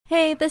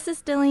Hey, this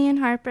is Dillian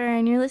Harper,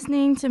 and you're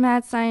listening to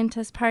Mad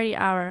Scientist Party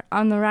Hour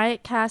on the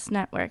Riotcast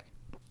Network,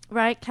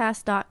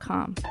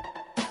 riotcast.com.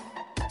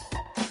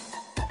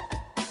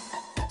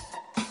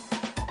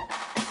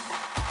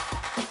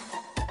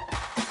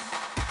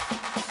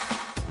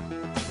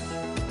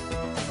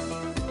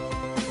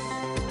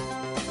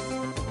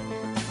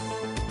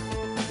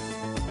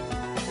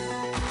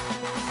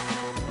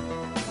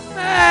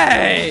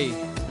 Hey!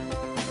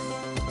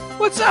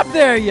 What's up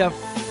there, you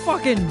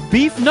fucking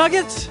beef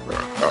nuggets?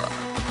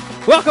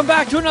 Welcome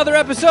back to another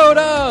episode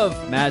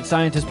of Mad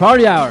Scientist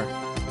Party Hour.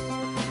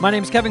 My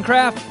name's Kevin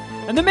Kraft,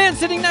 and the man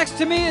sitting next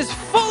to me is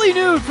fully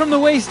nude from the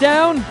waist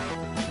down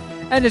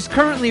and is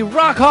currently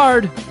rock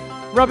hard,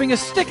 rubbing a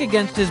stick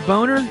against his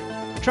boner,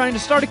 trying to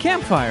start a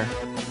campfire.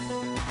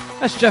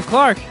 That's Jeff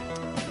Clark.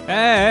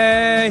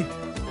 Hey!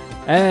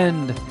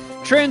 And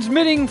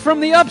transmitting from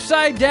the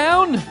upside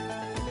down,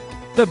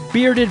 the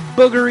bearded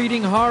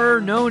booger-eating horror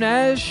known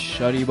as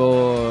Shuddy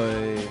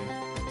Boy.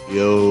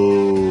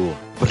 Yo.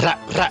 Brah,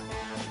 brah.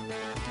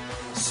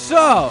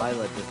 So...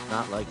 Lila does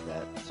not like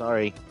that.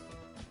 Sorry.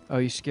 Oh,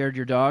 you scared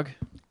your dog?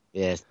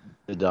 Yes,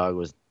 the dog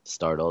was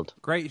startled.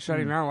 Great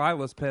shutting down.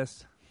 Lila's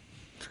pissed.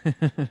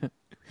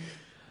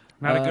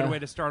 Not a good way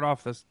to start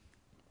off this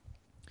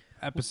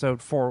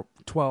episode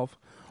 412.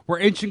 We're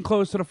inching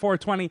close to the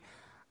 420.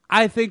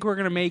 I think we're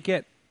going to make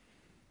it.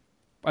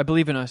 I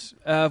believe in us.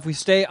 If we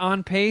stay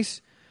on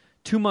pace,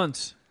 2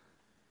 months.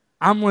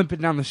 I'm limping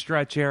down the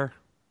stretch here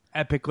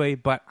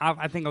epically, but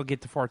I think I'll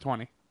get to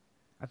 420.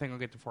 I think I'll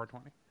get to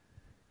 420.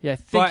 Yeah, I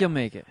think But- you'll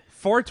make it.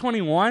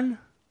 421?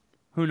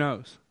 Who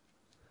knows?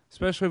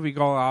 Especially if we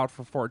go out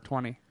for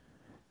 420.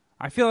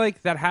 I feel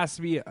like that has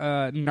to be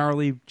a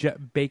gnarly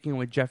baking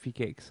with Jeffy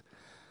cakes.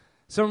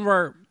 Some of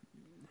our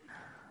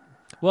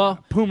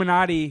Well,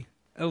 Puminati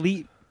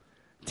elite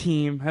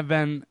team have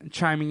been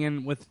chiming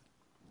in with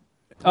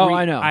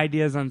I know.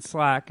 ideas on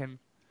Slack, and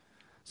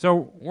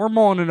so we're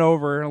mulling it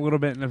over a little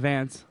bit in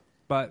advance.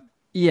 But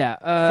yeah.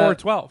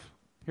 412,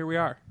 here we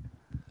are.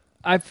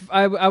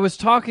 I was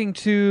talking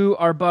to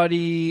our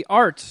buddy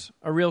Arts,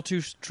 a real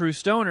true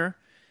stoner,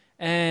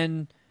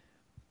 and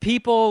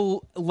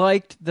people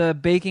liked the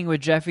Baking with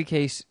Jeffy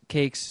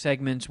Cakes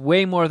segments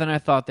way more than I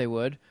thought they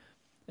would.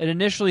 It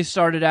initially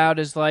started out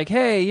as like,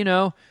 hey, you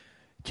know,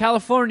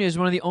 California is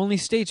one of the only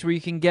states where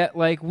you can get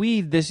like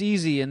weed this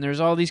easy, and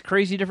there's all these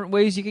crazy different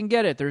ways you can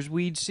get it. There's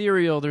weed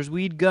cereal, there's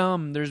weed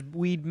gum, there's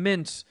weed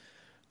mints,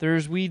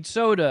 there's weed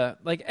soda.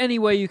 Like any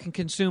way you can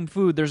consume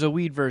food, there's a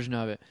weed version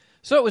of it.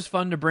 So it was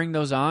fun to bring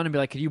those on and be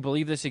like, can you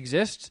believe this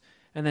exists?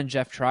 And then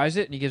Jeff tries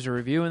it and he gives a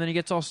review and then he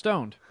gets all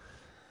stoned.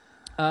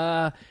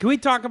 Can we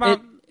talk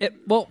about...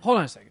 Well, hold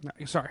on a second.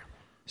 Sorry.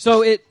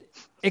 So it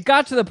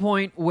got to the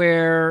point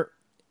where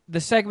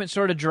the segment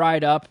sort of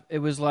dried up. It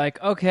was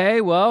like,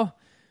 okay, well,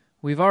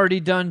 we've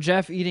already done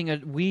Jeff eating a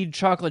weed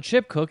chocolate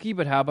chip cookie,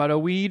 but how about a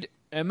weed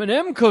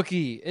M&M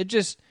cookie? It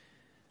just...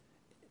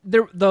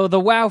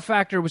 the wow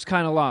factor was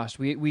kind of lost.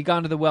 We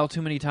gone to the well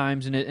too many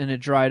times and it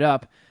dried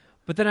up.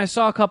 But then I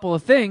saw a couple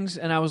of things,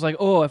 and I was like,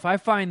 oh, if I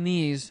find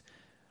these,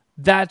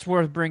 that's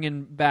worth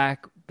bringing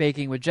back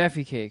Baking with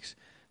Jeffy Cakes.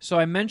 So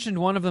I mentioned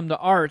one of them to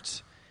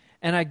Arts,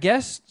 and I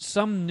guess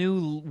some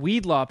new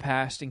weed law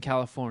passed in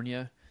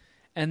California,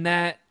 and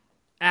that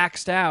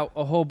axed out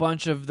a whole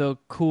bunch of the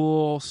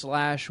cool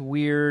 /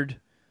 weird,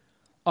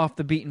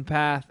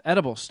 off-the-beaten-path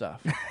edible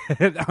stuff.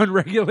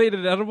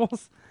 Unregulated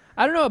edibles?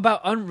 I don't know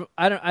about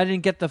I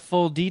didn't get the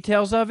full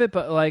details of it,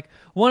 but like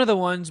one of the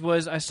ones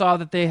was I saw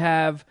that they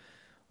have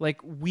like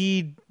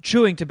weed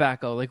chewing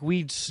tobacco, like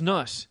weed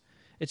snus.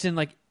 It's in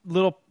like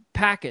little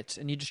packets,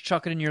 and you just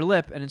chuck it in your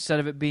lip, and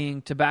instead of it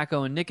being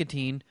tobacco and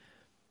nicotine,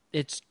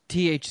 it's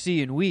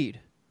THC and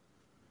weed.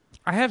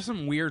 I have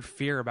some weird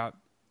fear about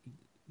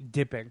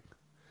dipping.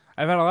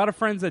 I've had a lot of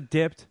friends that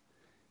dipped,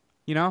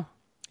 you know?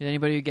 Did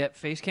anybody get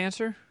face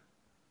cancer?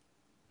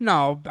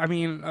 No, I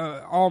mean,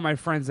 all my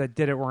friends that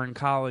did it were in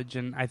college,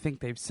 and I think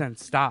they've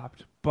since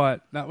stopped.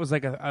 But that was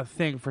like a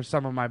thing for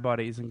some of my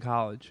buddies in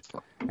college.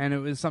 And it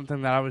was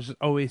something that I was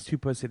always too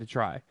pussy to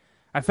try.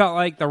 I felt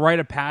like the rite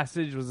of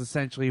passage was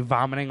essentially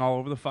vomiting all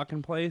over the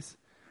fucking place,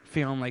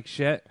 feeling like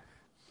shit.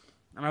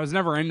 And I was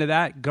never into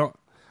that.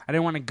 I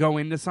didn't want to go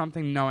into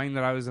something knowing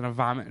that I was going to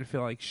vomit and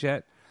feel like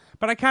shit.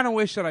 But I kind of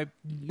wish that I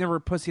never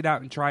pussied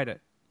out and tried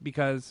it,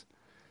 because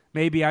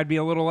maybe I'd be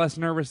a little less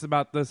nervous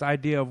about this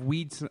idea of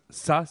weed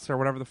sus or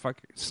whatever the fuck.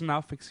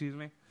 Snuff, excuse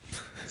me.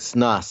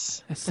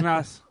 Snus.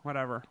 Snus,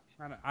 whatever.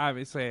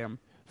 Obviously, I'm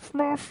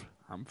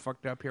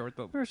fucked up here with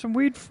There's some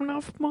weed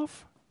fnuff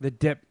muff. the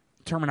dip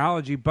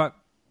terminology, but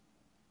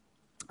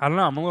I don't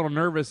know. I'm a little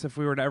nervous if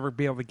we were to ever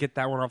be able to get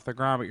that one off the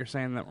ground, but you're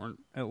saying that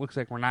it looks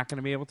like we're not going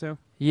to be able to?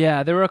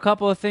 Yeah, there were a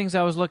couple of things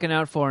I was looking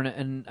out for,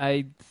 and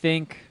I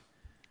think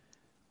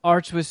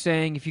Arch was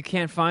saying if you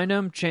can't find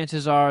them,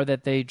 chances are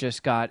that they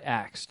just got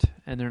axed,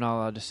 and they're not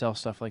allowed to sell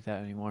stuff like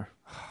that anymore.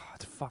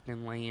 That's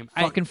fucking lame.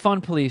 Fucking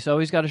fun police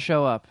always got to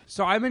show up.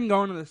 So I've been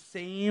going to the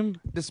same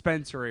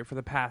dispensary for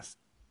the past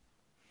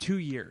 2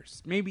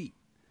 years. Maybe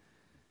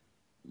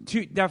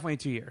definitely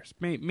 2 years,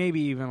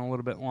 maybe even a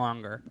little bit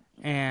longer.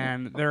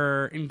 And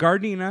they're in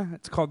Gardena.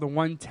 It's called the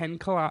 110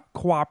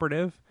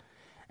 Cooperative,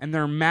 and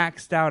they're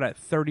maxed out at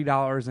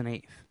 $30 an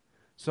eighth.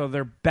 So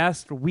their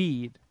best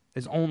weed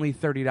is only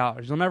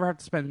 $30. You'll never have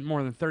to spend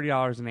more than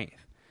 $30 an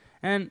eighth,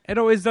 and it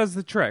always does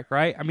the trick,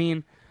 right? I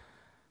mean,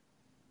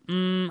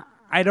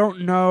 I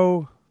don't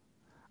know.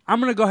 I'm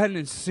gonna go ahead and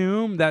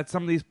assume that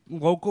some of these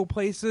local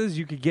places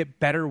you could get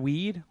better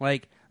weed,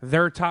 like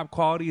their top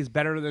quality is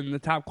better than the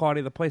top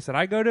quality of the place that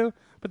I go to.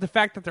 But the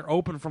fact that they're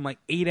open from like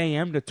 8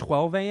 a.m. to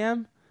 12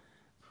 a.m.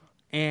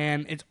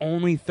 and it's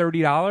only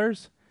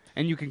 $30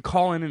 and you can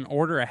call in and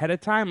order ahead of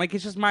time, like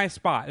it's just my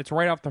spot. It's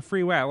right off the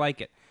freeway. I like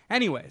it.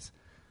 Anyways,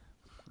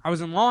 I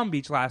was in Long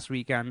Beach last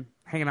weekend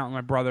hanging out with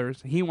my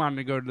brothers. He wanted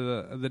to go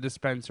to the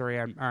dispensary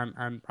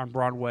on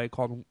Broadway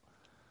called,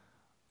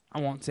 I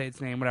won't say its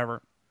name,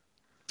 whatever.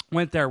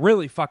 Went there,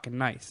 really fucking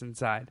nice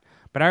inside.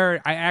 But I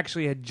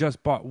actually had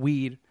just bought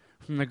weed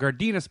from the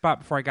Gardena spot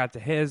before I got to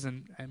his,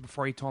 and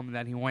before he told me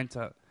that he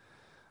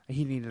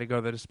needed to go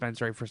to the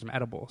dispensary for some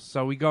edibles.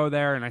 So we go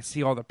there, and I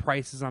see all the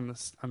prices on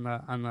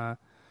the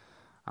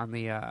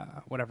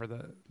whatever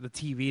the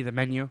TV, the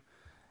menu,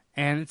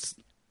 and it's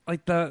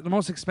like the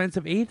most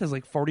expensive eighth is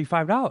like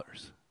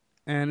 $45,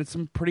 and it's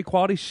some pretty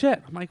quality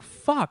shit. I'm like,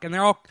 fuck, and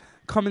they're all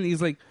come in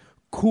these like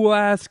cool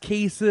ass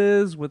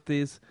cases with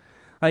these,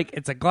 like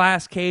it's a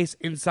glass case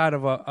inside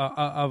of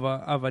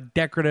a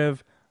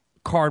decorative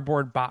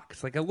cardboard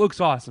box. Like it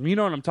looks awesome. You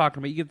know what I'm talking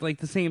about. You get like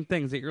the same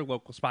things at your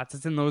local spots.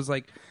 It's in those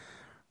like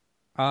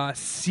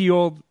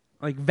sealed,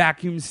 like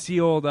vacuum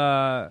sealed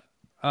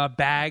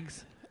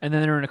bags, and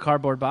then they're in a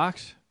cardboard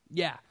box.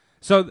 Yeah.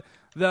 So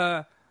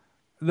the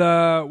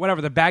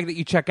whatever the bag that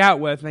you check out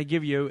with and they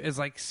give you is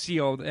like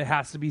sealed. It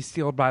has to be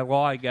sealed by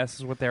law, I guess,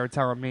 is what they were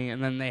telling me.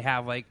 And then they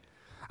have like,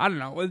 I don't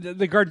know,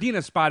 the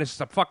Gardena spot is just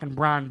a fucking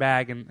brown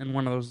bag in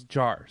one of those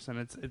jars, and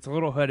it's a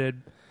little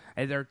hooded,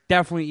 and they're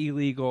definitely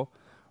illegal,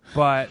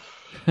 but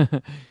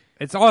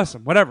it's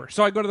awesome. Whatever.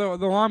 So I go to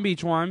the Long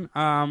Beach one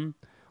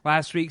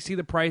last week, see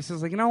the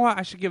prices, like, you know what,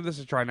 I should give this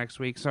a try next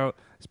week. So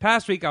this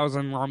past week I was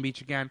in Long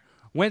Beach again.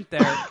 Went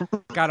there,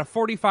 got a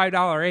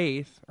 $45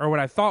 eighth, or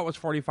what I thought was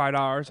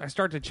 $45. I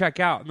start to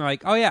check out, and they're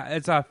like, "Oh yeah,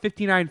 it's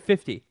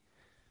 $59.50."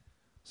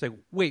 It's like,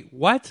 wait,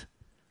 what?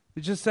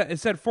 It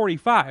said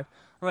 45.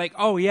 I'm like,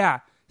 oh yeah.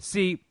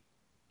 See,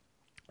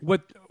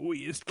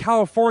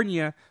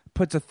 California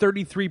puts a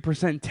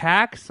 33%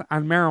 tax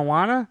on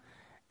marijuana,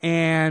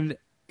 and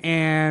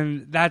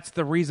that's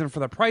the reason for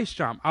the price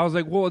jump. I was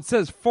like, well, it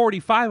says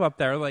 45 up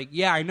there. Like,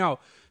 yeah, I know.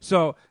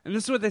 So, and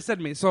this is what they said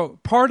to me. So,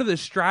 part of the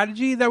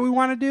strategy that we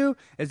want to do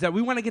is that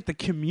we want to get the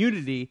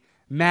community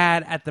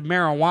mad at the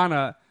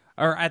marijuana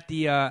or at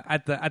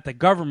the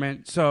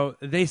government, so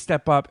they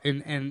step up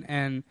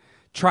and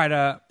try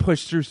to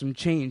push through some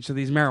change to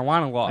these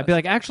marijuana laws. I'd be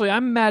like, actually,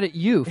 I'm mad at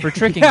you for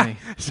tricking me.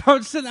 So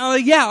I'm sitting there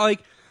like, yeah,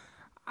 like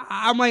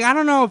I'm like, I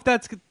don't know if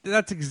that's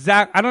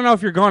exact. I don't know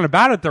if you're going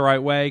about it the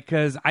right way,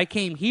 because I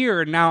came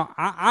here and now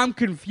I'm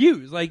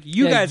confused. Like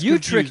you guys, you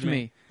tricked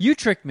me. You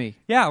tricked me.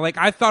 Yeah, like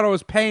I thought I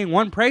was paying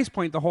one price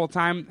point the whole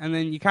time, and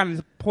then you kind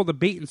of pulled a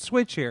bait and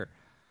switch here.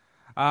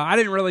 I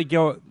didn't really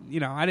go,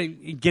 I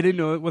didn't get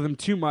into it with him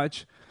too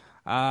much.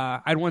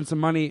 I'd won some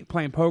money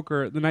playing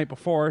poker the night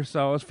before,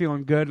 so I was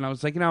feeling good, and I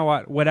was like, you know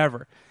what,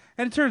 whatever.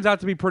 And it turns out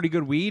to be pretty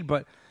good weed,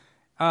 but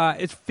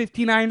it's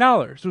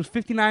 $59. It was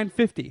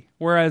 $59.50,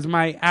 whereas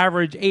my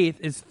average eighth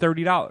is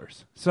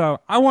 $30. So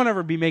I won't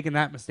ever be making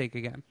that mistake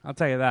again. I'll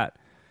tell you that.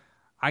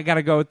 I got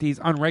to go with these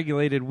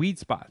unregulated weed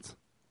spots.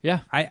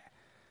 Yeah. I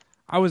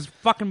was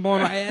fucking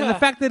blown away. And the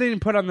fact that they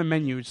didn't put it on the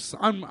menu is just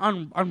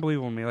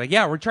unbelievable to me. Like,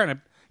 yeah, we're trying to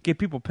get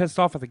people pissed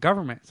off at the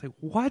government. It's like,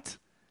 what?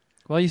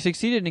 Well, you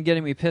succeeded in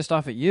getting me pissed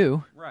off at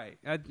you. Right.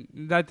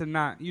 You did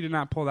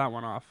not pull that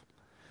one off.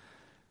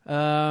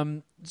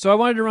 So I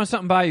wanted to run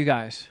something by you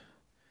guys.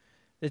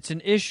 It's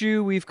an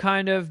issue we've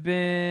kind of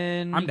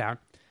been... I'm down.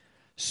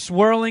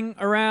 Swirling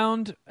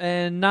around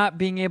and not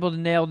being able to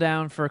nail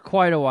down for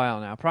quite a while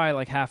now. Probably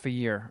like half a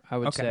year, I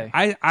would say.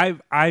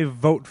 I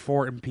vote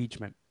for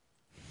impeachment.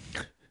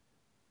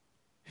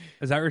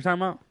 Is that what you're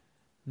talking about?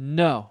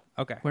 No.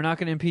 Okay. We're not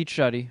going to impeach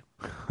Shuddy.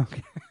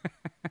 Okay.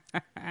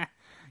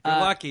 You're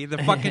lucky. The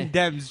fucking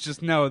Dems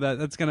just know that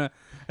it's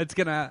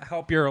gonna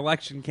help your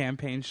election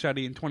campaign,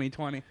 Shuddy, in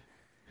 2020.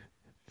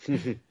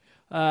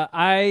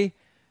 I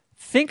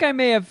think I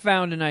may have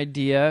found an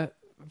idea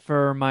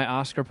for my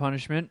Oscar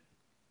punishment.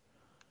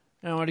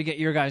 I want to get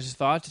your guys'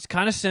 thoughts. It's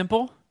kind of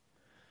simple,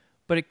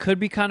 but it could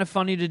be kind of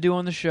funny to do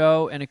on the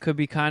show, and it could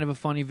be kind of a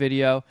funny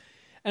video,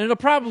 and it'll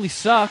probably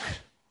suck.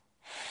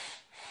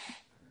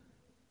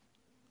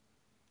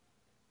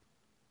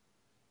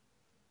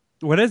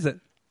 What is it?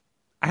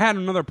 I had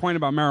another point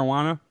about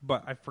marijuana,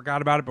 but I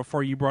forgot about it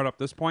before you brought up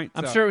this point.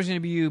 I'm sure it was going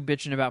to be you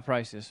bitching about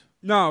prices.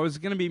 No, it was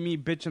going to be me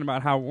bitching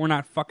about how we're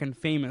not fucking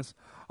famous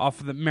off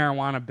of the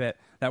marijuana bit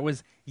that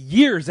was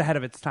years ahead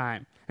of its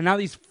time. And now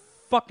these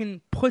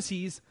fucking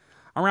pussies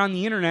around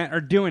the internet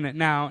are doing it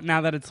now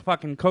that it's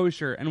fucking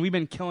kosher. And we've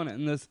been killing it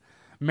in this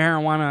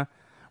marijuana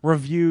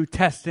review,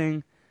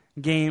 testing,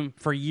 game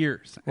for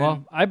years.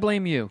 Well, I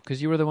blame you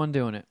because you were the one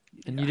doing it,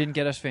 and you didn't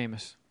get us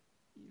famous.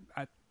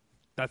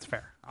 That's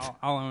fair.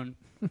 I'll own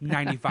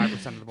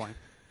 95% of the blame.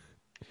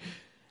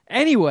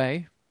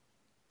 Anyway,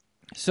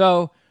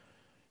 so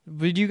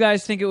would you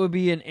guys think it would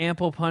be an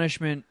ample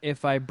punishment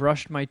if I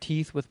brushed my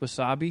teeth with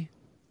wasabi?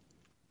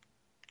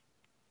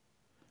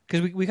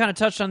 Because we kind of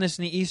touched on this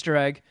in the Easter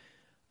egg.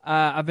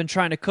 I've been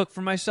trying to cook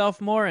for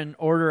myself more and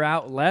order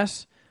out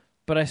less,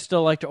 but I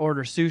still like to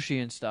order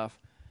sushi and stuff.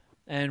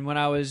 And when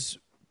I was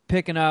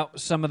picking out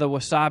some of the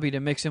wasabi to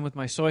mix in with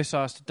my soy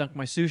sauce to dunk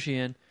my sushi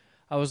in,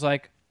 I was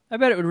like, I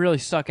bet it would really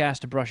suck ass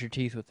to brush your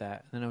teeth with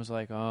that. And then I was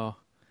like, oh,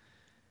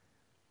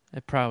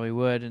 it probably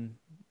would, and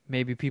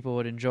maybe people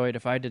would enjoy it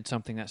if I did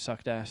something that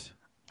sucked ass.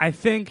 I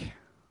think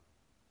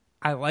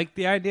I like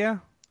the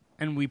idea,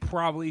 and we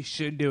probably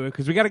should do it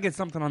because we got to get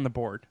something on the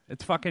board.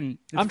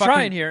 I'm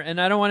trying here, and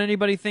I don't want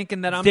anybody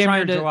thinking that I'm damn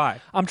trying near to.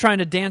 July. I'm trying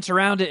to dance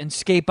around it and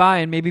skate by,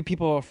 and maybe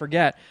people will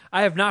forget.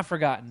 I have not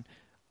forgotten.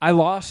 I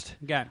lost.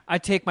 Again, I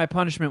take my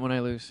punishment when I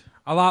lose.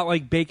 a lot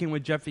like baking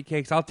with Jeffy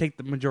cakes. I'll take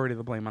the majority of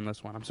the blame on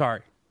this one. I'm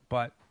sorry,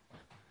 but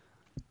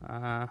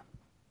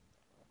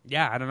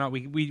yeah, I don't know.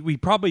 We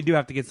probably do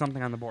have to get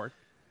something on the board,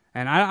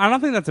 and I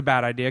don't think that's a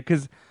bad idea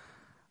because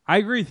I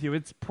agree with you.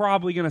 It's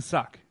probably gonna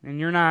suck, and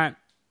you're not.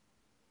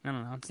 I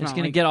don't know. It's It's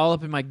gonna get all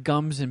up in my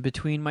gums and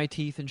between my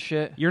teeth and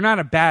shit. You're not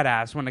a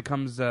badass when it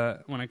comes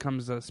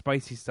to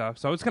spicy stuff,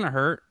 so it's gonna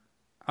hurt.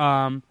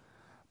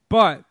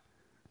 But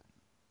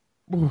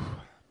oof.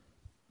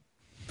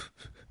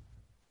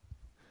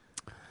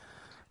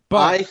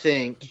 I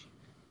think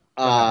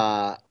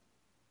that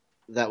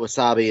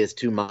wasabi is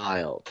too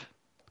mild.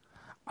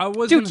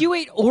 Dude, you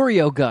ate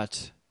Oreo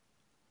guts.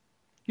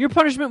 Your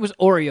punishment was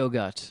Oreo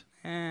guts.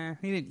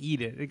 He didn't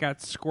eat it. It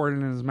got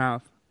squirted in his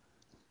mouth.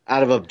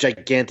 Out of a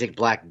gigantic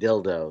black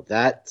dildo.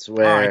 That's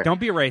where. All right,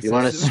 don't be racist. You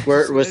want to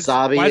squirt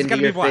wasabi why is it into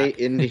gotta your be black?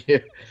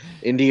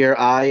 into your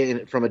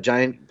eye from a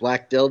giant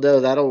black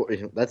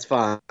dildo? That's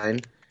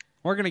fine.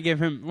 We're gonna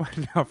give him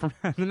no.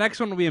 The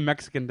next one will be a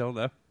Mexican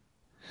dildo.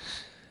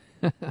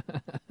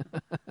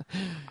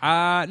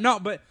 No,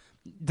 but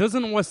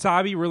doesn't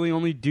wasabi really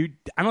only do?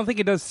 I don't think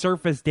it does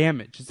surface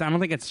damage. I don't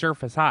think it's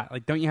surface hot.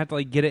 Like, don't you have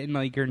to get it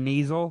in your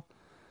nasal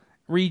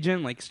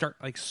region? Start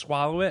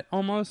swallow it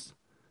almost.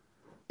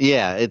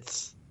 Yeah,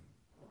 it's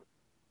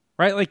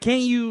right.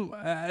 Can't you?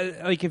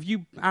 If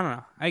you, I don't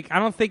know. I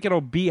don't think it'll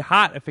be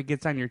hot if it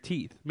gets on your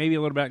teeth. Maybe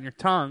a little bit on your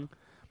tongue,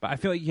 but I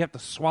feel like you have to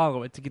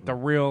swallow it to get the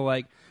real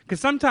Because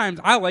sometimes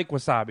I like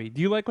wasabi.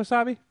 Do you like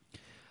wasabi?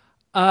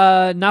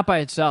 Not by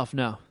itself,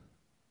 no.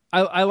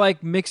 I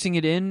like mixing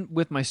it in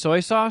with my soy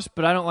sauce,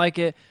 but I don't like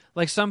it.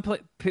 Some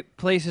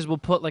places will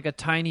put a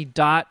tiny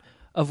dot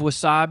of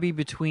wasabi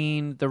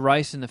between the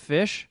rice and the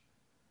fish.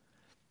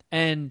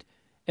 And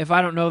if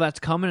I don't know that's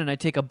coming and I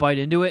take a bite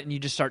into it and you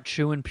just start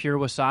chewing pure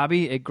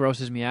wasabi, it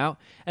grosses me out.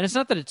 And it's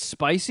not that it's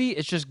spicy,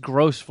 it's just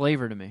gross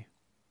flavor to me.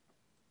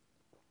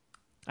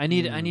 I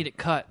need it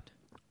cut.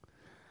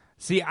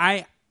 See,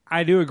 I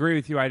do agree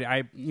with you.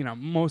 I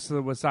most of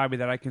the wasabi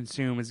that I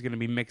consume is going to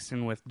be mixed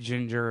in with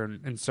ginger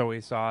and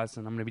soy sauce,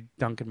 and I'm going to be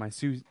dunking my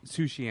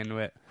sushi into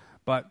it.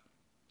 But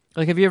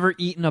have you ever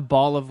eaten a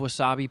ball of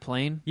wasabi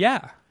plain?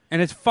 Yeah,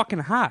 and it's fucking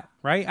hot,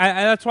 right?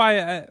 That's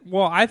why.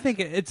 I think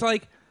it's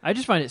I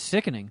just find it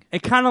sickening.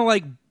 It kind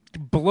of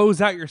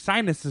blows out your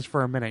sinuses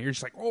for a minute. You're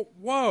just like, oh,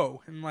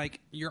 whoa, and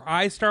your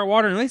eyes start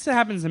watering. At least it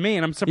happens to me,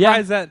 and I'm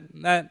surprised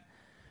that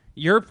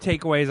your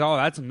takeaway is, oh,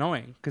 that's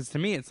annoying, because to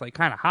me it's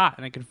kind of hot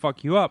and it can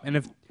fuck you up.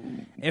 And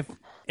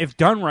if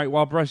done right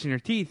while brushing your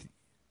teeth,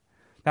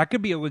 that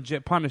could be a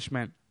legit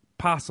punishment,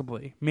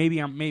 possibly. Maybe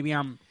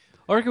I'm.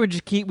 Or we can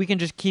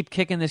just keep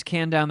kicking this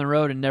can down the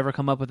road and never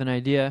come up with an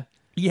idea.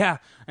 Yeah,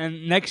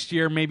 and next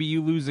year maybe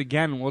you lose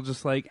again. We'll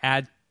just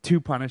add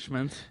 2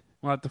 punishments.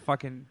 We'll have to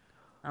fucking.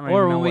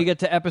 Or when we get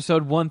to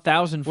episode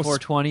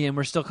 1,420 and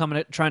we're still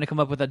trying to come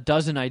up with a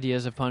dozen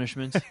ideas of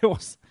punishments.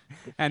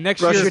 And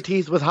next brush your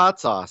teeth with hot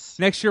sauce.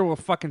 Next year we'll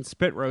fucking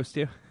spit roast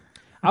you.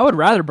 I would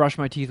rather brush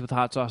my teeth with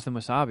hot sauce than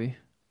wasabi.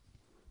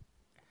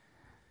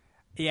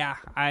 Yeah,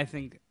 I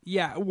think.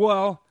 Yeah,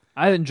 well,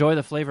 I enjoy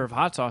the flavor of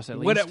hot sauce at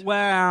least.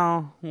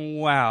 Wow.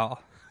 No,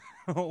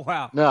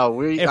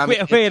 wait a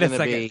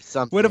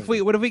second. What if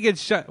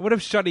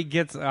Shuddy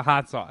gets a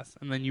hot sauce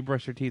and then you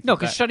brush your teeth? No,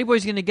 because Shuddy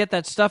Boy's gonna get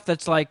that stuff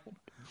that's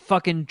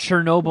fucking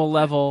Chernobyl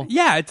level.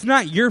 Yeah, it's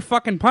not your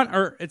fucking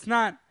or it's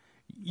not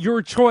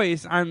your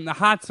choice on the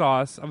hot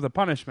sauce of the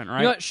punishment,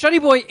 right? You know,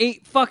 Shuddy Boy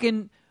ate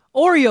fucking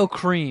Oreo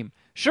cream.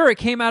 Sure, it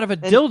came out of a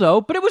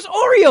dildo, but it was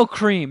Oreo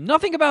cream.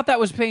 Nothing about that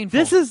was painful.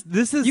 This is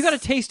you got a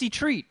tasty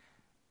treat.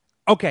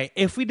 Okay,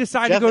 if we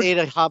decide Jeff to go, ate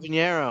a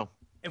habanero.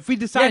 If we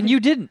decide, and you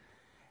didn't.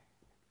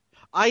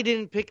 I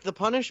didn't pick the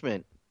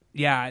punishment.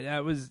 Yeah,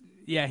 that was.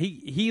 Yeah,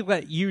 he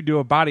let you do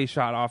a body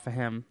shot off of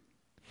him.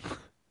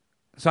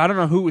 So I don't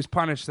know who was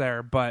punished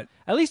there, but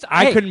at least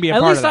I couldn't be a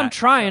part of that. At least I'm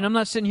trying. I'm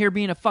not sitting here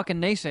being a fucking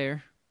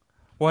naysayer.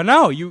 Well,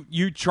 no,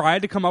 you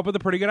tried to come up with a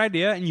pretty good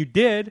idea, and you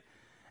did,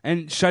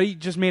 and Shuddy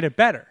just made it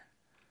better.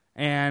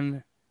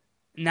 And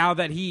now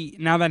that he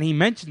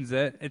mentions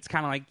it, it's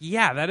kind of like,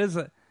 yeah,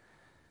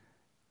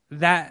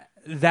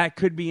 that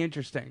could be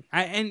interesting.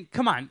 And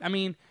come on, I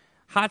mean,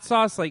 hot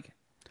sauce, like,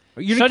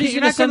 Shuddy's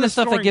going to send the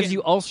stuff that gives get,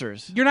 you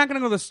ulcers. You're not going to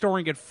go to the store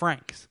and get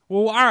Frank's.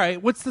 Well, all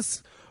right, what's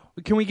this?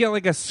 Can we get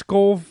like a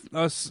Scoville?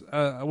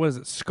 What is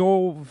it?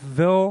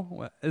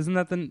 Scoville? Isn't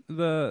that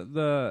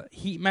the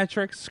heat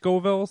metric?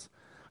 Scovilles?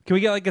 Can we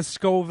get like a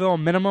Scoville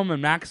minimum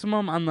and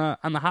maximum on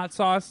the hot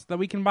sauce that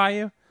we can buy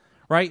you?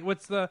 Right?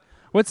 What's the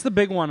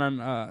big one on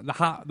the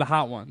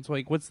hot ones?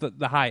 Like, what's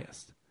the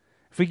highest?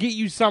 If we get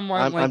you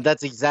someone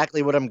that's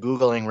exactly what I'm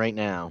Googling right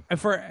now.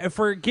 If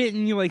we're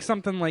getting you like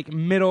something like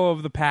middle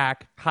of the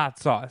pack hot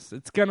sauce,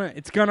 it's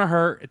gonna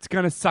hurt. It's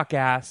gonna suck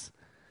ass.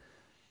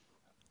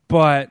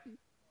 But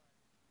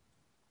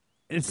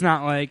it's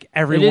not like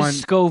everyone. It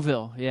is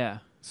Scoville, yeah.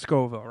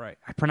 Scoville, right?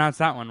 I pronounced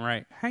that one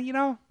right. Hey,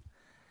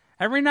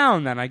 every now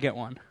and then I get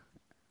one.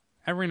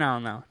 Every now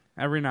and then.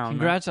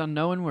 Congrats on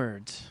knowing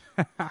words.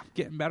 I'm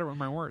getting better with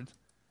my words.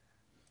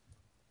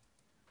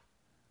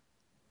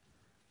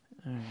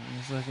 All right,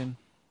 he's looking.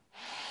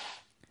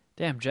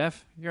 Damn,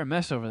 Jeff, you're a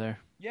mess over there.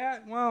 Yeah,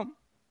 well,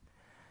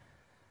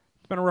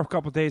 it's been a rough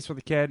couple of days for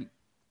the kid.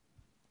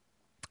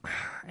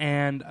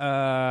 And,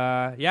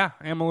 yeah,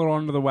 I am a little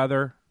under the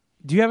weather.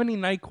 Do you have any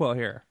NyQuil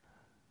here?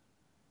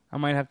 I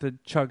might have to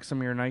chug some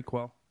of your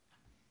NyQuil a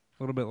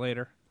little bit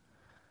later.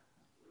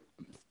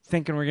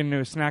 Thinking we're going to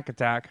do a snack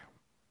attack.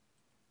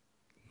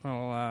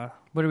 Well,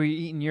 what are we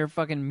eating? Your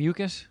fucking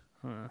mucus?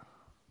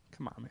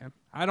 Come on, man.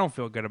 I don't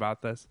feel good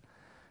about this.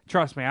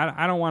 Trust me,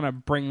 I don't want to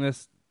bring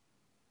this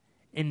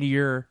into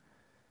your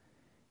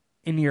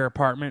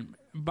apartment,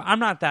 but I'm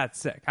not that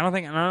sick. I don't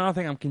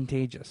think I'm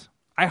contagious.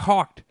 I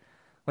hawked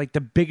like the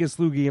biggest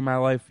loogie in my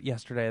life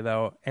yesterday,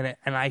 though, and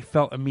I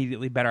felt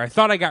immediately better. I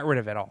thought I got rid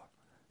of it all,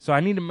 so I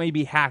need to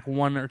maybe hack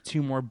one or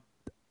two more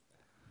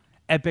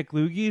epic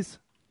loogies,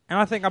 and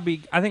I think I'll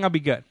be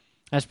good.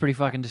 That's pretty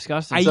fucking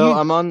disgusting.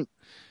 I'm on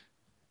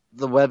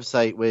the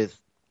website with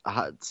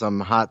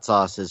some hot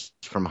sauces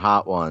from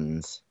Hot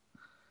Ones.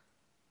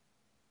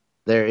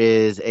 There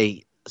is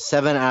a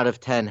 7 out of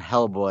 10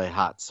 Hellboy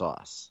hot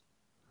sauce.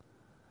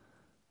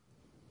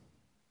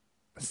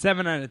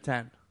 7 out of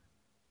 10.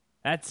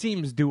 That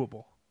seems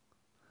doable.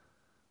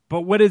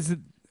 But what is it?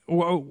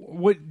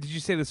 What did you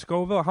say, the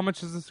Scoville? How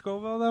much is the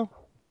Scoville, though?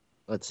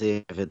 Let's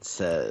see if it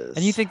says.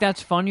 And you think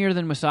that's funnier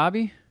than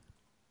wasabi?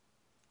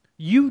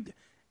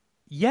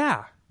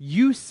 Yeah.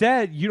 You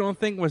said you don't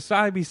think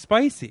wasabi's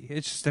spicy.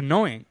 It's just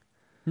annoying.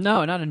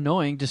 No, not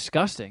annoying.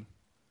 Disgusting.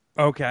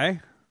 Okay.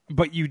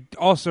 But you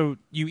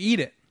eat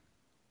it.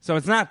 So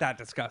it's not that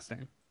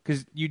disgusting.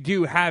 Because you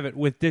do have it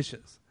with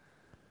dishes.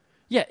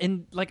 Yeah,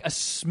 in like a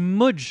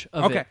smudge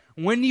of it. Okay.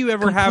 When do you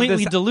ever have this?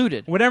 Completely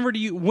diluted.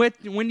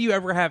 When do you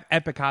ever have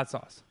epic hot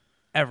sauce?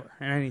 Ever.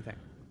 In anything.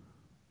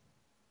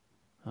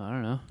 I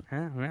don't know.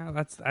 Yeah,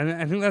 well,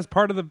 I think that's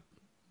part of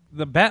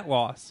the bet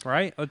loss,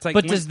 right? It's like,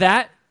 but does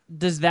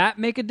that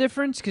make a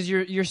difference? Because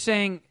you're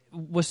saying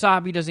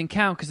wasabi doesn't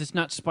count because it's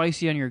not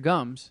spicy on your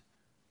gums.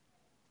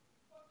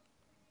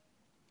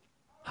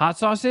 Hot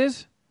sauce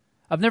is?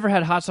 I've never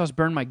had hot sauce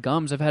burn my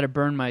gums. I've had it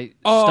burn my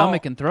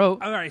stomach and throat.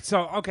 All right,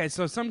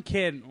 so some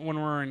kid when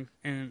we were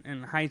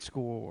in high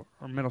school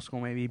or middle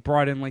school maybe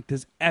brought in like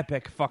this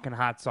epic fucking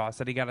hot sauce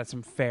that he got at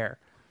some fair,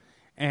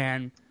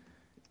 and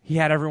he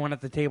had everyone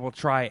at the table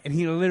try it, and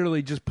he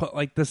literally just put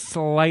like the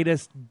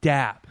slightest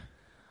dab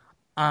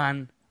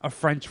on a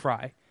French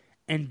fry,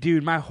 and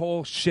dude, my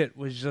whole shit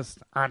was just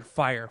on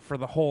fire for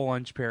the whole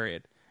lunch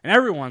period, and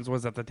everyone's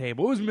was at the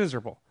table. It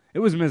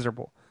was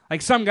miserable.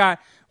 Like some guy,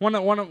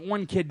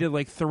 one kid did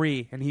like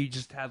 3, and he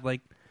just had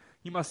like,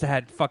 he must have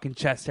had fucking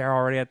chest hair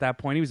already at that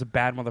point. He was a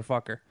bad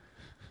motherfucker.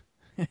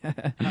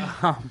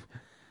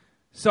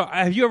 So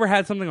have you ever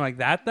had something like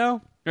that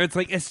though? Or it's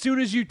like as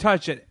soon as you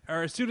touch it,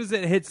 or as soon as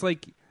it hits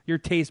like your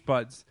taste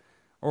buds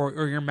or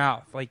your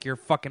mouth, like you're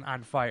fucking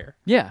on fire.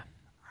 Yeah.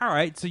 All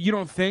right, so you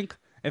don't think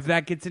if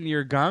that gets into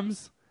your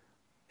gums,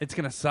 it's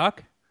gonna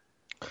suck?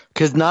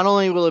 Because not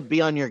only will it be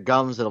on your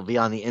gums, it'll be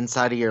on the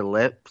inside of your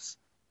lips.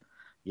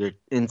 Your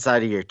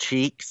inside of your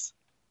cheeks,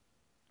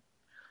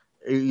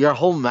 your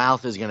whole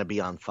mouth is going to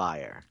be on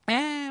fire.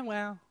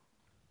 Well,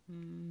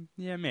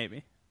 yeah,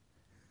 maybe.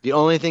 The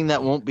only thing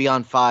that won't be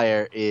on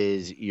fire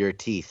is your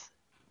teeth.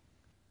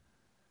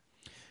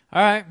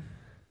 All right.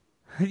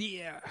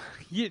 Yeah,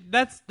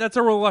 that's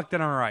a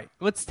reluctant. All right,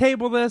 let's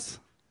table this,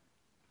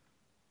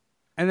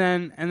 and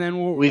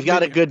then we've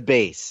got a good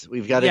base.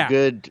 We've got a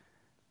good.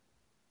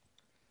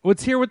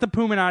 Let's hear what the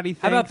Puminati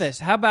thinks. How about this?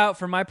 How about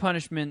for my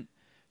punishment?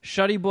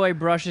 Shuddy Boy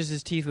brushes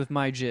his teeth with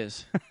my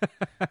jizz.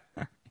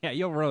 Yeah,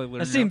 you'll really learn.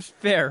 That seems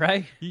fair,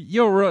 right?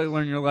 You'll really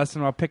learn your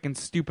lesson about picking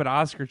stupid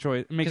Oscar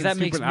choice. Because that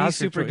makes me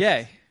super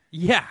gay.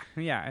 Yeah.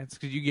 It's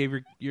because you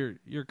gave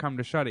your cum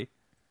to Shuddy.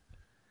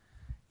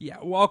 Yeah.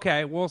 Well,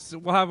 okay. We'll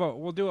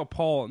do a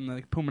poll in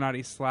the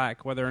Puminati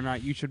Slack whether or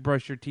not you should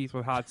brush your teeth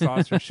with hot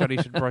sauce or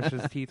Shuddy should brush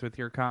his teeth with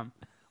your cum.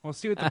 We'll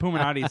see what the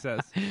Puminati says.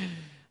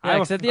 Yeah,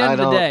 because at the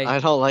end of the day, I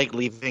don't like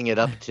leaving it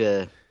up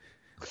to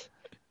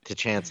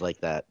chance like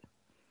that.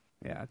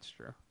 Yeah, it's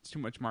true. It's too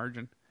much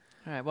margin.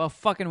 All right, well,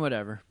 fucking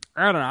whatever.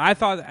 I don't know. I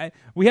thought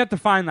we have to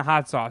find the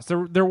hot sauce.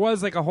 There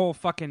was like a whole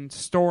fucking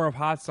store of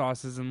hot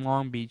sauces in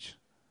Long Beach,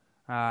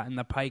 in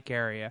the Pike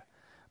area,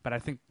 but I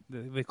think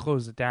they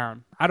closed it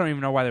down. I don't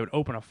even know why they would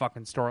open a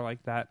fucking store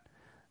like that.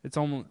 It's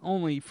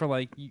only for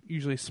like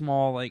usually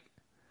small like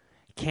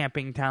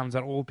camping towns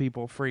that old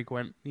people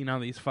frequent. You know,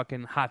 these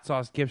fucking hot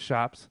sauce gift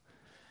shops.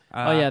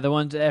 Oh yeah, the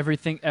ones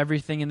everything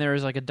in there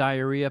is like a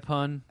diarrhea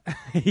pun.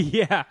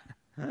 Yeah.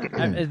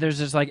 There's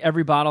just like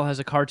every bottle has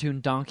a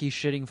cartoon donkey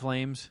shitting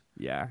flames.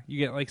 Yeah, you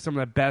get like some of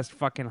the best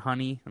fucking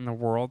honey in the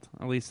world.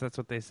 At least that's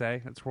what they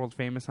say. It's world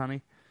famous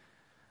honey.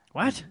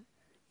 What?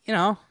 You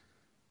know,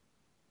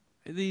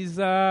 these.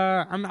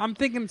 I'm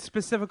thinking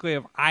specifically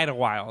of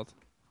Idlewild,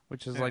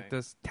 which is like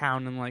this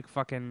town in like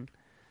fucking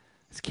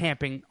this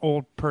camping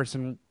old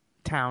person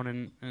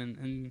town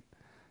in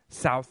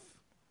south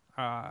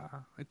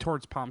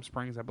towards Palm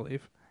Springs, I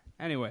believe.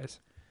 Anyways,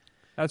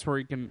 that's where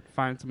you can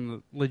find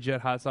some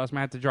legit hot sauce.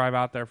 Might have to drive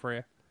out there for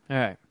you. All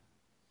right.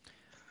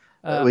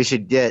 We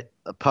should get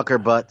a Pucker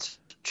Butts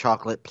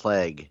Chocolate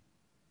Plague.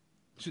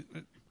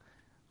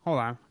 Hold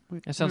on.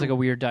 That sounds like a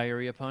weird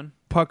diarrhea pun.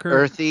 Pucker.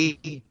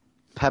 Earthy,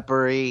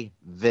 peppery,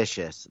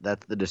 vicious.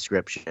 That's the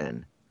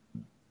description.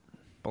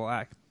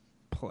 Black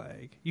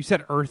Plague. You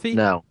said earthy?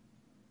 No.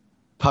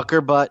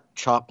 Pucker Butt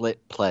Chocolate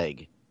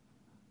Plague.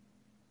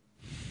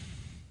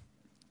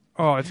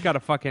 Oh, it's got a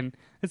fucking...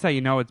 That's how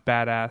you know it's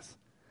badass.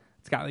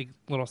 It's got like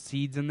little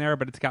seeds in there,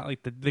 but it's got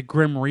like the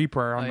Grim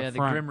Reaper on the front. The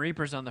Grim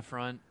Reaper's on the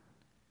front.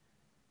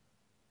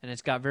 And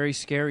it's got very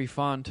scary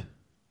font.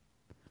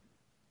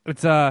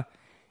 It's a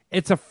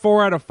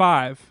 4 out of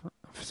 5,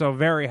 so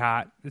very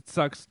hot. It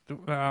sucks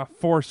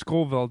 4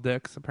 Scoville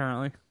dicks,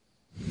 apparently.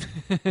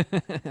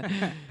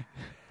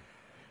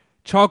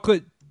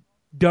 Chocolate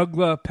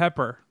Douglas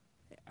pepper.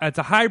 It's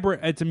a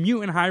hybrid. It's a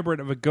mutant hybrid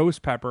of a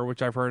ghost pepper,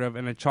 which I've heard of,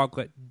 and a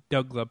chocolate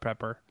Douglas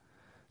pepper.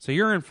 So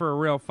you're in for a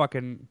real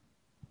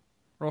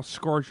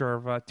scorcher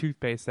of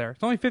toothpaste there.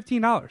 It's only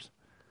 $15.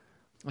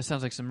 That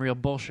sounds like some real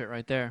bullshit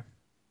right there.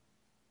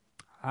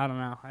 I don't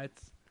know.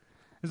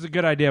 It's a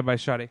good idea by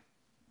Shuddy.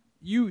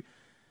 You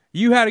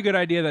had a good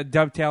idea that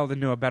dovetailed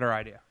into a better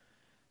idea.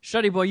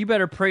 Shuddy boy, you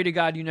better pray to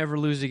God you never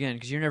lose again,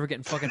 because you're never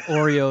getting fucking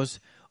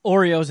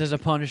Oreos as a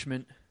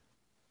punishment.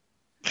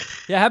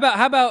 Yeah,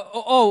 how about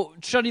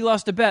Shuddy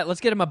lost a bet.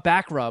 Let's get him a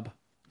back rub.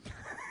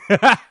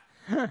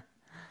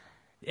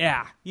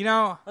 Yeah, you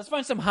know. Let's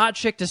find some hot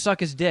chick to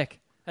suck his dick.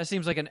 That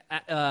seems like an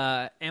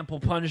ample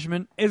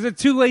punishment. Is it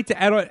too late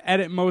to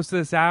edit most of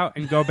this out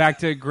and go back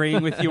to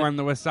agreeing with you on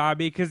the wasabi?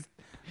 Because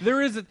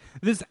there is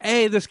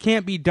this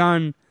can't be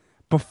done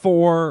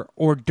before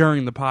or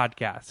during the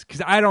podcast.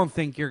 Because I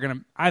think you're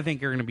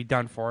gonna be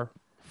done for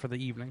the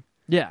evening.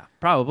 Yeah,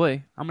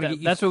 probably.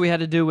 That's what we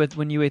had to do with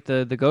when you ate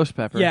the ghost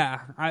pepper.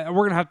 Yeah,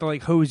 we're gonna have to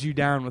like hose you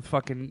down with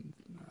fucking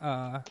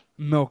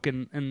milk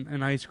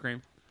and ice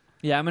cream.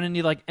 Yeah, I'm gonna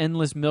need like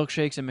endless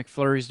milkshakes and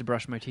McFlurries to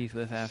brush my teeth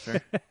with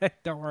after.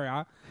 Don't worry,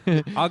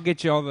 I'll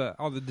get you all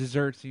the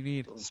desserts you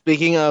need.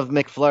 Speaking of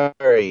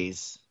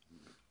McFlurries,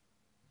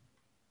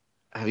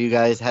 have you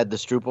guys had the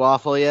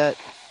stroopwafel yet?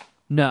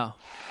 No.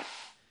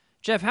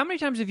 Jeff, how many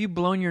times have you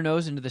blown your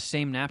nose into the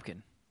same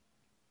napkin?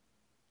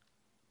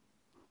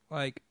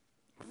 Like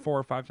 4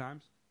 or 5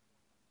 times.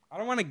 I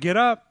don't want to get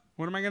up.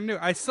 What am I gonna do?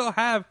 I still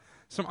have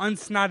some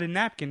unsnotted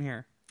napkin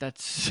here.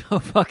 That's so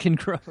fucking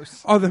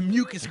gross. Oh, the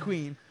mucus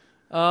queen.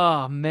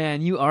 Oh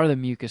man, you are the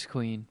mucus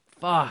queen.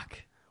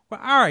 Fuck. Well,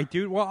 all right,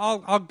 dude.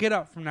 Well, I'll get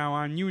up from now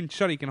on. You and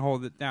Shuddy can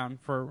hold it down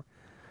for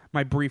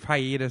my brief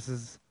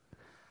hiatuses.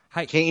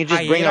 Can't you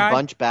just bring a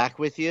bunch back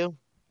with you?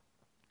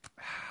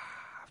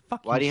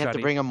 Fuck Why do you have to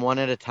bring them one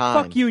at a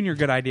time? Fuck you and your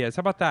good ideas. How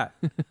about that?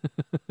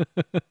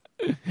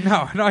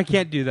 No, I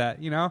can't do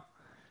that. You know,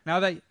 now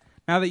that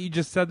you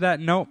just said that,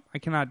 nope, I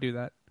cannot do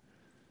that.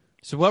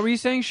 So what were you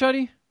saying,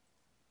 Shuddy?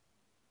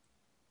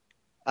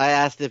 I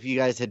asked if you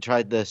guys had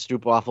tried the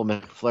stroopwafel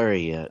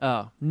McFlurry yet.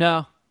 Oh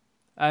no,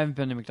 I haven't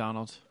been to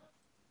McDonald's.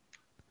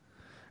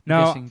 No,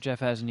 I'm guessing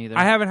Jeff hasn't either.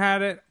 I haven't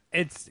had it.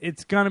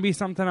 It's gonna be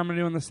something I'm gonna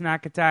do in the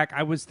snack attack.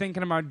 I was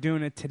thinking about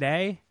doing it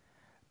today,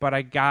 but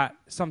I got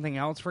something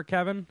else for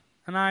Kevin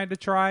and I to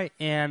try,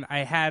 and I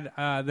had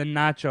the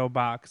nacho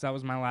box. That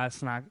was my last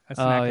snack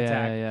attack.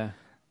 Yeah.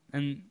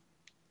 And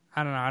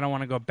I don't know. I don't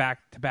want to go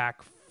back to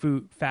back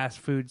fast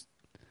food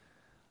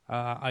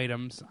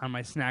items on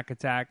my snack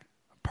attack.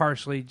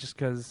 Partially just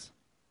because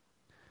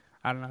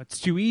I don't know, it's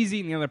too easy,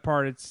 and the other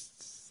part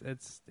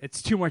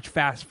it's too much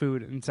fast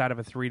food inside of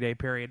a 3-day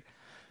period.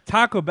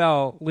 Taco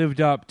Bell lived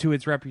up to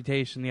its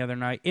reputation the other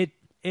night.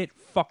 It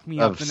fucked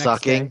me up the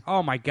next day.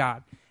 Oh my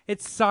god,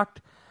 it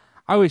sucked.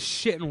 I was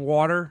shitting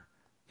water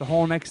the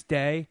whole next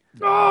day.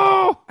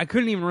 Oh, I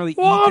couldn't even really eat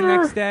the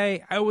next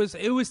day. It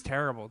was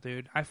terrible,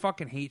 dude. I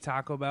fucking hate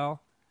Taco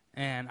Bell,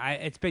 and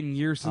it's been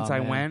years since I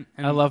went.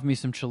 And I love me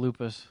some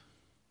chalupas.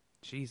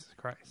 Jesus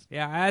Christ.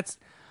 Yeah,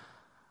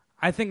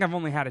 I think I've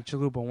only had a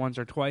chalupa once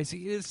or twice.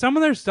 Some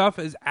of their stuff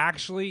is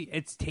actually,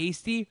 it's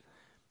tasty.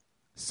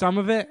 Some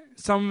of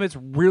it's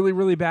really,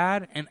 really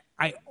bad. And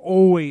I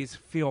always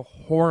feel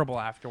horrible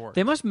afterwards.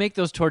 They must make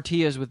those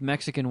tortillas with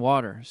Mexican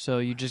water, so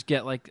you just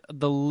get like a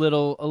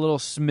little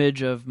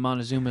smidge of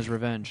Montezuma's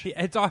Revenge.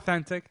 Yeah, it's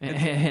authentic.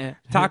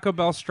 Taco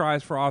Bell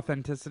strives for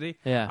authenticity.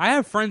 Yeah. I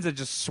have friends that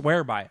just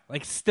swear by it,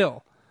 like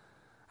still,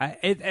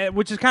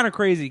 which is kind of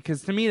crazy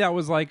because to me that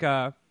was like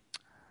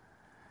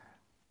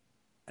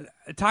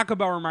Taco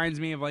Bell reminds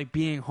me of like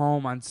being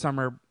home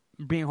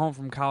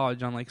from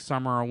college on like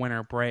summer or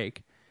winter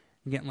break.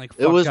 Getting like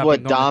it was up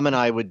what and going. Dom and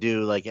I would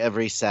do like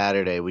every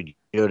Saturday. We'd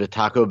go to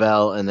Taco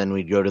Bell and then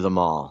we'd go to the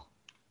mall.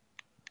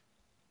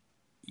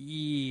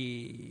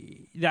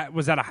 That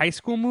was that a high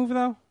school move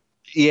though?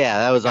 Yeah,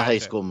 that was a Gotcha. high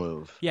school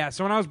move. Yeah,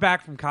 so when I was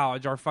back from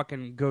college, our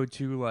fucking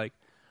go-to, like,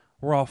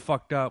 we're all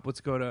fucked up,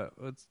 let's go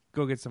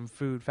get some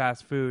food,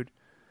 fast food,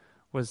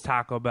 was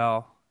Taco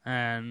Bell.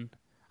 And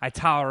I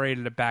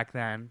tolerated it back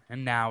then,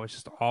 and now it's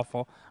just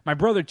awful. My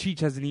brother Cheech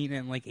hasn't eaten it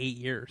in like 8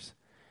 years.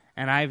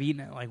 And I've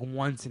eaten it like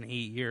once in 8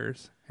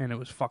 years, and it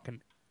was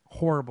fucking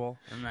horrible.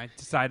 And I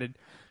decided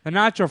the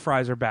nacho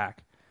fries are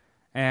back.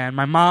 And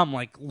my mom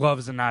like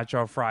loves the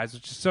nacho fries,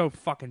 which is so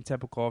fucking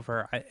typical of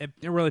her. It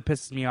really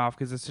pisses me off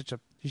because it's such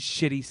a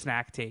shitty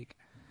snack take.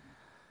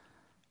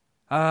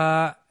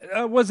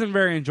 It wasn't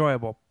very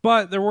enjoyable,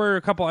 but there were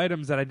a couple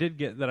items that I did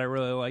get that I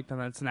really liked on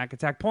that snack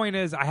attack. Point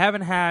is, I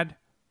haven't had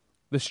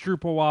the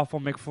Strupel Waffle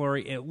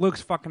McFlurry. It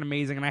looks fucking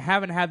amazing, and I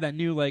haven't had that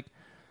new like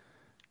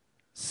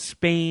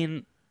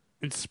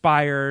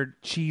Spain-inspired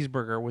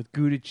cheeseburger with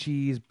Gouda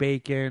cheese,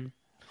 bacon,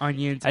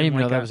 onions. I didn't even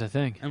and know like that was a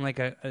thing. And like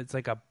it's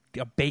like a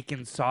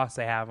bacon sauce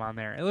they have on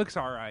there. It looks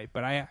all right,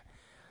 but I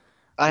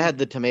had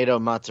the tomato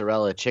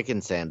mozzarella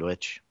chicken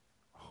sandwich.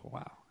 oh,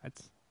 wow,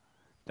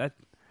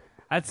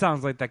 that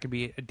sounds like that could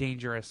be a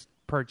dangerous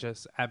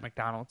purchase at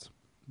McDonald's.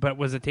 But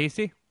was it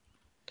tasty?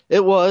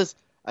 It was.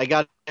 I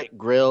got it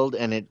grilled,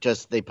 and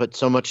they put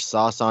so much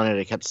sauce on it,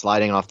 it kept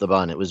sliding off the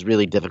bun. It was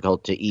really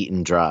difficult to eat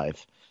and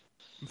drive.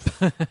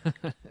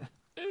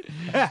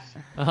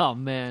 Oh,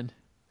 man.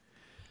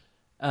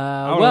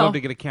 I would love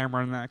to get a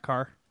camera in that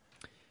car.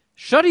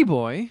 Shuddy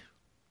Boy,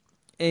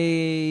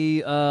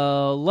 a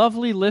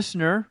lovely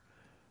listener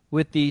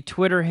with the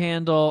Twitter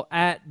handle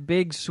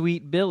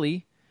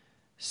 @BigSweetBilly,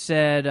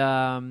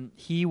 said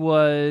he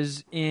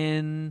was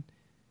in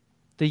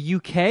the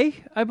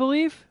UK, I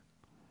believe.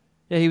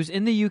 Yeah, he was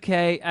in the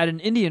UK at an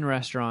Indian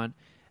restaurant,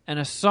 and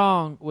a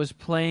song was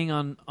playing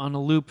on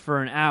a loop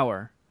for an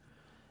hour.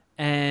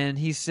 And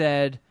he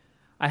said,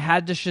 I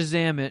had to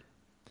Shazam it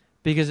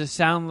because it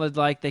sounded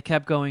like they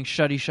kept going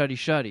shuddy, shuddy,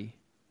 shuddy.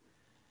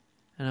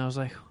 And I was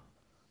like,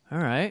 all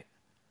right,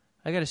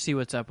 I got to see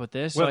what's up with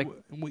this. So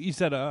What you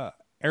said,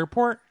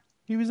 airport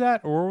he was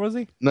at, or where was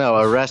he? No,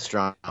 a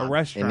restaurant. A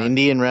restaurant. An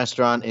Indian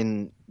restaurant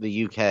in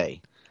the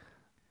UK.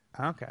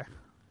 Okay.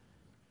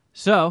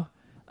 So,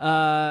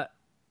 I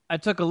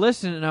took a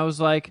listen and I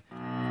was like,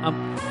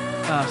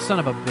 son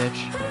of a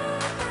bitch.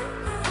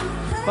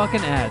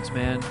 Fucking ads,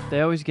 man.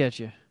 They always get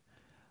you.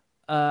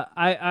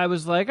 I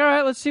was like, all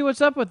right, let's see what's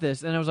up with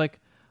this. And I was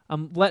like,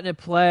 I'm letting it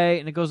play,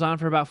 and it goes on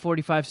for about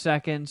 45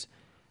 seconds.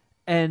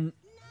 And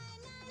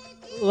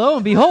lo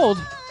and behold,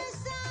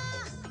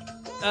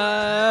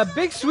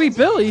 Big Sweet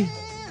Billy,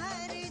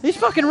 he's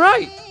fucking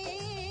right.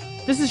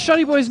 This is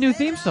Shuddy Boy's new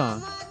theme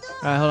song. All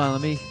right, hold on.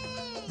 Let me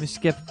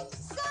skip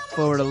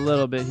forward a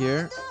little bit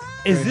here.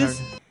 Is Very this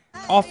hard.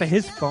 off of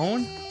his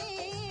phone?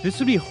 This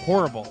would be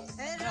horrible.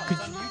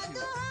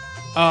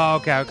 Oh,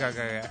 okay. I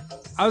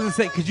was gonna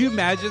say, could you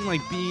imagine like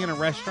being in a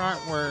restaurant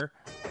where,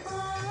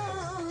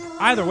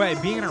 either way,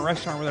 being in a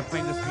restaurant where they're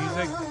playing this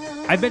music?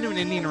 I've been to an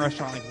Indian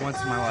restaurant like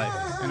once in my life,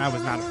 and I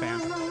was not a fan.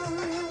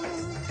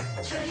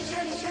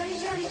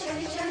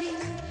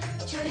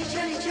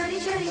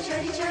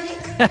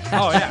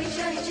 Oh yeah.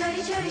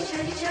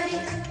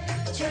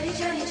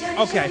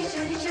 Okay.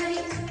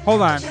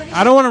 Hold on.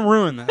 I don't want to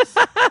ruin this.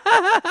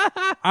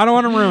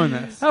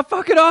 How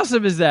fucking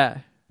awesome is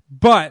that?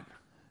 But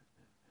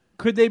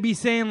could they be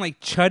saying like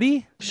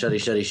chuddy? Shuddy,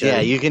 shuddy, shuddy. Yeah,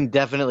 you can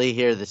definitely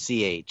hear the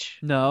CH.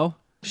 No.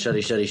 Shuddy,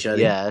 shuddy, shuddy.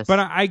 Yes. But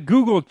I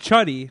googled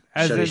chuddy.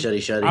 As Shuddy, in, shuddy,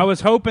 shuddy. I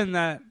was hoping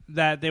that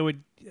they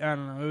would, I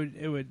don't know,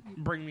 it would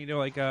bring me to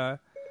like a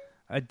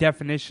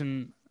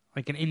definition,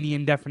 like an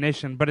Indian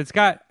definition. But it's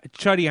got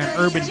chuddy on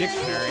Urban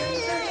Dictionary.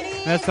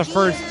 That's the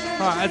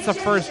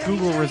first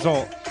Google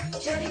result.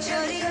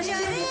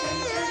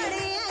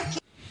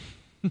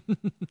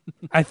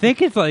 I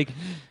think it's like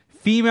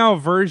female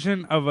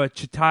version of a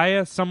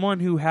chitaya, someone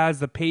who has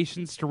the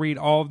patience to read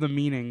all of the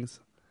meanings.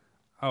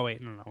 Oh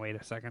wait, no, wait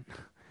a second.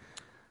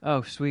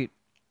 Oh, sweet.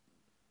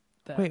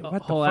 That Wait, what the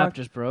whole fuck? app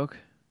just broke.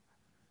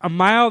 A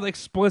mild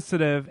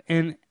expletive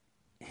in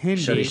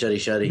Hindi, Shuddy, shuddy,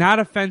 shuddy. not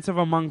offensive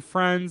among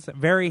friends,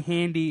 very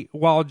handy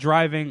while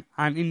driving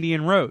on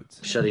Indian roads.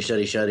 Shuddy,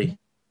 shuddy, shuddy.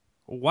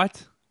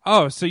 What?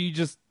 Oh, so you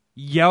just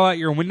yell out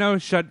your window,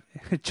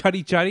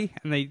 chuddy chuddy,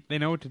 and they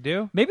know what to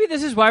do? Maybe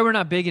this is why we're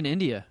not big in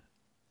India.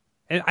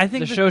 And I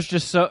think The show's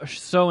just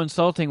so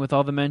insulting with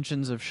all the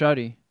mentions of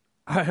Shuddy.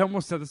 I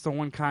almost said it's the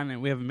one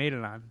continent we haven't made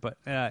it on, but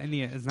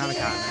India is not a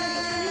continent.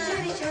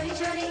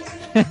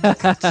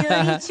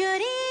 चोरी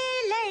चोरी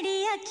लड़ी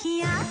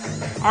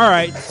All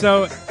right,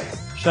 so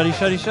Shuddy,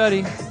 shuddy,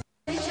 shuddy.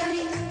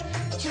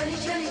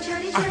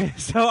 okay,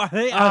 so are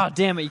they? Ah,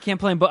 damn it! You can't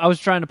play them. But I was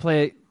trying to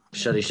play it.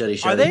 Shuddy, shuddy,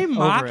 shuddy. Are they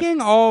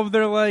mocking all of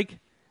their like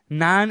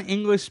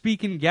non-English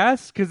speaking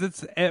guests? Because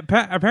it's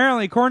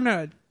apparently, according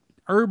to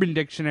Urban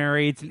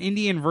Dictionary, it's an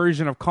Indian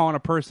version of calling a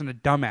person a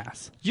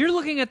dumbass. You're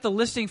looking at the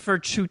listing for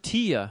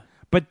chutia.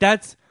 But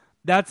that's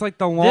like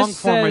the long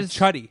This form of says-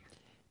 chuddy.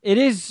 It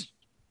is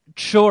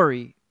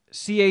chori,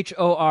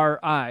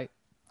 chori.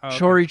 Okay.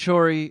 Chori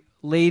chori,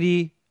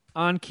 lady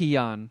on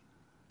Kian.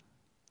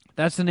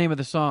 That's the name of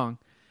the song,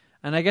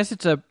 and I guess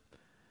it's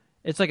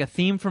like a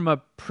theme from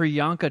a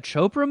Priyanka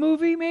Chopra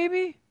movie.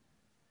 Maybe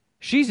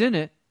she's in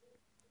it.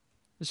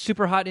 The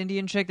super hot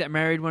Indian chick that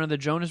married one of the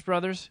Jonas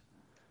Brothers.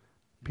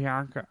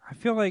 Bianca, I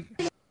feel like.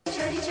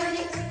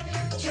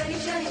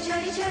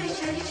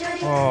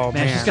 Oh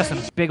Man, she's got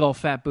some big old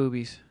fat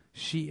boobies.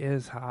 She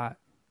is hot.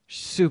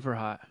 She's super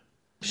hot.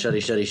 Shuddy,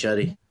 shuddy,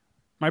 shuddy.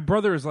 My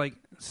brother is like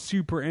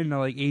super into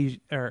like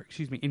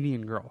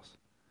Indian girls.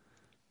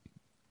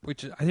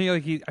 Which I think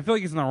I feel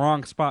like he's in the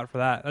wrong spot for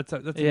that. That's a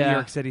New Yeah.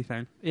 York City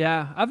thing.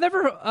 Yeah, I've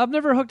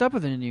never hooked up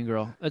with an Indian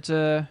girl.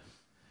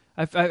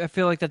 I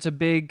feel like that's a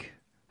big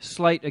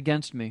slight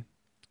against me.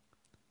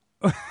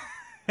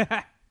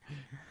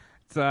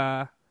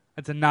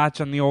 It's a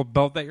notch on the old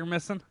belt that you're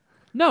missing.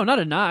 No, not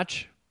a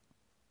notch.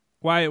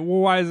 Why? Well,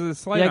 why is it a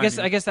slight? Yeah, on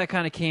you? I guess that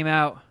kind of came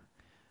out.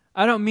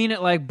 I don't mean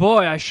it like,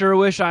 boy, I sure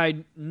wish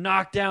I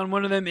knocked down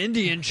one of them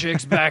Indian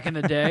chicks back in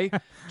the day.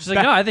 She's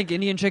like, no, I think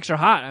Indian chicks are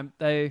hot.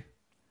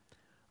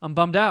 I'm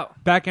bummed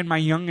out. Back in my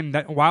young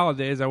and wild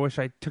days, I wish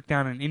I took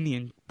down an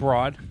Indian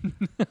broad.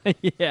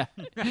 Yeah,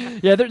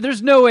 yeah.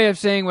 There's no way of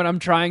saying what I'm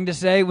trying to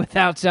say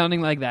without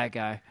sounding like that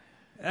guy.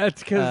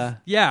 That's because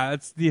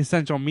that's the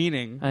essential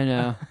meaning. I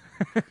know,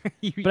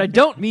 You- but I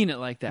don't mean it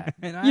like that.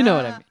 You know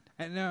what I mean?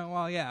 I know.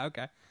 Well, yeah.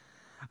 Okay.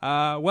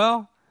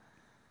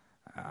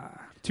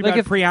 Too Like bad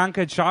if-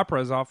 Priyanka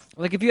Chopra's off.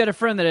 Like if you had a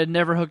friend that had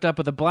never hooked up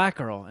with a black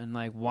girl and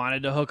like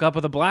wanted to hook up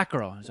with a black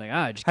girl, it's like,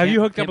 I just Have can't-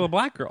 you hooked up can't- with a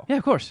black girl? Yeah,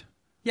 of course.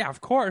 Yeah,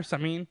 of course. I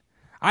mean,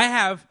 I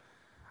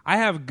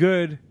have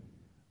good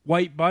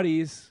white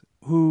buddies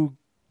who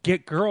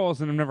get girls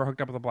and have never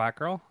hooked up with a black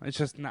girl. It's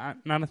just not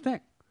a thing.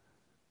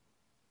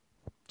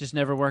 Just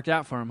never worked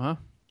out for him, huh?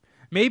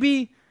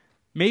 Maybe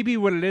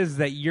what it is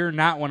that you're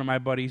not one of my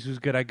buddies who's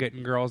good at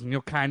getting girls, and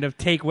you'll kind of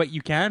take what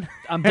you can.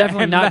 I'm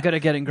definitely And not that- good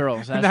at getting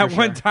girls. That's And that for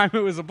one sure. time it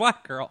was a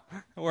black girl,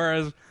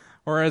 whereas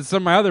some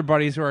of my other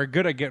buddies who are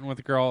good at getting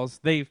with girls,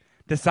 they've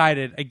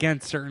decided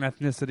against certain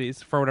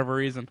ethnicities for whatever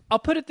reason. I'll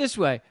put it this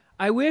way.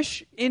 I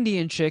wish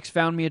Indian chicks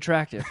found me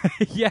attractive.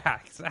 Yeah,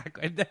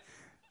 exactly.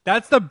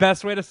 That's the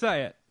best way to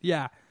say it.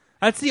 Yeah,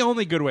 that's the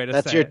only good way to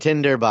That's say your it.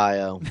 Tinder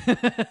bio.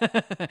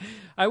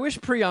 I wish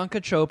Priyanka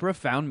Chopra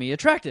found me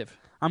attractive.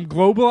 I'm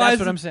globalizing. That's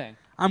what I'm saying.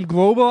 I'm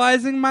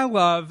globalizing my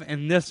love,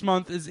 and this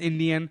month is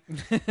Indian.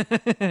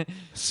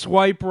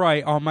 Swipe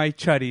right on my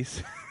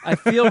chuddies. I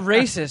feel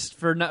racist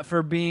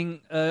for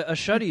being a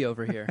shuddy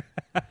over here.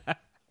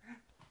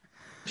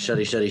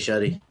 Shuddy, shuddy,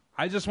 shuddy.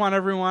 I just want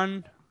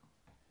everyone,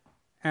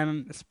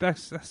 and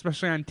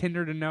especially on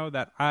Tinder, to know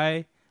that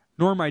I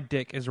nor my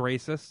dick is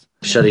racist.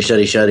 Shuddy,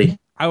 shuddy, shuddy.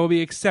 I will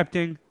be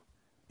accepting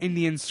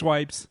Indian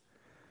swipes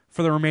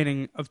for the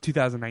remaining of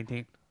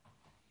 2019.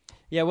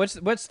 Yeah,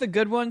 what's the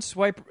good one?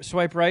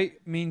 Swipe right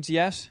means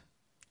yes.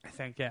 I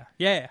think, yeah.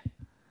 Yeah.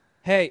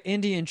 Hey,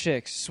 Indian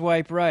chicks,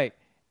 swipe right.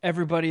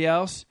 Everybody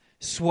else,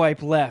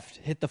 swipe left.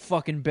 Hit the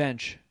fucking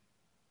bench.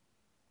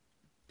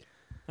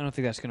 I don't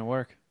think that's gonna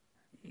work.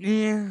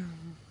 Yeah.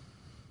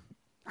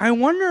 I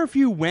wonder if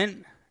you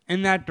went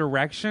in that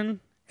direction,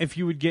 if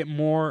you would get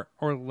more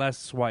or less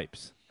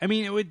swipes. I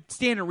mean, it would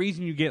stand to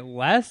reason you get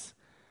less.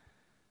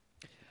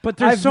 But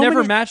there's I've so never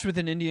many, matched with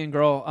an Indian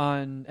girl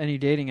on any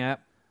dating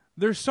app.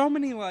 there's so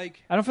many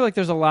like I don't feel like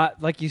there's a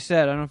lot, like you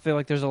said, I don't feel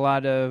like there's a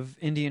lot of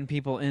Indian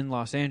people in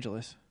Los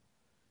Angeles.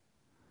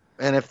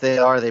 And if they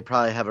are, they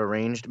probably have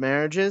arranged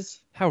marriages.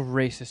 How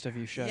racist of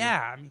you, Shuddy.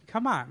 yeah, I mean,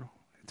 come on.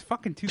 It's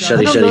fucking I Shuddy,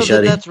 2000. don't shuddy, know that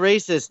shuddy. that's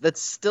racist.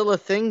 That's still a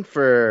thing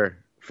for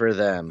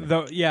them.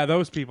 Yeah,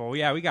 those people.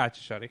 Yeah, we got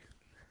you, Shuddy.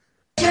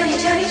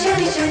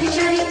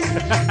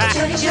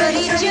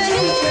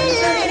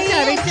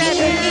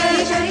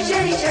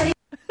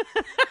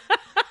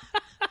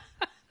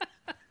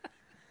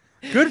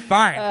 Good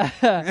find.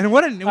 And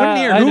what an ear.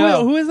 I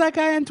know. Who is that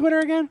guy on Twitter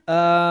again?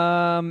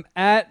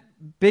 At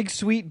Big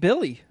Sweet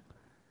Billy.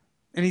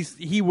 And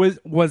he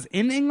was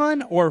in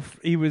England, or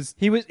he was.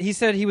 He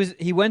said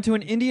he went to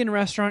an Indian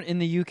restaurant in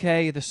the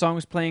UK. The song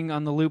was playing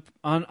on the loop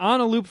on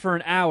a loop for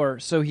an hour,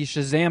 so he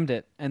Shazammed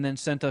it and then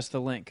sent us the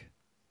link.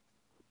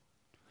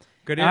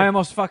 Good I ear.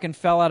 almost fucking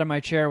fell out of my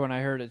chair when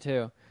I heard it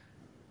too.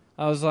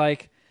 I was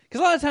like, because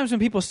a lot of times when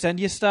people send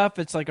you stuff,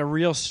 it's like a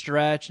real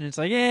stretch, and it's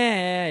like,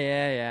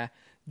 yeah.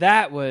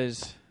 That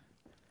was,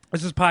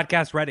 This is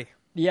podcast ready.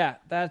 yeah,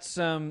 that's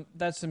some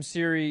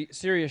serious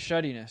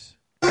shuddiness.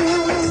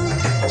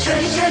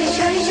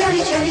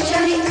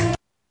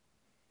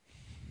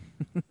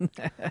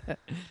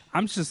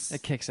 I'm just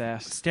That kicks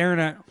ass. staring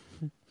at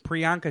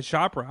Priyanka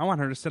Chopra. I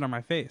want her to sit on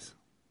my face.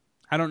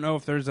 I don't know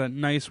if there's a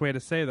nice way to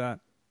say that.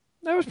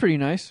 That was pretty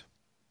nice.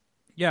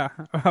 Yeah.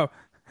 Oh.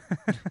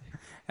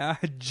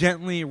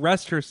 Gently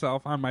rest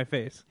herself on my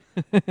face.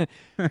 You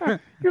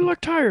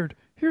look tired.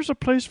 Here's a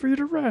place for you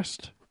to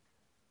rest.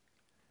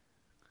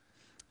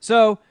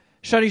 So,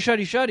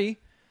 Shuddy,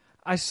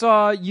 I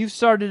saw you've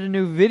started a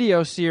new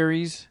video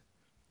series.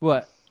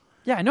 What?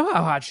 Yeah, I know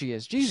how hot she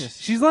is. Jesus.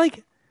 She's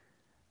like,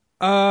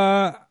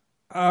 I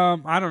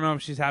don't know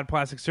if she's had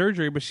plastic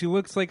surgery, but she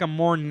looks like a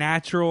more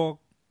natural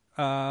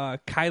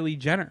Kylie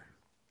Jenner.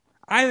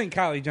 I think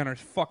Kylie Jenner's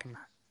fucking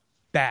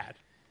bad.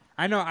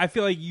 I know. I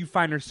feel like you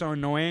find her so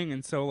annoying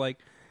and so like,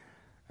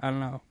 I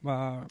don't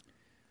know,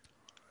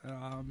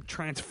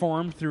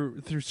 transformed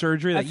through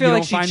surgery. That I feel you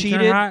like don't she find her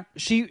cheated. hot.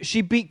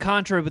 She beat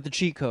Contra with the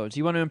cheat codes.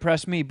 You want to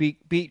impress me?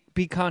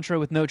 Beat Contra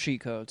with no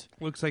cheat codes.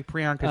 Looks like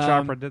Priyanka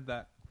Chopra did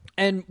that.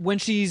 And when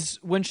she's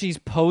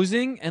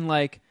posing and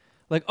like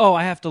oh,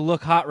 I have to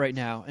look hot right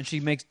now, and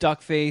she makes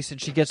duck face and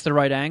she gets the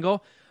right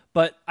angle.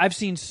 But I've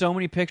seen so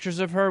many pictures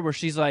of her where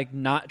she's like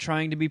not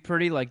trying to be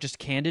pretty, like just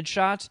candid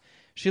shots.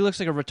 She looks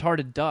like a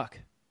retarded duck.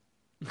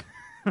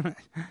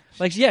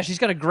 Like, yeah, she's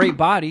got a great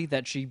body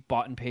that she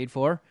bought and paid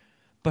for,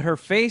 but her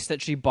face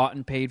that she bought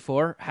and paid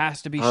for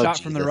has to be shot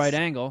from the Jesus. right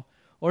angle,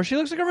 or she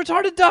looks like a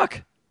retarded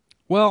duck.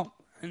 Well,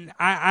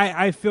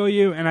 I feel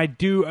you, and I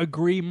do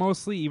agree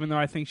mostly, even though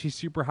I think she's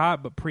super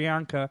hot. But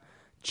Priyanka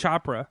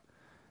Chopra,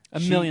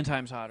 A million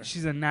times hotter.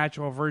 she's a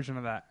natural version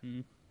of that.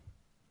 And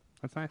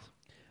that's nice.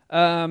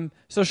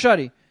 So,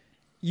 Shuddy,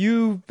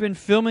 you've been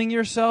filming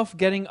yourself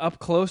getting up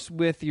close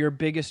with your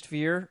biggest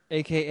fear,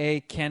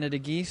 a.k.a. Canada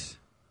geese.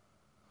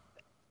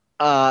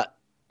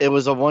 It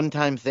was a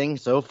one-time thing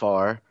so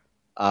far,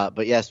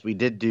 but yes, we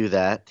did do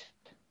that.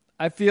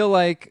 I feel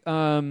like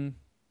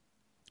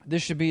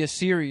this should be a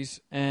series,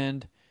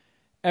 and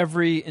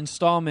every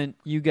installment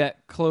you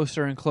get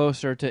closer and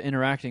closer to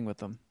interacting with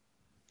them.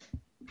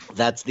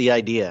 That's the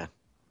idea.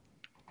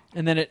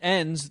 And then it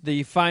ends.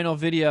 The final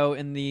video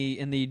in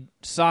the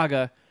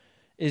saga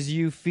is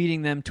you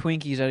feeding them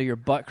Twinkies out of your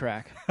butt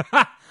crack,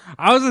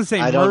 I was gonna say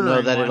I don't know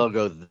murdering that one. it'll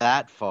go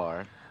that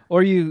far.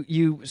 or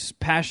you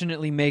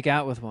passionately make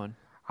out with one.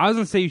 I was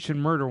gonna say you should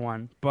murder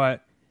one,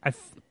 but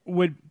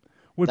would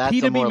That's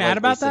PETA a more be mad likely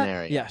about that?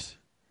 scenario. Yes.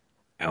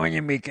 I want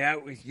to make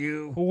out with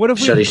you. Well, what if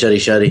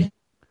Shuddy.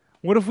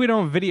 what if we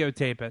don't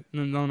videotape it?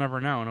 Then they'll never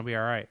know, and it'll be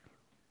all right.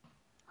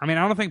 I mean,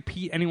 I don't think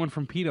anyone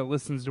from PETA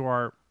listens to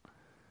our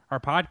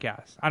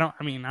podcast. I don't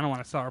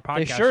want to sell our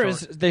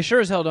podcast. They sure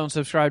as hell don't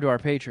subscribe to our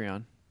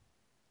Patreon.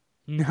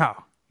 No,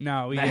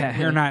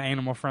 you're not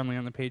animal friendly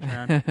on the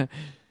Patreon.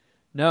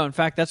 No, in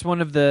fact, that's one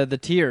of the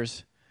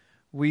tiers.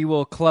 We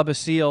will club a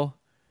seal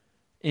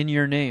in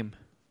your name.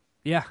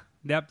 Yeah,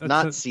 yep. That's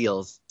Not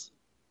seals,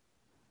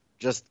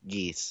 just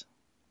geese.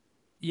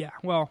 yeah.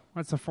 Well,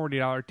 that's a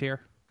 $40 tier.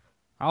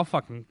 I'll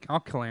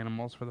kill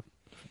animals for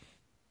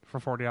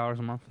 $40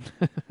 a month.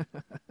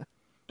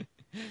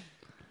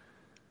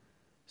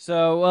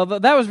 So, well,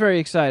 that was very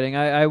exciting.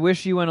 I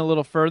wish you went a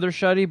little further,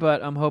 Shuddy,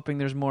 but I'm hoping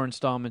there's more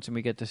installments and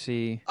we get to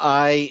see.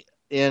 It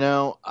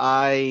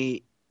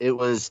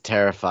was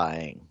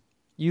terrifying,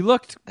 You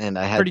looked and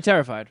I had pretty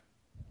terrified.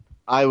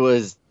 I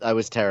was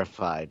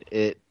terrified.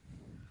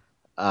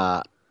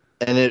 The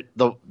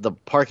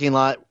parking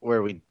lot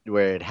where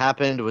it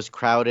happened was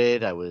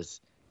crowded. I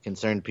was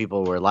concerned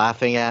people were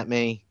laughing at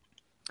me.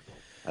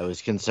 I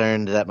was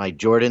concerned that my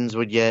Jordans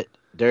would get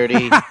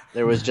dirty.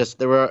 there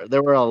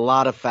were a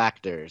lot of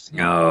factors.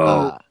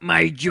 No,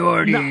 my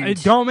Jordan. No,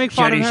 don't make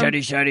fun of him.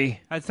 Shuddy.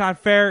 That's not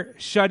fair,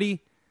 Shuddy.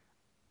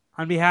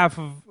 On behalf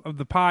of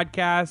the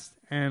podcast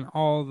and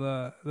all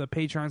the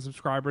Patreon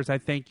subscribers, I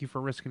thank you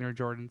for risking your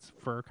Jordans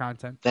for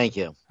content. Thank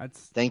you. That's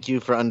Thank you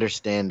for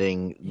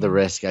understanding the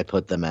risk I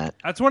put them at.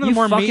 one of You the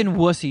more fucking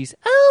wussies.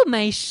 Oh,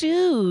 my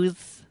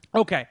shoes.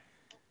 okay.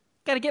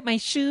 Gotta get my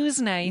shoes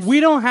nice.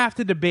 We don't have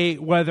to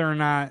debate whether or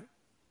not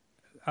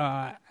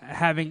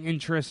having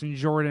interest in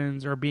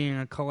Jordans or being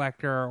a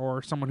collector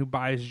or someone who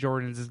buys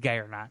Jordans is gay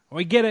or not.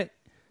 We get it.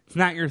 It's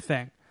not your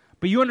thing.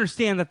 But you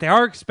understand that they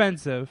are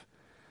expensive.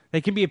 They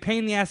can be a pain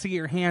in the ass to get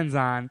your hands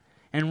on.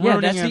 And Yeah,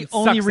 ruining that's them the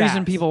only sucks reason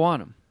ass. people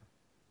want them.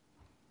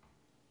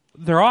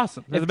 They're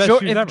awesome. They're If, the best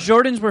shoes if ever.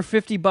 Jordans were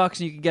 $50 and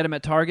you could get them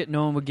at Target,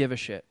 no one would give a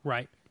shit.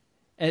 Right.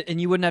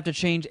 And you wouldn't have to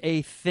change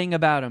a thing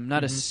about them,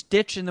 not a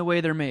stitch in the way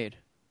they're made.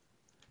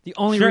 The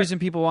only Sure. reason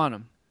people want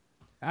them.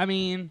 I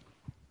mean,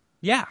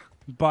 yeah.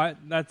 But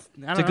that's...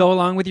 I To don't go know.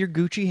 along with your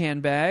Gucci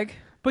handbag.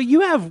 But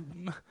you have...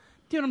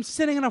 Dude, I'm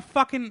sitting in a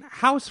fucking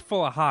house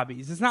full of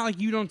hobbies. It's not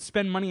like you don't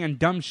spend money on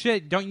dumb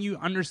shit. Don't you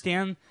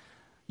understand?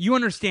 You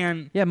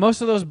understand... Yeah, most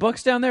of those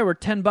books down there were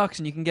 $10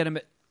 and you can get them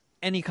at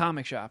any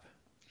comic shop.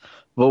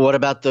 But what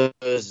about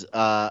those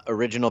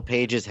original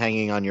pages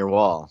hanging on your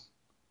wall?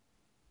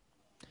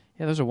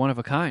 Yeah, those are one of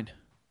a kind.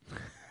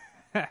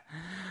 all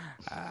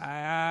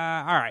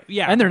right,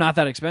 yeah. And they're not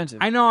that expensive.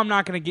 I know I'm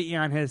not going to get you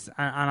on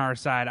our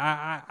side.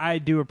 I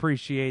do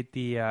appreciate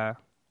the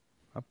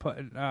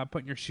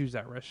putting your shoes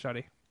at risk,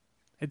 Shuddy.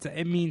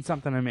 It means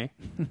something to me.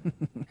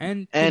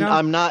 And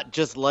I'm not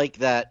just like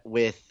that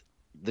with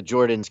the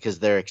Jordans because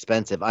they're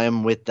expensive. I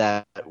am with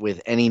that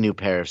with any new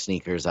pair of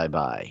sneakers I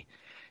buy,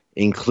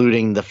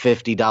 including the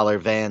 $50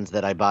 Vans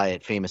that I buy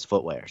at Famous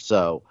Footwear.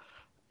 So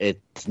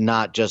it's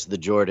not just the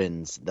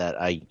Jordans that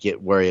I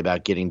worry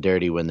about getting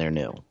dirty when they're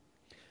new.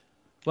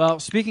 Well,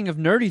 speaking of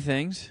nerdy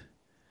things,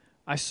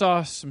 I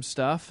saw some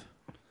stuff.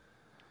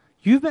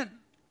 You've been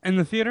in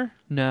the theater?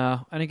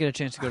 No, I didn't get a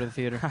chance to go to the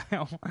theater.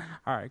 All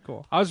right,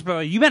 cool. I was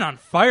like, you've been on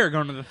fire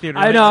going to the theater.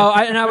 I know,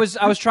 I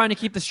was trying to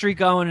keep the streak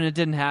going, and it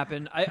didn't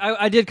happen.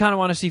 I did kind of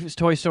want to see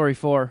Toy Story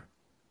 4.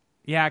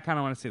 Yeah, I kind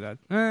of want to see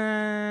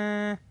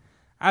that.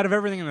 Out of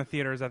everything in the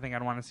theaters, I think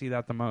I'd want to see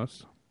that the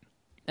most.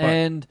 But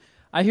And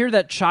I hear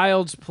that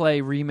Child's Play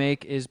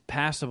remake is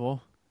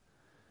passable.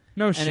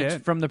 no And shit.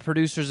 it's from the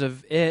producers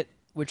of It,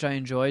 which I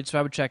enjoyed, so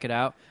I would check it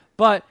out.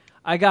 But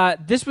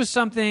this was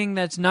something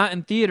that's not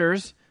in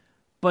theaters,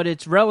 but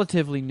it's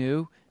relatively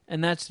new,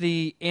 and that's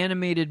the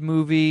animated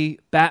movie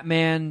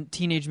Batman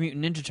Teenage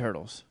Mutant Ninja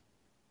Turtles.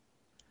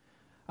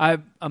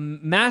 I'm a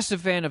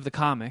massive fan of the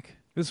comic.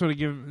 This would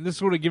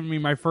have given me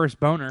my first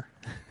boner.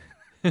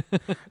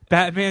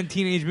 Batman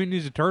Teenage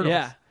Mutant Ninja Turtles.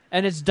 Yeah,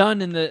 and it's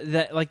done in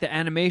the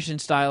animation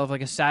style of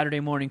like a Saturday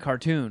morning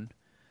cartoon.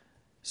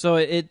 So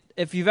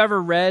if you've ever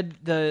read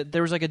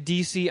there was like a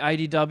DC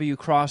IDW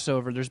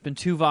crossover. There's been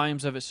 2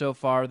 volumes of it so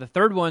far. The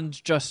third one's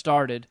just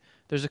started.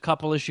 There's a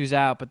couple issues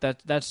out, but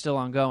that's still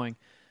ongoing.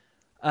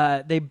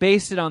 They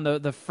based it on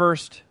the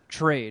first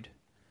trade.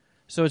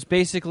 So it's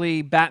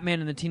basically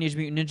Batman and the Teenage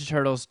Mutant Ninja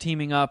Turtles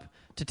teaming up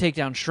to take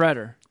down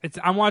Shredder.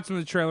 I'm watching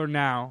the trailer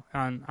now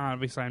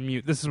obviously on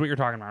mute. This is what you're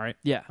talking about, right?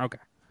 Yeah. Okay.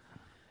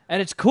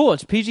 And it's cool.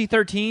 It's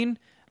PG-13.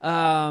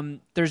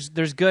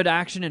 There's good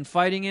action and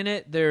fighting in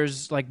it.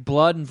 There's like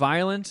blood and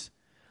violence.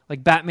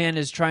 Like Batman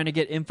is trying to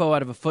get info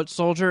out of a foot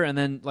soldier, and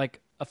then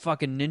like a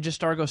fucking ninja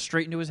star goes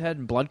straight into his head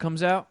and blood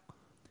comes out.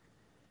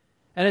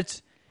 And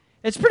it's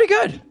pretty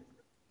good.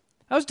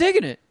 I was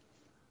digging it.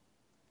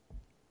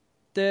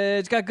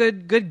 It's got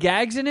good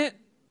gags in it.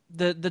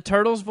 The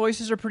Turtles'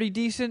 voices are pretty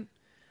decent.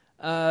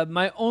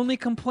 My only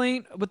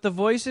complaint with the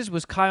voices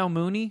was Kyle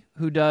Mooney,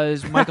 who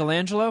does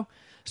Michelangelo.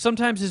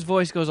 Sometimes his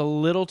voice goes a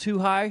little too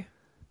high.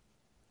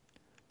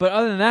 But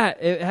other than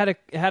that, it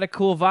had a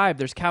cool vibe.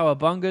 There's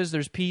cowabungas,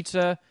 there's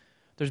pizza,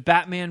 there's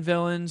Batman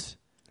villains.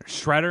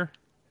 Shredder.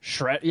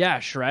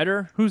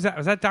 Shredder. Who's that?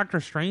 Was that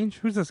Doctor Strange?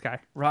 Who's this guy?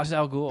 Ra's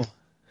al Ghul.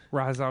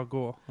 Ra's al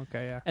Ghul.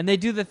 Okay, yeah. And they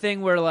do the thing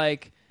where,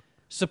 like,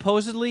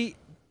 supposedly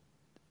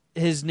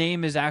his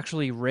name is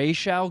actually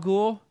Ra's al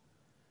Ghul,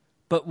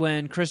 but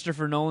when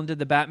Christopher Nolan did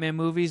the Batman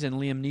movies and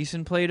Liam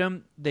Neeson played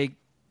him, they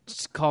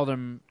called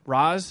him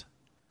Ra's.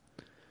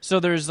 So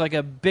there's like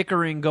a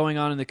bickering going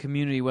on in the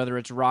community, whether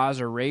it's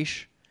Ra's or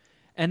Ra's.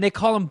 And they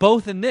call him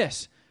both in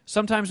this.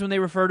 Sometimes when they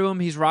refer to him,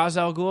 he's Ra's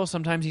al Ghul.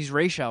 Sometimes he's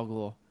Ra's al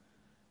Ghul.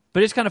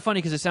 But it's kind of funny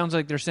because it sounds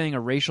like they're saying a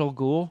racial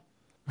ghoul.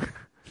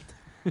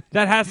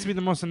 That has to be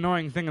the most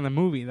annoying thing in the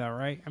movie, though,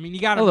 right? I mean,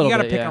 you gotta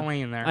pick a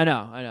lane there. I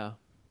know.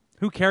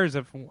 Who cares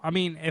if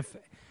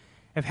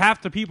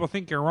half the people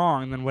think you're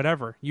wrong, then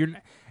whatever.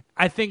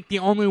 I think the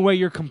only way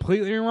you're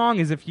completely wrong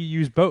is if you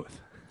use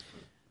both.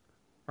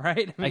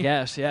 Right? I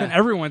guess, yeah. And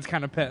everyone's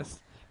kind of pissed.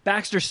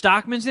 Baxter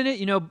Stockman's in it.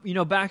 You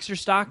know Baxter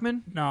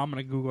Stockman? No, I'm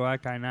gonna Google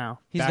that guy now.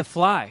 He's the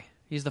Fly.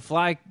 He's the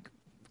Fly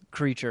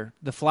creature,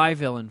 the Fly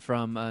villain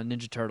from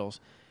Ninja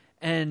Turtles.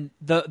 And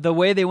the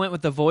way they went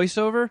with the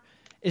voiceover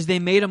is they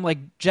made him like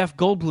Jeff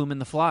Goldblum in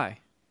The Fly.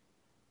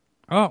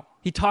 Oh.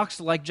 He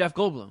talks like Jeff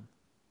Goldblum,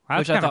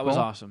 That's which I thought cool. was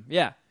awesome.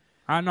 Yeah.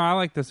 I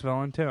like this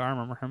villain, too. I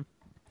remember him.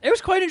 It was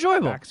quite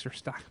enjoyable. Baxter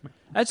Stockman.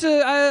 That's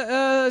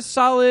a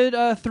solid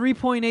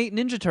 3.8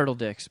 Ninja Turtle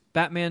dicks.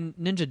 Batman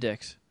Ninja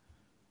dicks.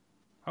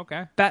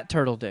 Okay. Bat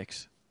Turtle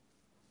dicks.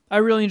 I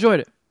really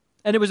enjoyed it.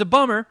 And it was a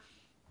bummer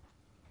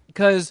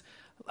because,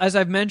 as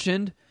I've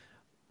mentioned,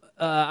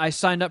 I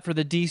signed up for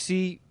the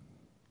DC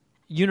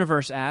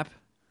Universe app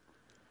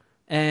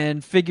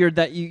and figured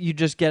that you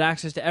just get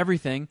access to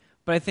everything.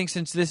 But I think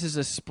since this is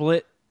a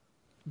split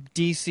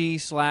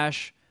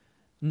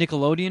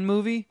DC/Nickelodeon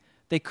movie,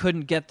 they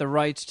couldn't get the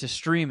rights to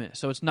stream it.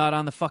 So it's not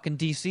on the fucking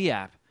DC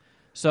app.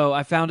 So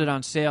I found it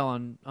on sale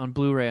on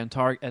Blu-ray at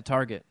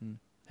Target and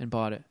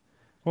bought it.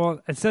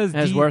 Well, it says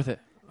it's worth it.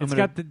 It's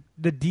got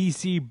the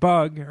DC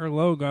bug or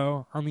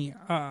logo on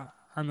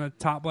the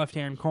top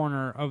left-hand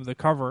corner of the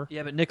cover.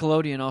 Yeah, but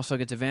Nickelodeon also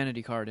gets a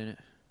vanity card in it.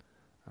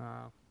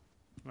 Well,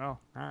 all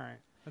right.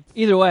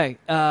 Either way.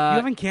 You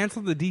haven't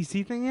canceled the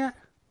DC thing yet?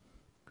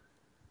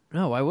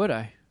 No, why would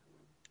I?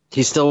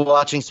 He's still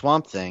watching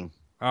Swamp Thing.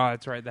 Oh,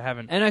 that's right. They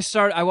haven't. And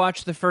I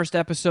watched the first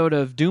episode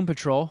of Doom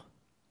Patrol,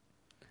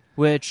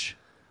 which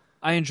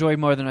I enjoyed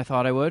more than I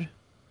thought I would.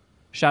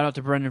 Shout out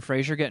to Brendan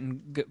Fraser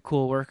getting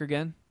cool work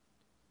again.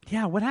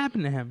 Yeah, what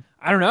happened to him?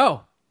 I don't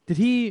know. Did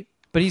he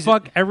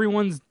fuck every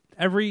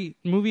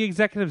movie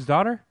executive's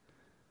daughter?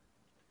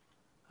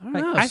 I don't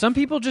know. Some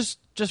people just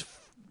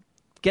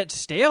get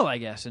stale, I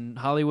guess, and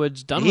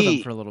Hollywood's done with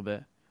them for a little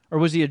bit. Or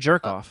was he a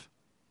jerk-off?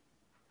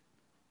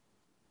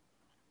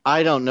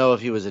 I don't know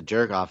if he was a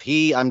jerk off.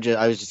 I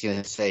was just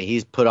gonna say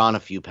he's put on a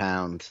few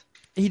pounds.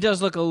 He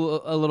does look a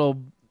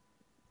little.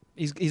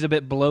 He's a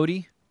bit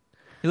bloaty.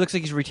 He looks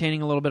like he's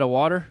retaining a little bit of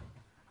water.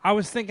 I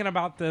was thinking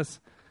about this.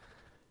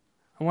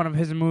 One of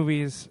his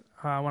movies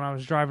when I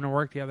was driving to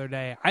work the other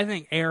day. I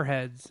think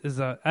Airheads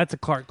that's a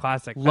Clark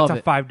classic. Love that's a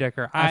it.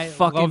 five-dicker. I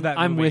love that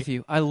movie. I'm with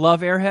you. I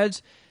love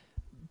Airheads.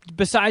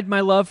 Beside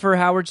my love for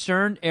Howard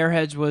Stern,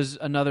 Airheads was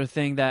another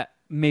thing that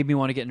made me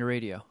want to get into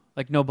radio.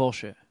 Like, no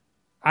bullshit.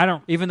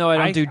 Even though I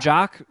don't do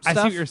jock stuff. I see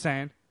what you're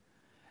saying.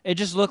 It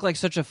just looked like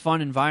such a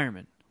fun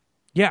environment.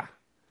 Yeah.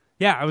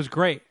 Yeah, it was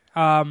great.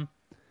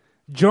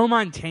 Joe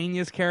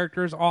Mantegna's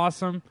character is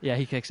awesome. Yeah,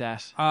 he kicks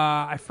ass.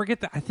 I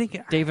forget that. I think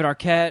David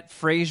Arquette,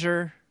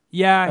 Frasier.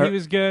 Yeah, he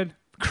was good.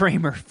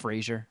 Kramer,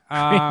 Frasier.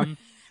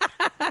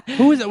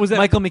 Who was it? Was it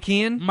Michael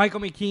McKean? Michael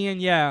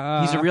McKean,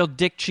 yeah. He's a real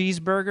dick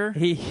cheeseburger.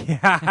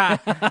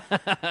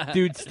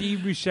 Dude, Steve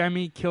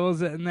Buscemi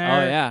kills it in there.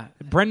 Oh, yeah.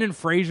 Brendan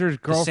Fraser's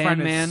girlfriend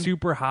Sandman. is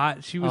super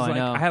hot. She was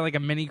I had like a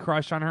mini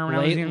crush on her when I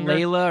was younger.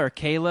 Layla or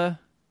Kayla.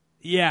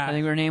 Yeah. I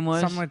think her name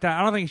was. Something like that.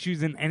 I don't think she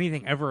was in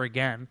anything ever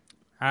again.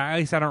 At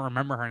least I don't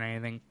remember her in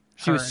anything.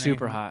 She was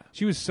super hot.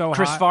 She was so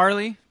Chris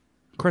hot.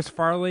 Chris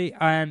Farley.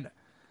 And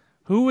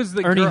who was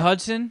the Ernie girl?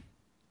 Hudson?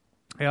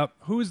 Yep.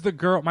 Who was the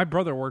girl? My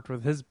brother worked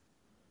with his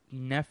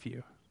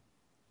nephew.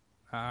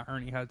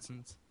 Ernie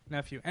Hudson's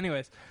nephew.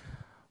 Anyways,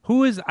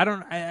 who is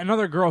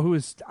another girl who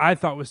I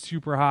thought was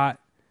super hot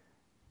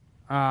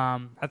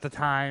at the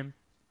time.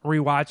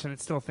 Rewatching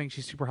it, still think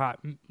she's super hot.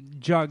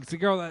 Jugs, the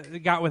girl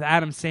that got with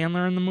Adam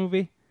Sandler in the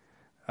movie.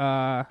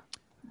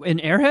 In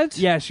Airheads?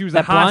 Yeah, she was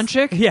that blonde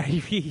chick. Yeah,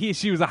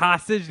 she was a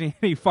hostage, and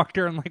he fucked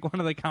her in like one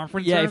of the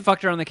conference Yeah, rooms. he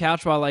fucked her on the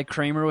couch while like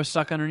Kramer was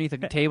stuck underneath a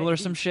table or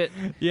some shit.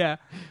 Yeah,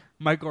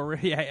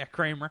 yeah,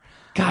 Kramer.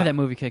 God, that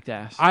movie kicked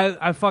ass. I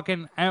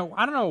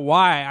don't know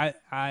why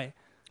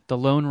The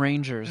Lone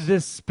Rangers.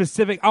 This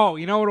specific. Oh,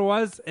 you know what it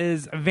was?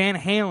 Is Van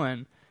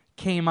Halen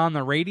came on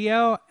the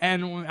radio,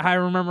 and I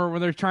remember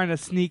when they're trying to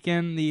sneak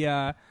in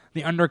the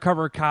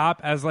undercover cop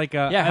as like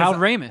a Harold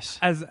Ramis.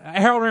 As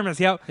Harold Ramis,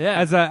 yep. Yeah.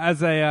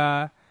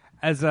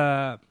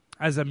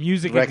 As a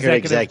music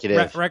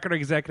record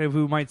executive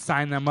who might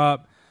sign them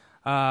up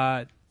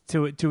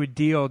to a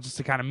deal just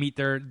to kind of meet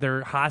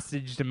their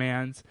hostage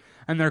demands,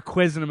 and they're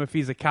quizzing him if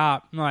he's a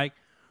cop. I'm like,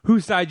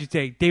 whose side you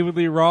take, David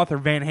Lee Roth or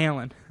Van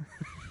Halen?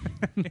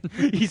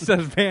 He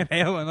says Van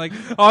Halen, like,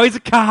 oh, he's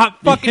a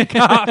cop, fucking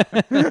cop.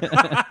 And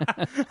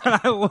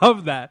I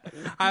love that.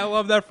 I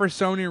love that for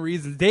so many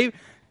reasons.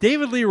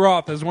 David Lee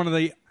Roth is one of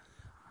the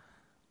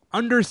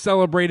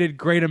under-celebrated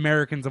great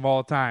Americans of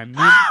all time.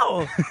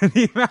 Oh!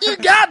 You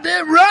got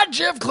that right,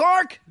 Jeff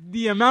Clark!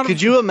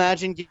 Could you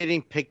imagine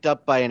getting picked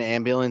up by an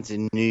ambulance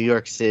in New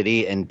York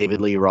City and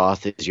David Lee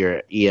Roth is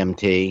your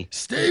EMT?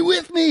 Stay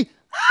with me!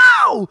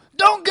 Ow!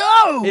 Don't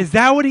go! Is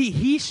that what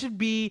he should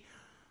be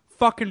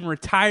fucking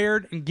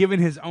retired and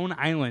given his own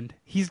island?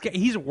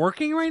 He's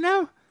working right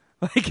now?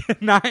 Like,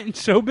 not in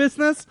show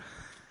business?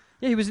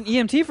 Yeah, he was an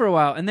EMT for a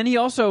while, and then he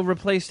also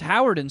replaced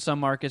Howard in some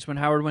markets when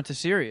Howard went to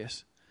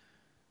Sirius.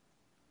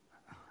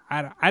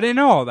 I didn't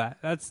know all that.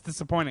 That's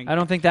disappointing. I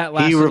don't think that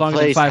lasted He longer than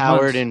replaced 5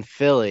 Howard months. in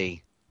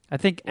Philly. I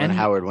think, when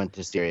Howard went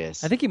to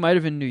Sirius. I think he might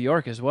have been in New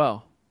York as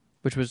well,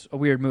 which was a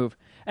weird move.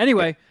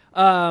 Anyway,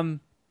 I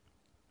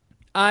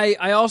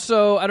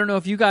also, I don't know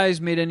if you guys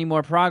made any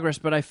more progress,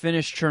 but I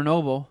finished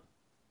Chernobyl.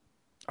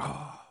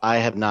 Oh. I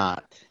have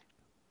not.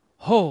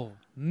 Oh,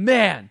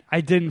 man.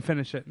 I didn't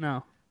finish it,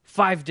 no.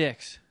 5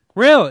 dicks.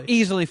 Really?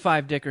 Easily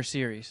 5-dicker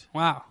series.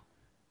 Wow.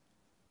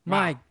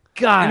 My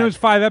God. And it was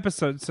 5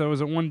 episodes, so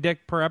was it 1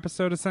 dick per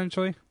episode,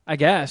 essentially? I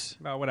guess.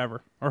 Well,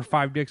 whatever. Or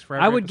 5 dicks for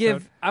every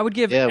episode. I would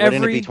give yeah, every...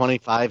 wouldn't it be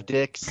 25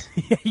 dicks?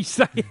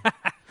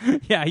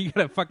 Yeah, you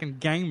got a fucking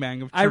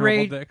gangbang of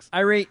Chernobyl dicks.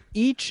 I rate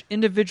each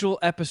individual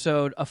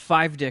episode a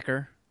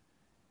 5-dicker.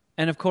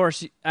 And, of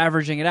course,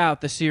 averaging it out,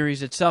 the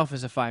series itself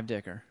is a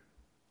 5-dicker.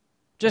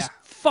 Just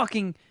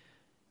fucking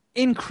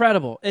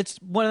incredible. It's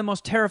one of the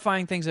most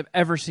terrifying things I've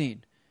ever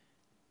seen.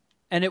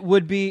 And it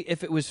would be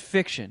if it was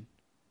fiction.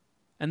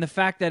 And the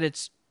fact that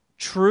it's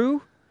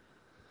true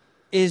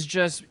is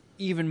just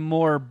even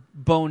more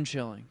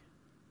bone-chilling.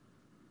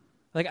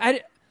 Like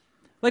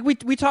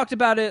we talked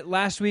about it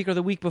last week or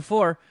the week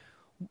before.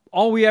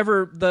 All we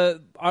ever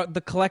the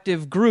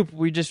collective group,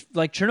 we just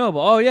like Chernobyl.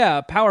 Oh yeah,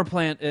 a power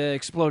plant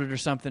exploded or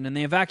something, and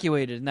they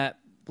evacuated, and that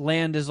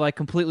land is like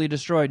completely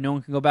destroyed. No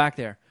one can go back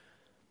there.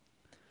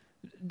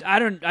 I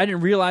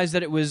didn't realize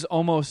that it was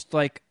almost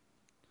like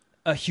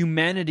a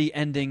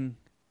humanity-ending,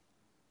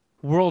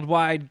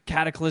 worldwide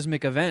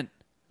cataclysmic event.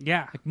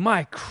 Yeah. Like,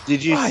 my Christ.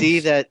 Did you see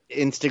that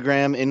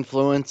Instagram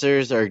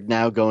influencers are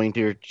now going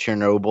to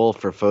Chernobyl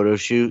for photo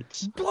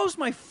shoots? It blows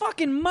my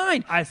fucking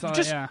mind. I saw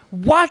Just it, yeah.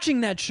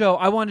 watching that show,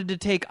 I wanted to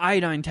take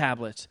iodine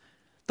tablets.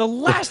 The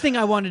last thing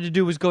I wanted to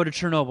do was go to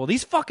Chernobyl.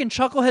 These fucking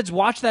chuckleheads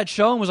watched that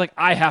show and was like,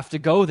 I have to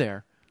go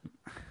there.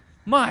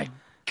 My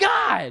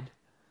God.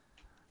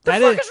 The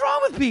fuck is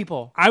wrong with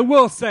people? I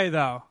will say,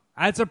 though,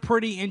 that's a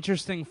pretty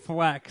interesting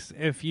flex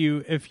if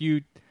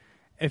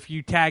if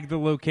you tag the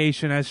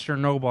location as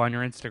Chernobyl on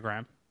your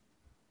Instagram.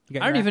 You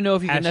got I don't your even know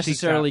if you ass can cheeks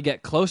necessarily out.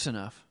 get close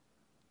enough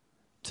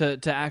to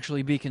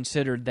actually be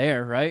considered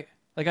there, right?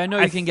 Like, I know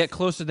you can get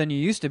closer than you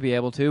used to be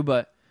able to,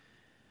 but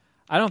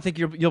I don't think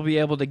you'll be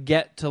able to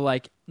get to,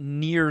 like,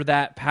 near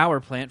that power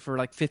plant for,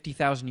 like,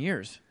 50,000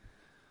 years.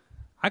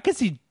 I could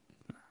see.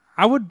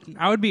 I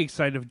would be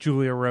excited if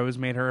Julia Rose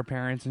made her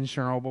appearance in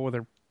Chernobyl with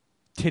her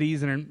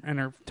titties and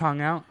her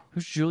tongue out.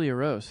 Who's Julia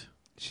Rose?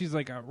 She's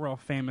like a real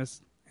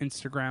famous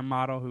Instagram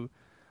model who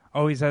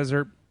always has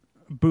her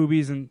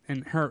boobies and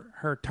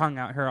her tongue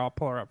out. Here, I'll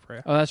pull her up for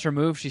you. Oh, that's her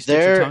move? She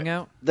sticks her tongue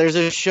out? There's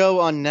a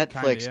show on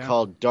Netflix Kinda, yeah.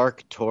 called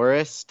Dark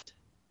Tourist.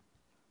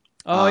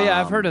 Oh, yeah,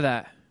 I've heard of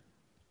that.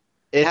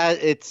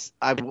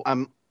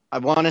 I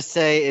want to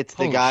say it's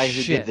the Holy guy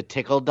who shit. did the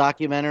Tickle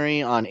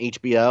documentary on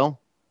HBO.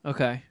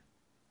 Okay.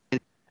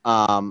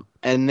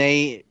 And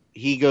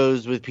he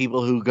goes with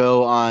people who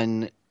go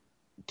on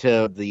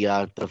to the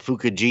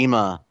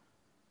Fukushima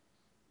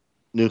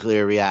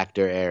nuclear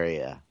reactor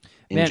area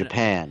in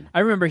Japan. I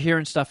remember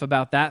hearing stuff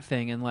about that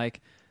thing, and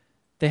like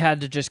they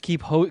had to just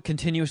keep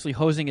continuously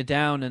hosing it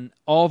down, and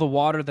all the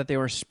water that they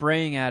were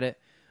spraying at it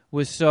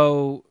was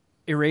so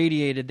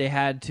irradiated they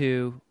had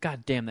to.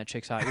 God damn, that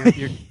chick's hot.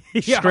 You're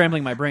Yeah.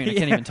 scrambling my brain. I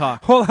can't even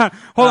talk. Hold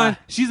on.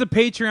 She's a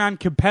Patreon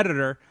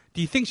competitor.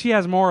 Do you think she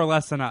has more or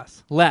less than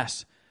us?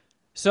 Less.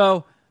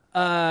 So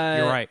You're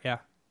right. Yeah.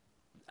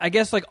 I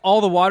guess like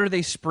all the water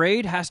they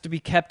sprayed has to be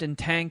kept in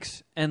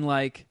tanks and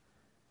like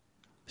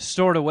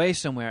stored away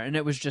somewhere, and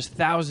it was just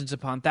thousands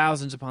upon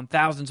thousands upon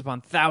thousands upon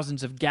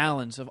thousands of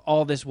gallons of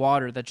all this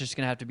water that's just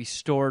going to have to be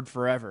stored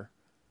forever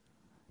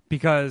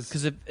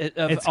Because of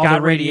it's all got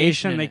the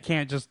radiation. They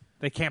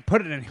can't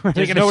put it anywhere.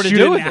 There's They're nowhere going to to shoot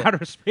do it with in it.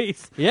 outer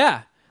space.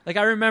 Yeah. Like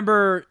I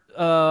remember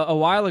a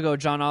while ago,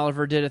 John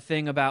Oliver did a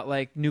thing about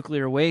like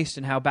nuclear waste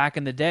and how back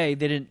in the day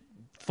they didn't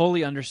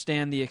fully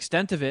understand the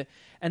extent of it,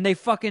 and they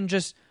fucking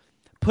just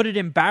put it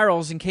in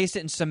barrels, encased it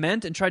in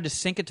cement, and tried to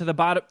sink it to the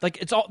bottom.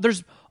 Like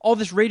there's all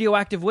this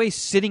radioactive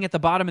waste sitting at the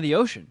bottom of the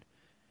ocean,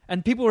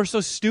 and people were so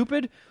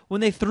stupid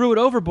when they threw it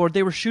overboard,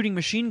 they were shooting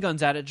machine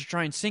guns at it to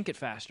try and sink it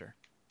faster.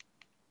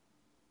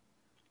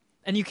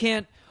 And you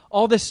can't.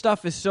 All this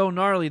stuff is so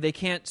gnarly, they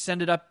can't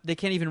send it up. They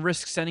can't even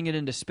risk sending it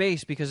into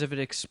space because if it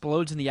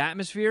explodes in the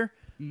atmosphere,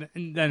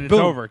 And then it's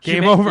boom, over.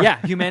 Game over. Yeah,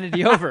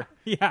 humanity over.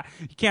 Yeah.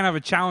 You can't have a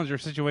Challenger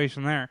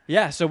situation there.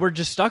 Yeah, so we're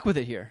just stuck with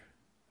it here.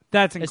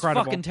 That's It's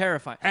incredible. fucking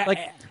terrifying. Like,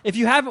 if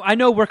you have, I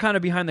know we're kind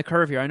of behind the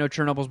curve here. I know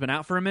Chernobyl's been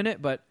out for a minute,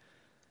 but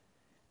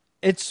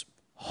it's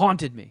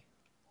haunted me.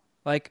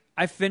 Like,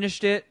 I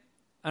finished it,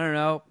 I don't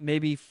know,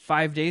 maybe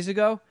 5 days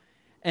ago,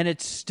 and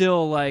it's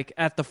still, like,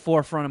 at the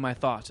forefront of my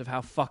thoughts of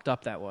how fucked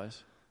up that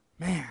was.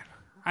 Man,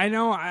 I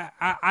know.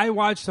 I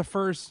watched the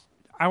first.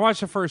 I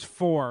watched the first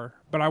 4,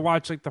 but I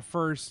watched like the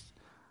first.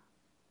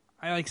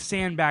 I like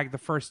sandbagged the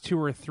first 2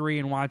 or 3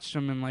 and watched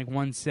them in like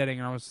one sitting,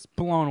 and I was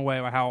blown away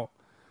by how,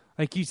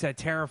 like you said,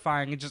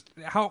 terrifying and just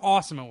how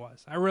awesome it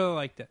was. I really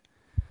liked it.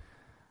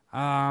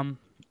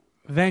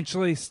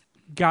 Eventually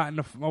gotten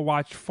to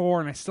watch 4,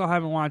 and I still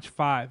haven't watched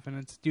 5, and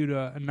it's due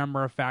to a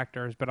number of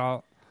factors. But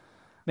I'll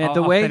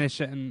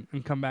finish it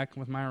and come back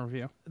with my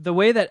review. The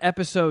way that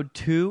episode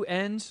 2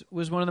 ends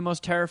was one of the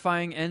most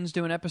terrifying ends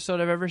to an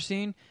episode I've ever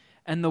seen.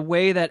 And the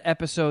way that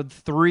episode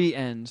 3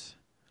 ends,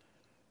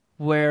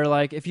 where,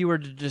 like, if you were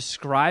to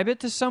describe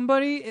it to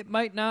somebody, it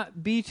might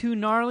not be too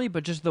gnarly,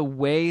 but just the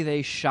way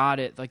they shot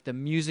it, like the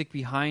music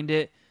behind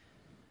it,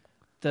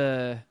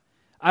 I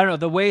don't know,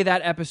 the way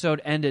that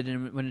episode ended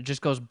and when it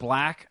just goes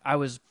black, I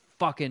was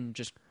fucking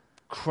just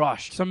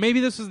crushed. So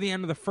maybe this is the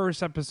end of the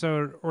first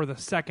episode or the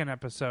second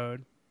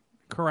episode.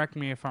 Correct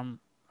me if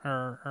I'm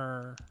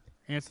or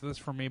answer this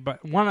for me,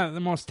 but one of the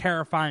most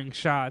terrifying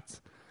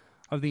shots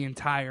of the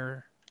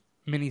entire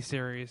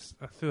miniseries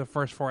through the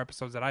first 4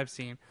 episodes that I've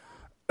seen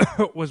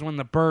was when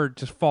the bird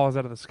just falls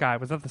out of the sky.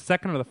 Was that the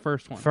second or the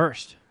first one?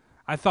 First.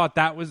 I thought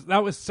that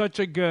was such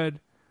a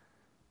good.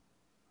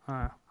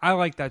 I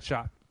like that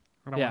shot.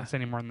 I don't want to say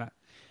any more than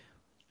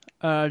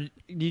that.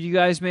 Did you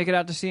guys make it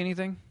out to see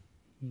anything?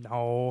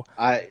 No,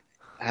 I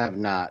have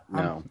not.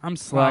 No. I'm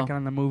slacking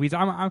on the movies.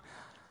 I'm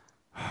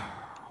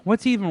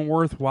what's even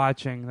worth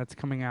watching that's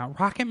coming out?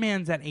 Rocket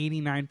Man's at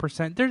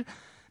 89%. There's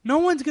no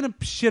one's gonna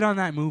shit on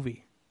that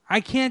movie. I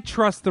can't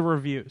trust the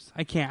reviews.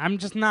 I can't. I'm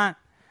just not.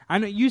 I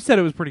know you said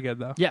it was pretty good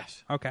though.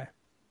 Yes. Okay.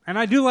 And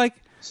I do like.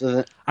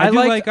 So I do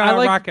like- like I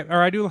like- Rocket,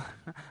 or I do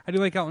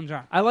like Elton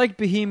John. I like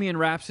Bohemian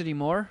Rhapsody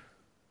more,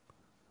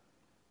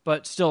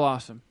 but still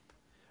awesome.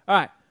 All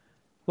right.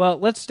 Well,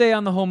 let's stay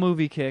on the whole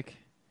movie kick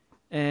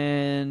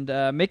and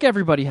make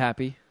everybody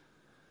happy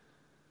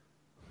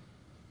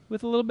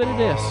with a little bit of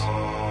this.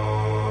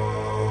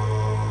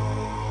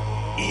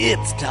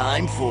 It's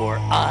time for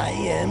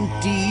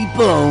IMD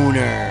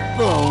Boner.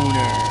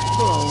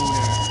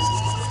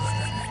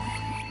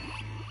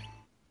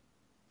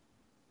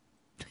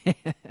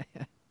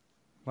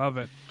 Love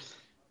it.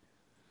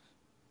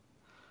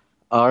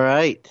 all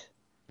right.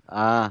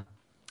 I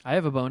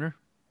have a boner.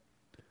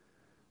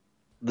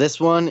 This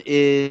one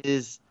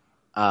is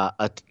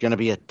going to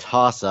be a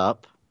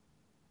toss-up.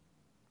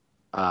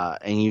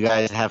 and you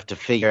guys have to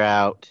figure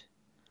out,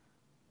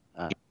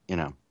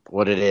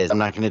 what it is. I'm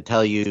not going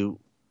to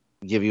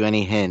give you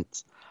any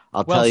hints.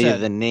 I'll Well tell you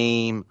said. the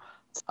name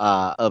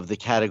of the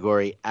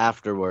category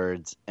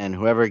afterwards, and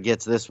whoever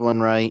gets this one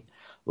right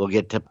will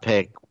get to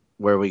pick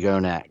where we go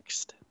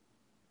next.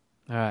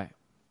 All right.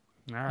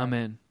 All right. I'm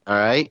in. All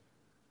right?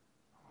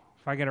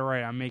 If I get it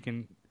right, I'm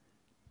making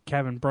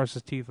Kevin brush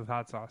his teeth with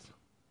hot sauce.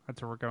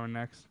 That's where we're going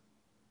next.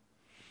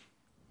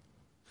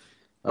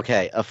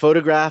 Okay. A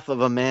photograph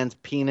of a man's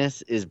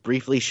penis is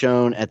briefly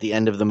shown at the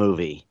end of the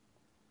movie.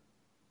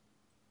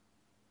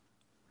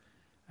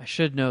 I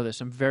should know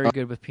this. I'm very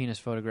good with penis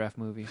photograph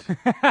movies.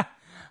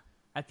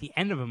 At the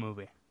end of a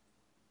movie.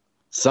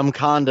 Some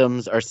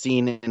condoms are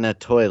seen in a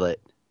toilet.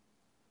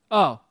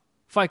 Oh,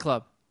 Fight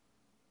Club.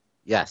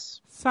 Yes.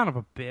 Son of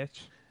a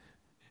bitch.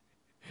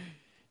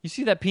 You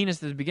see that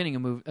penis at the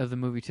beginning of the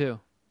movie, too.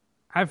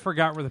 I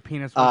forgot where the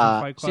penis was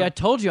in Fight Club. See, I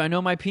told you I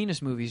know my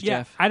penis movies, yeah,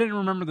 Jeff. I didn't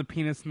remember the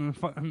penis in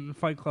the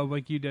Fight Club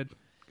like you did.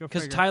 Go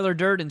Because figure. Tyler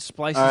Durden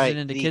splices All right. it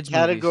into The kids' movies.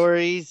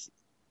 categories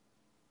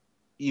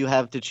you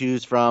have to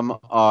choose from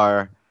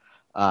are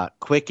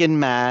Quick and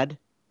Mad,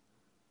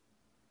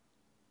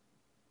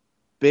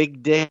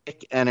 Big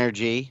Dick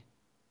Energy,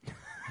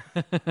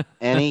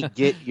 Any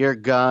Get Your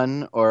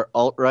Gun, or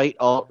Alt-Right,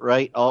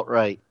 Alt-Right,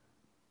 Alt-Right.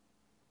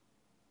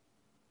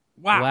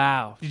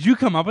 Wow. Did you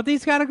come up with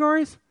these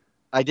categories?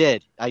 I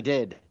did.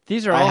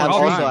 These are I all have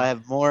intriguing. also.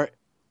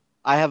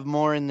 I have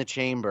more in the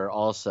chamber.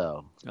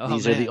 Also, Oh,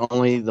 these man.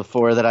 are the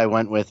four that I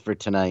went with for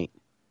tonight.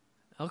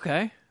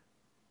 Okay.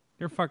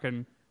 You're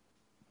fucking...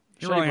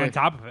 You're Shuddy really on boy.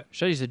 top of it.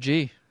 Shuddy's a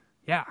G.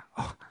 Yeah.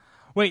 Oh,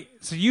 wait,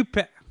 so you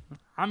pick...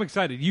 I'm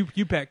excited. You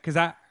pick, because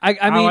I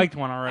mean, liked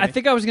one already. I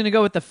think I was going to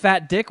go with the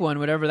fat dick one,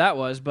 whatever that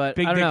was, but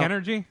Big I don't Dick know.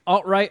 Energy?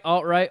 Alt-right,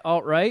 alt-right,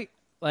 alt-right.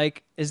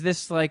 Like, is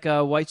this like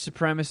a white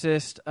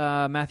supremacist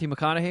Matthew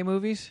McConaughey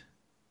movies?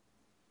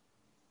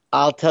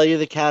 I'll tell you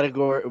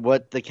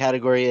what the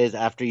category is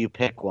after you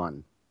pick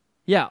one.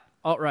 Yeah,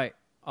 alt-right,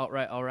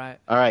 alt-right, alt-right.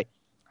 All right.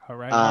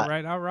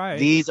 All right.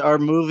 These are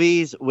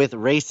movies with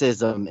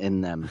racism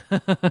in them.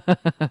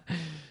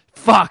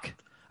 Fuck!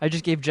 I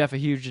just gave Jeff a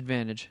huge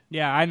advantage.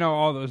 Yeah, I know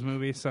all those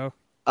movies, so...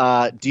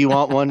 Do you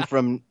want one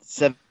from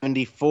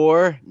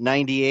 74,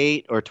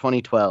 98, or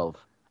 2012?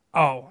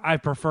 Oh, I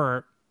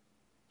prefer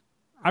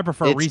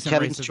It's recent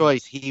Kevin's racism.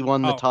 choice. He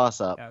won the Oh,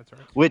 toss-up. Yeah, that's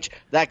right. Which,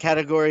 that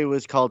category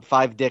was called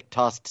 5-Dick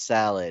Tossed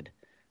Salad.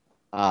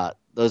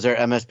 Those are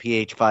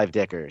MSPH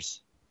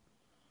 5-Dickers.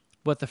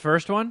 What, the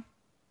first one?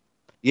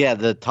 Yeah,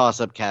 the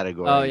toss-up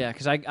category. Oh, yeah,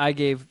 because I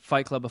gave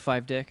Fight Club a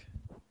 5 dick.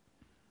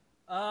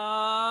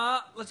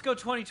 Let's go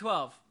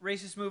 2012.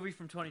 Racist movie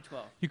from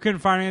 2012. You couldn't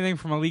find anything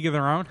from A League of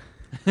Their Own?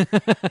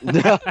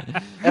 No,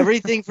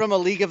 everything from A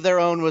League of Their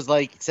Own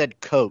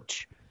said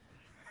Coach.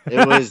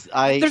 It was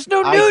There's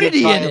no I did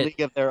nudity try in A it.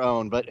 League of Their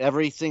Own, but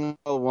every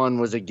single one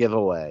was a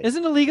giveaway.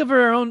 Isn't A League of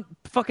Our Own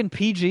fucking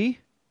PG?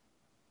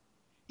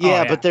 Yeah,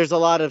 yeah. but there's a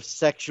lot of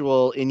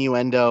sexual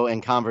innuendo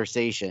and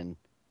conversation.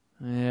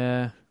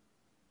 Yeah.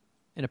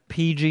 In a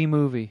PG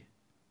movie.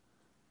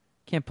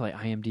 Can't play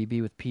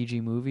IMDb with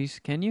PG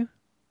movies, can you?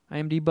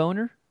 IMDb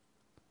boner?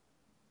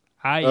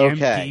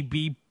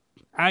 IMDb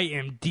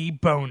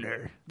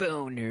boner.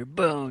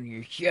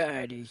 Boner,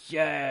 shoddy,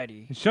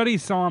 shoddy.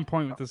 Shuddy's so on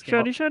point with this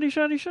game.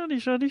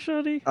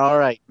 Shoddy. All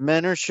right,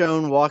 men are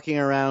shown walking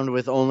around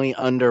with only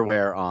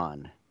underwear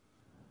on.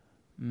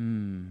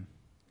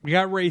 We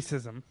got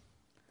racism.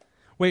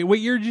 Wait, what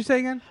year did you say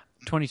again?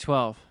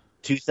 2012.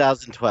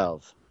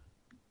 2012.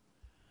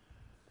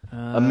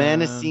 A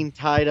man is seen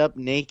tied up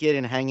naked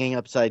and hanging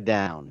upside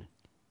down.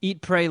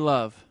 Eat, Pray,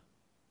 Love.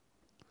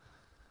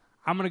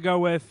 I'm going to go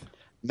with...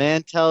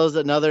 Man tells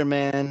another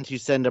man to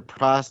send a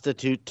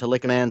prostitute to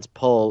lick a man's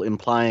pole,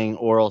 implying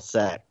oral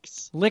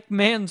sex. Lick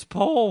Man's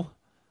Pole.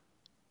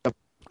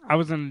 I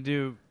was going to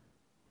do...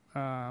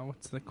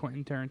 what's the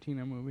Quentin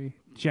Tarantino movie?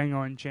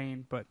 Django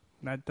Unchained, but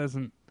that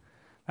doesn't...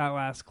 That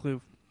last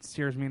clue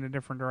steers me in a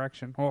different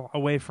direction. Well,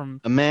 away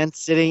from... A man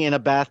sitting in a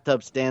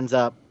bathtub stands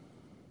up,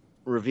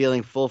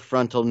 revealing full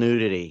frontal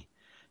nudity.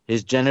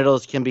 His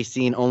genitals can be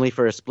seen only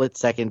for a split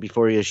second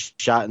before he is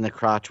shot in the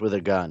crotch with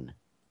a gun.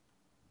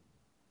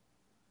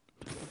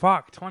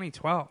 Fuck,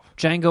 2012.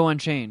 Django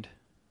Unchained.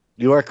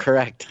 You are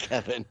correct,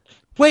 Kevin.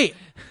 Wait!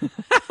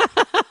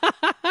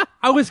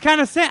 I was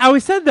kind of saying... I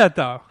always said that,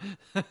 though.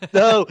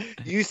 No,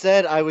 you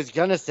said I was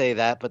going to say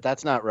that, but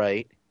that's not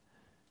right.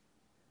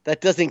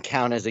 That doesn't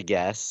count as a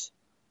guess.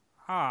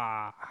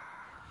 Ah.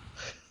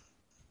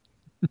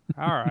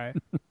 All right.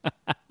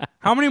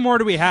 How many more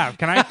do we have?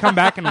 Can I come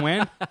back and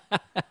win?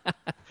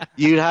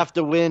 You'd have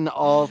to win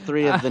all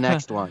three of the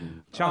next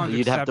one. Challenge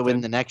You'd have to accepted.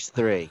 win the next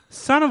three.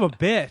 Son of a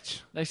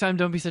bitch. Next time,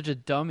 don't be such a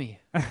dummy.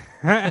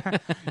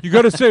 You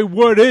gotta say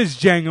what is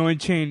Django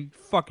Unchained,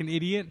 fucking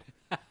idiot.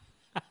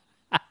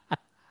 All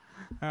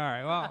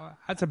right, well,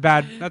 that's a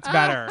bad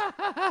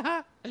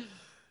error.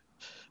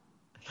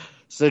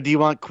 So do you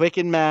want Quick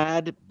and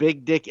Mad,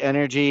 Big Dick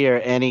Energy, or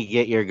Any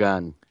Get Your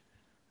Gun?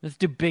 Let's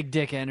do Big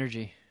Dick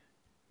Energy.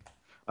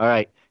 All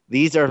right.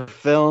 These are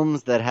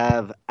films that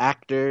have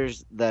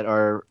actors that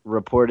are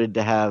reported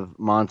to have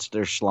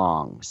monster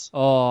schlongs.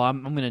 Oh,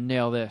 I'm going to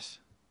nail this.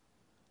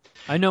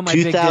 I know my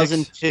big dicks.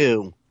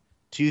 2002,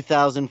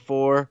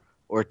 2004,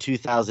 or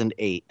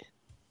 2008.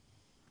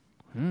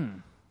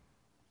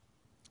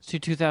 Let's do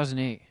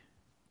 2008.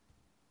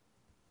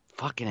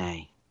 Fucking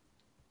A.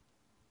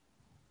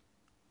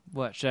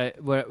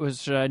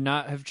 Should I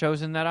not have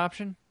chosen that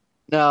option?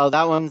 No,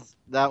 that one's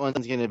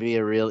going to be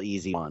a real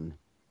easy one.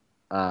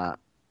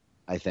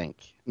 I think.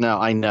 No,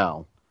 I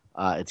know.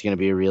 It's going to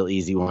be a real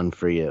easy one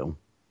for you.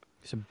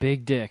 Some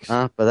big dicks.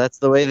 But that's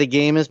the way the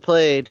game is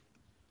played.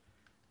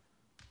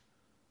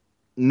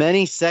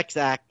 Many sex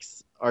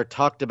acts are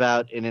talked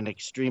about in an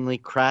extremely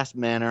crass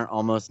manner,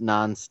 almost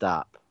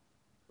nonstop.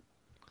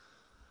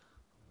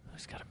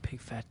 He's got a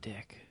big fat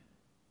dick.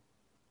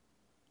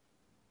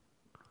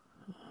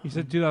 You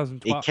said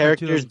 2012. A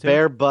character's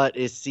bare butt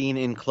is seen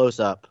in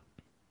close-up.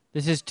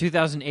 This is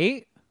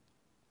 2008?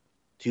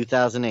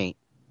 2008.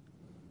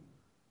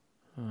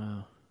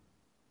 Oh.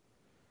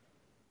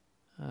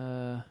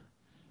 A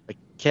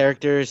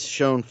character is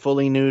shown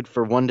fully nude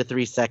for 1 to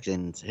 3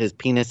 seconds. His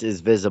penis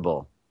is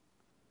visible.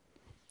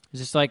 Is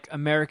this like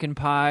American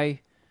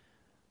Pie,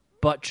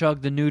 Butt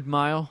Chug the Nude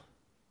Mile?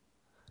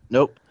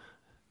 Nope.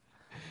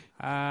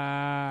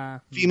 Uh,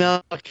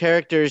 Female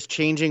characters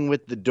changing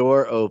with the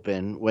door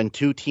open when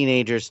 2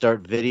 teenagers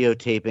start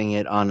videotaping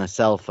it on a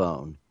cell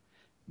phone.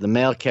 The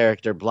male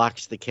character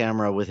blocks the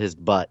camera with his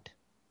butt.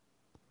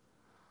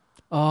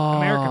 Oh,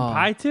 American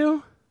Pie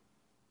 2?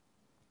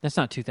 That's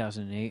not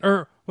 2008.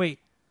 Or, wait.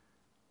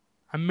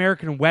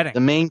 American Wedding. The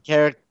main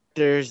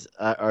characters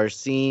are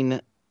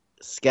seen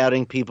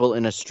scouting people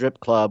in a strip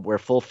club where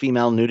full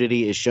female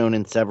nudity is shown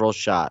in several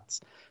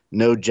shots.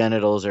 No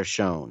genitals are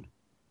shown.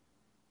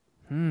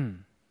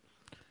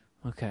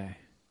 Okay.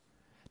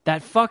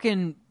 That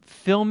fucking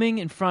filming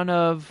in front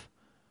of...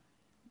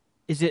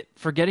 Is it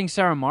Forgetting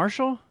Sarah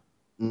Marshall?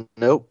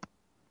 Nope.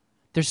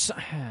 There's...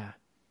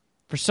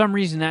 For some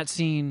reason, that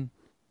scene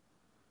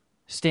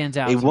stands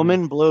out. A to me.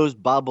 woman blows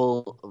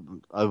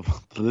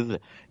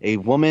a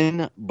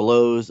woman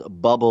blows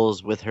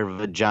bubbles with her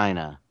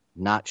vagina,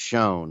 not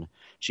shown.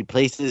 She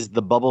places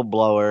the bubble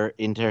blower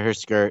into her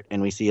skirt,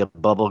 and we see a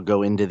bubble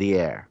go into the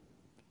air.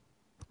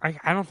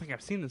 I don't think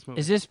I've seen this movie.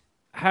 Is this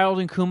Harold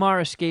and Kumar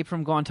Escape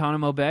from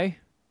Guantanamo Bay?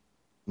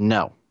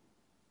 No.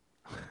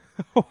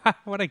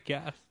 What a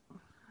guess.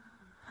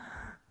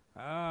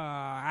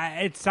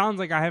 It sounds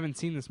like I haven't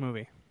seen this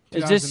movie.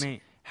 Is this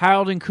 2008.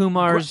 Harold and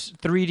Kumar's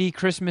 3D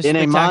Christmas In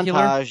a Spectacular?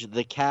 montage,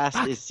 the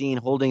cast is seen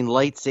holding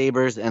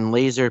lightsabers and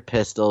laser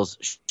pistols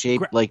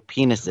shaped like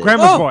penises.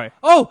 Grandma's Boy.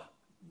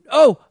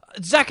 Oh!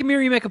 Zack and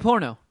Miri make a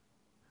porno.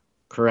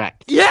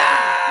 Correct.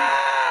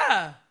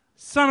 Yeah!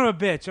 Son of a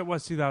bitch. It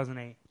was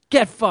 2008.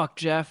 Get fucked,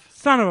 Jeff.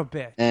 Son of a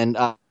bitch. And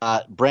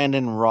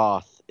Brandon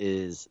Roth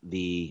is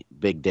the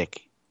big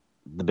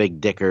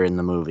dicker in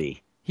the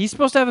movie. He's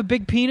supposed to have a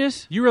big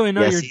penis? You really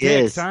know Yes, your he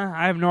dicks, is. huh?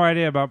 I have no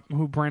idea about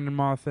who Brandon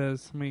Moth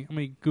is. Let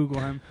me Google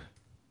him.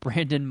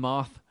 Brandon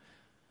Moth.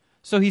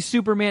 So he's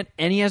Superman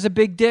and he has a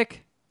big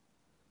dick?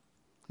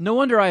 No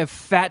wonder I have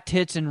fat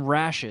tits and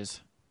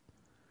rashes.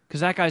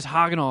 Because that guy's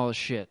hogging all this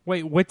shit.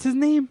 Wait, what's his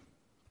name?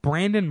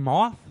 Brandon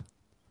Moth?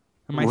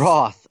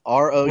 Roth,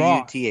 Roth.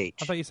 Routh. I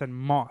thought you said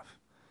Moth.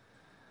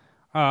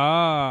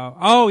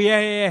 Oh,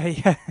 yeah.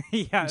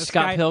 This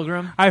Scott guy-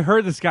 Pilgrim? I've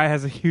heard this guy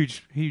has a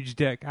huge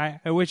dick. I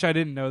wish I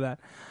didn't know that.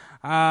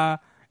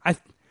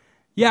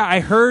 I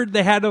heard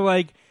they had to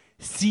like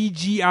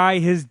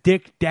CGI his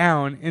dick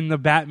down in the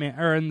Batman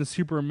or in the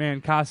Superman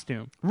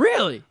costume.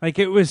 Really? Like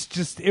it was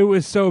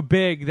so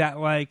big that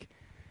like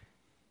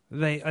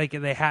they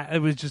had it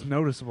was just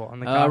noticeable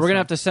on the costume. We're going to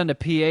have to send a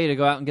PA to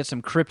go out and get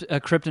some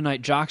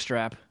kryptonite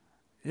jockstrap.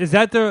 Is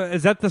that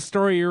the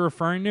story you're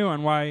referring to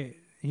on why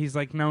he's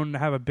like known to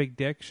have a big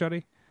dick,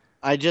 Shuddy?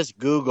 I just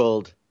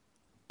Googled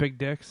Big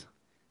dicks.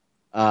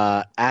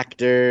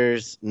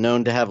 actors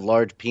known to have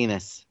large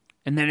penis.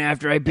 And then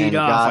after I beat And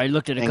off, got- I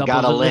looked at a and couple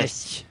got of a the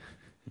lists.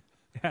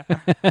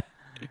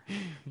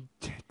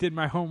 Did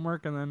my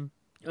homework and then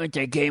Once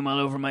I came all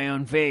over my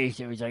own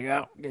face, I was like,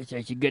 oh, guess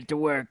I should get to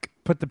work.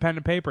 put the pen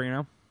to paper, you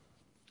know?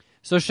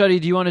 So, Shuddy,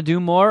 do you want to do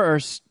more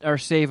or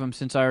save them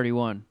since I already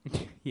won?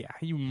 Yeah,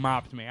 you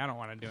mopped me. I don't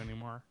want to do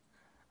anymore.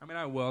 I mean,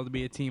 I will to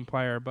be a team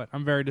player, but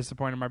I'm very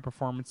disappointed in my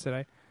performance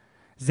today.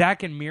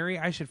 Zack and Miri,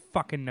 I should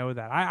fucking know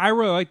that. I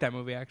really like that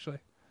movie, actually.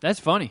 That's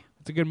funny.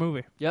 It's a good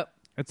movie. Yep.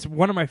 It's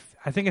one of my,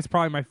 I think it's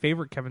probably my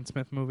favorite Kevin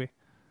Smith movie.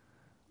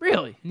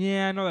 Really?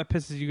 Yeah, I know that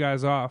pisses you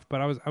guys off,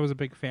 but I was a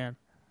big fan.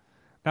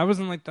 That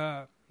wasn't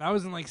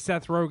like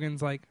Seth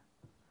Rogen's like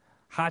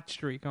hot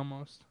streak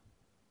almost.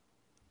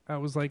 That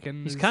was like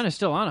He's kind of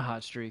still on a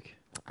hot streak.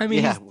 I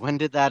mean, Yeah, when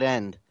did that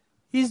end?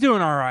 he's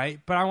doing all right,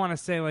 but I want to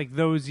say like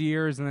those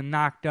years and then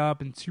Knocked Up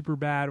and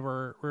Superbad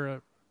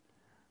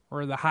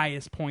were the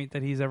highest point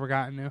that he's ever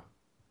gotten to in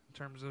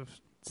terms of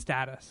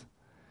status.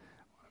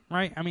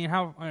 Right? I mean,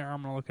 I'm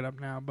going to look it up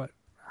now, but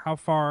how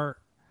far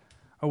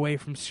away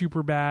from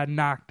Superbad,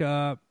 Knocked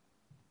Up,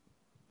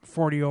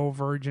 40-Year-Old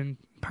Virgin,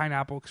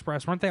 Pineapple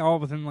Express. Weren't they all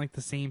within like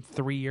the same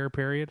 3-year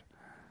period?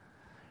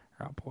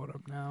 I'll pull it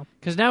up now.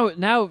 Because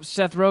now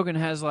Seth Rogen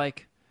has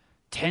like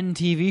 10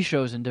 TV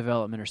shows in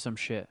development or some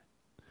shit.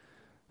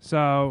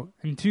 So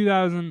in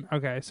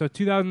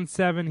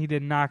 2007 he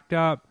did Knocked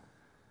Up.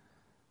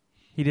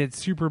 He did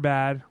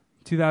Superbad.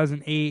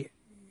 2008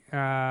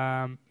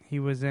 he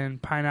was in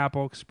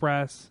Pineapple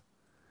Express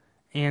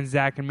and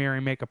Zack and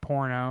Miri Make a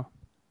Porno.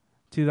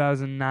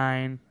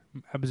 2009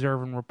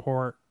 Observe and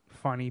Report,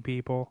 Funny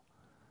People.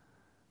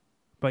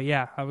 But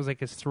yeah, that was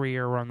like his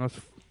 3-year run.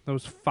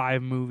 Those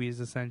 5 movies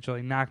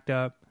essentially: Knocked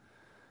Up,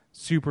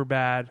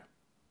 Superbad,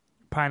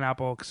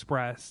 Pineapple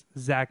Express,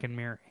 Zack and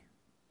Miri.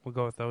 We'll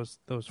go with those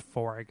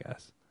 4, I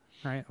guess.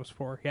 Right? Those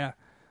 4. Yeah,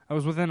 that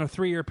was within a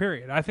 3-year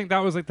period. I think that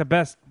was like the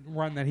best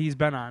run that he's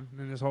been on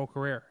in his whole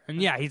career.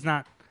 And yeah, he's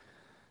not.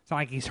 It's not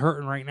like he's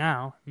hurting right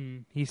now.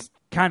 And he's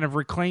kind of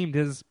reclaimed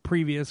his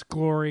previous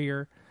glory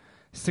or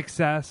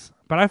success.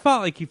 But I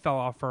felt like he fell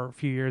off for a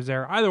few years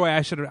there. Either way,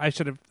 I should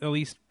have at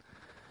least.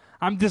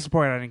 I'm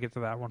disappointed I didn't get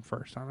to that one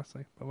first,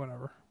 honestly. But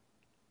whatever.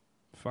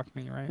 Fuck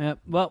me, right? Yep.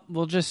 Well,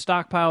 we'll just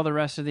stockpile the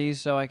rest of these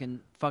so I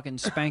can fucking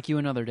spank you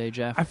another day,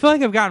 Jeff. I feel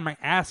like I've gotten my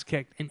ass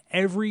kicked in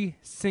every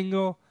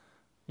single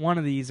one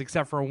of these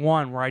except for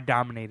one where I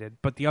dominated.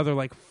 But the other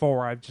like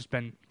 4, I've just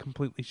been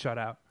completely shut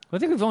out. I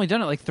think we've only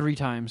done it like 3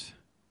 times.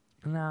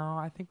 No,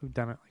 I think we've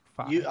done it like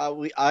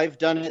 5. I've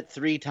done it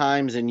 3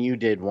 times and you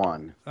did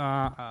 1. Uh-oh.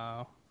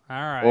 All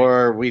right.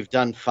 Or we've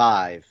done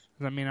 5. Does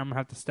that mean I'm going to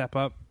have to step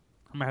up?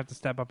 I'm going to have to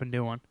step up and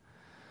do one.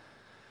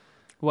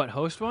 What,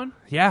 host one?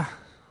 Yeah.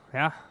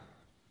 I'm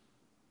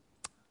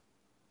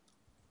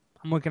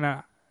looking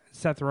at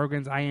Seth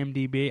Rogen's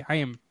IMDb. I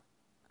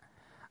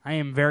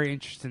am very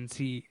interested in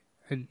see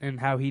in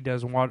how he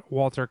does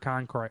Walter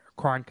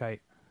Cronkite.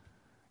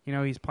 You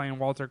know, he's playing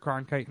Walter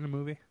Cronkite in the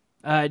movie.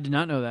 I did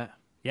not know that.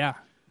 Yeah,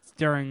 it's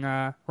during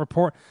the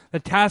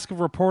task of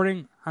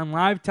reporting on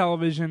live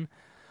television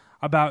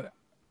about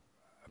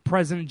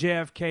President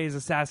JFK's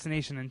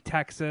assassination in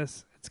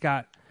Texas. It's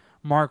got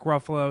Mark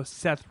Ruffalo,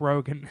 Seth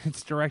Rogen.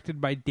 It's directed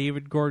by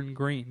David Gordon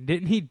Green.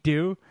 Didn't he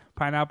do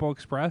Pineapple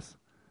Express?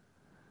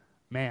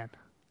 Man,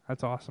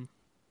 that's awesome.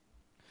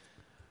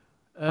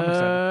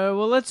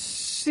 Well, let's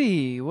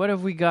see. What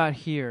have we got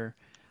here?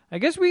 I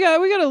guess we got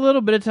a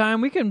little bit of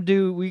time. We can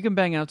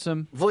bang out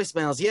some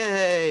voicemails.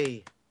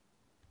 Yay!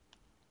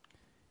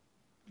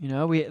 You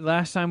know,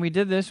 last time we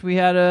did this, we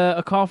had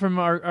a call from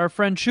our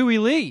friend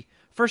Chewy Lee.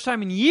 First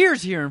time in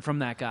years hearing from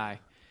that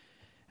guy.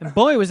 And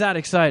boy, was that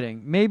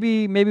exciting.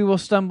 Maybe we'll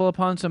stumble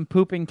upon some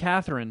pooping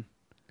Catherine.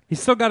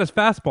 He's still got his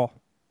fastball.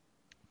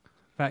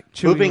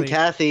 Pooping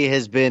Kathy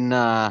has been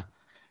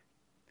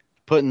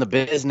putting the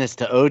business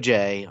to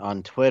OJ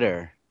on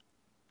Twitter.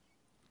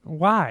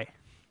 Why?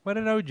 What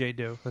did OJ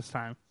do this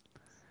time?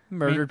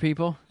 Murdered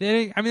people.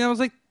 That was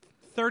like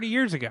 30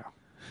 years ago.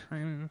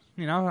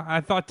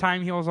 I thought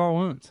time heals all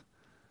wounds.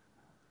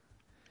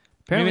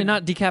 Apparently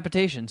not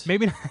decapitations.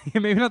 Maybe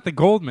not the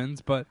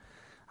Goldmans, but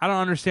I don't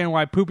understand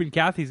why Poopin'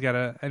 Kathy's got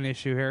an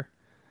issue here.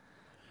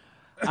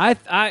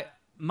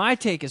 My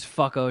take is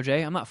fuck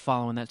OJ. I'm not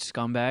following that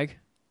scumbag.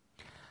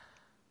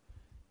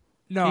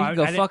 No, he can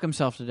go fuck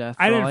himself to death.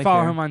 I didn't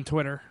follow him on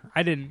Twitter.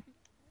 I didn't.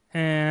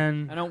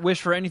 And I don't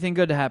wish for anything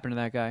good to happen to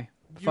that guy.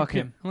 Fuck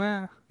him.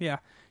 Well, yeah.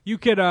 You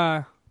could,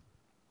 I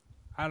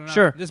don't know.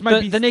 Sure. This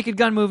might be the Naked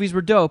Gun movies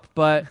were dope,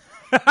 but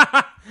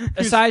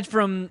aside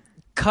from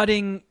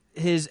cutting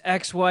his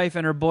ex-wife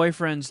and her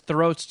boyfriend's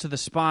throats to the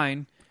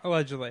spine,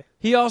 allegedly,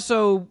 he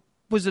also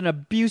was an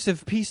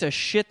abusive piece of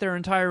shit their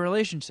entire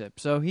relationship.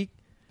 So I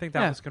think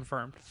that was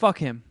confirmed. Fuck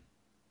him.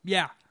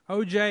 Yeah.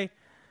 OJ,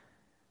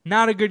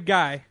 not a good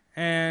guy.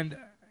 And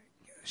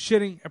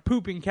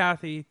pooping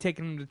Kathy,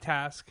 taking him to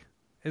task,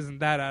 isn't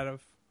that out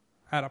of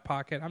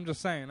pocket? I'm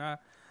just saying. I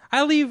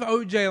leave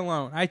OJ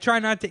alone. I try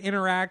not to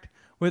interact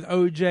with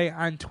OJ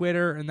on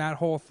Twitter and that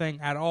whole thing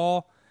at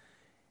all.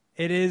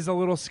 It is a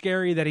little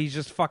scary that he's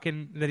just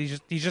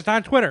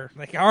on Twitter.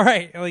 Like, all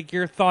right, like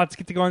your thoughts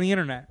get to go on the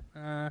internet.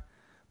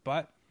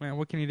 But man,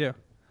 what can you do?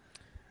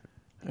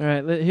 All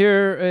right,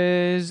 here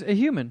is a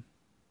human.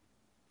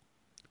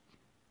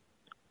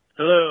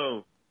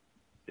 Hello,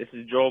 this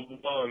is Joel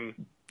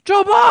Bong.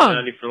 Joel Bong!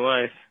 Naughty for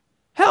life.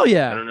 Hell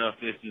yeah! I don't know if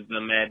this is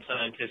the Mad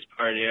Scientist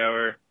Party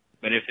Hour,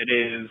 but if it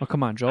is, oh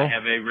come on, Joel. I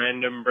have a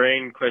random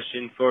brain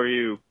question for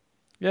you.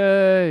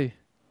 Yay!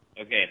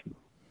 Okay,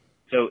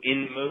 so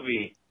in the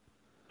movie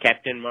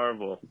Captain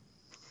Marvel,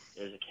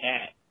 there's a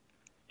cat,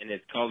 and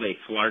it's called a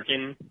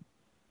Flarkin.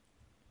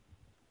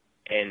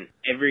 And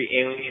every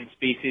alien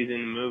species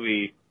in the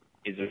movie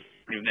is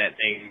afraid of that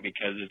thing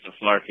because it's a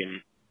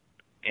Flarkin.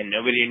 And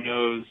nobody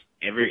knows,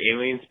 every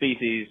alien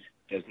species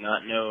does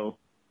not know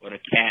what a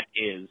cat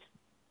is.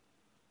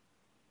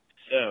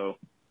 So,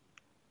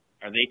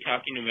 are they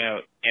talking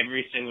about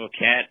every single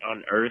cat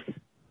on Earth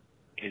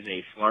is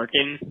a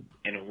Flarkin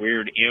and a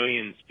weird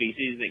alien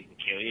species that can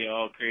kill you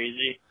all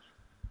crazy?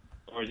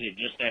 Or is it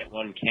just that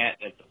one cat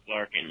that's a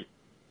Flarkin?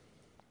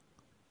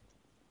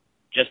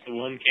 Just the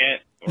one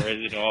cat, or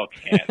is it all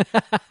cats?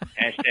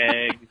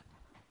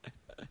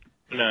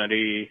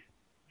 Nutty,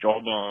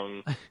 Joel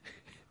Bong.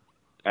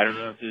 I don't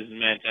know if this is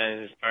Mad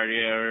Scientist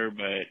Party Hour,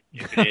 but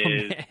if it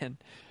is, Man.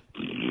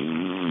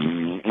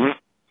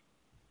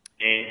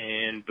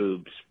 and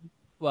boobs.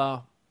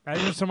 Well,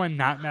 Imagine if someone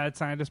not Mad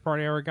Scientist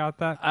Party ever got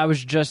that. I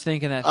was just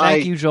thinking that.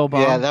 Thank you, Joel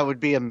Bong. Yeah, that would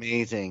be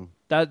amazing.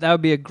 That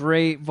would be a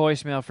great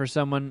voicemail for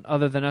someone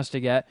other than us to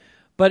get.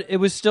 But it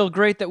was still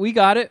great that we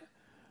got it.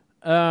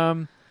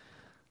 I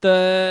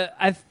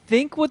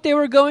think what they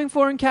were going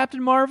for in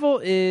Captain Marvel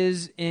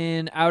is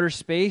in outer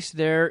space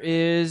there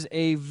is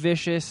a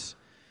vicious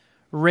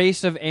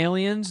race of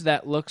aliens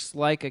that looks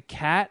like a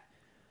cat.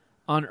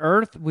 On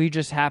Earth, we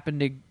just happen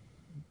to,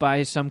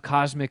 by some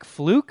cosmic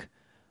fluke,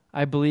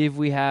 I believe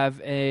we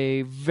have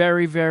a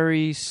very,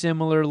 very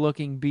similar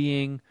looking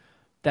being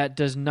that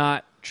does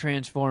not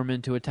transform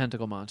into a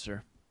tentacle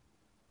monster.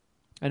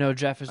 I know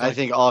Jeff is like, I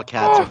think all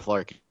cats are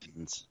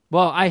Flarkins.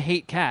 well, I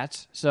hate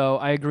cats, so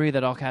I agree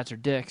that all cats are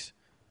dicks.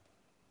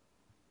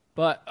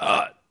 But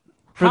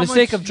for How the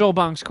sake much- of Joel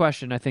Bong's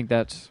question, I think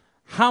that's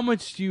How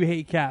much do you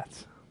hate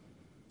cats?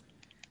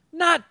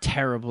 not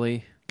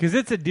terribly. Because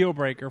it's a deal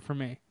breaker for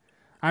me.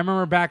 I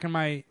remember back in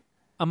my...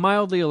 I'm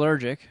mildly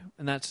allergic,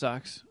 and that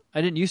sucks.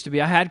 I didn't used to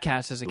be. I had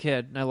cats as a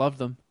kid, and I loved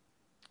them.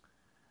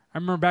 I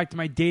remember back to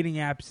my dating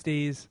apps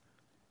days,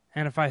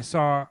 and if I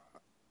saw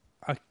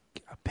a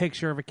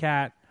picture of a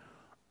cat,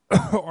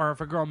 or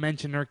if a girl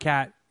mentioned her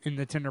cat in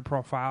the Tinder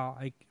profile,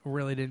 it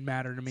really didn't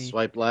matter to me.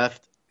 Swipe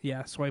left.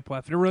 Yeah, swipe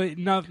left. It really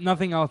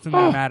nothing else in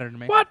that mattered to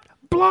me. What?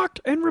 Blocked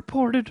and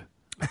reported.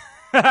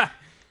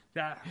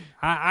 Yeah,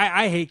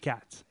 I hate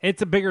cats.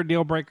 It's a bigger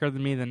deal breaker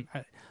than me than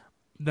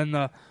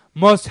the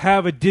must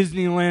have a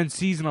Disneyland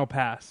seasonal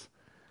pass.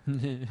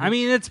 I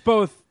mean, it's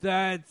both.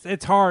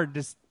 It's hard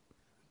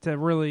to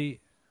really,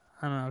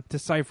 I don't know,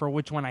 decipher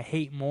which one I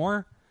hate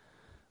more.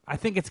 I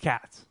think it's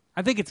cats.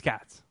 All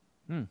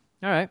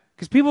right.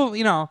 Because people,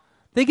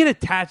 they get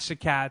attached to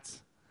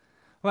cats.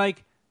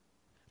 Like,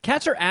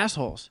 Cats are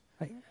assholes.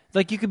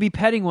 Like, you could be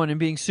petting one and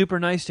being super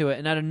nice to it,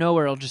 and out of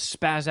nowhere, it'll just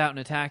spaz out and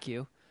attack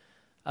you.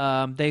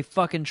 They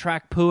fucking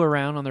track poo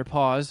around on their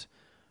paws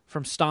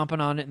from stomping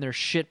on it in their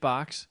shit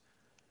box.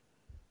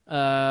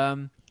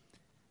 And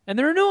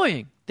they're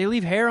annoying. They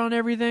leave hair on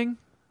everything.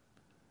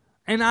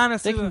 and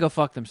honestly, They can go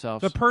fuck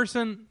themselves. the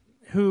person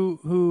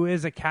who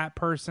is a cat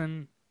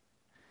person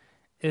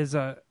is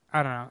I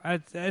don't know.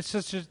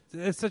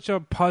 It's such a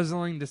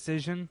puzzling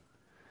decision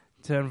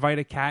to invite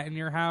a cat in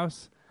your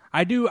house.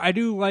 I do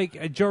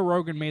like Joe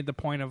Rogan made the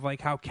point of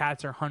like how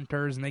cats are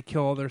hunters and they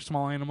kill other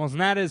small animals,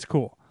 and that is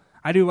cool.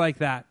 I do like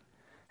that.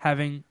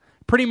 Having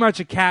pretty much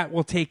a cat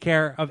will take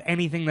care of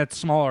anything that's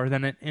smaller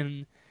than it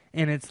in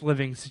its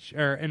living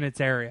or in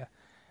its area,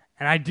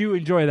 and I do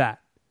enjoy that.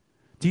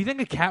 Do you think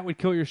a cat would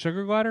kill your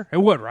sugar glider?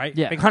 It would, right?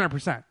 Yeah. like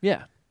 100%.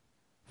 yeah.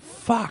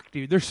 Fuck,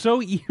 dude, they're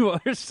so evil.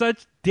 They're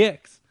such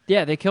dicks.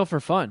 Yeah, they kill for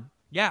fun.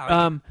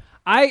 Yeah.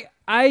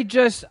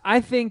 I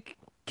think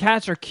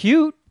cats are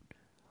cute.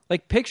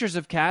 Like pictures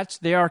of cats,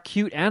 they are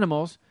cute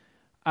animals.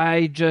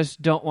 I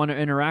just don't want to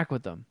interact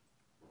with them.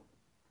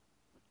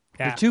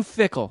 yeah. They're too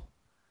fickle.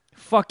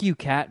 Fuck you,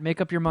 cat.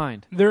 Make up your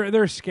mind.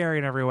 They're scary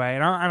in every way,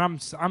 and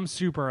I'm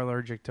super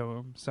allergic to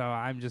them. So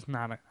I'm just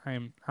not.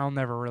 I'll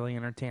never really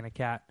entertain a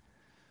cat.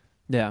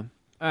 Yeah.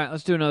 All right,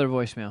 let's do another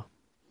voicemail.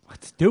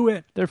 Let's do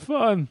it. They're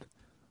fun.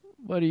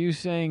 What are you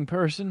saying,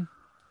 person?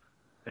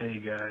 Hey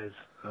guys,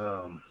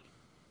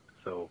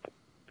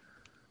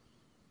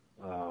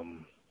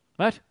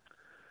 What?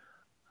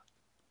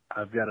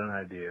 I've got an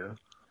idea.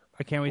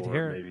 I can't wait to or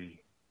hear it. maybe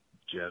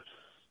Jeff's.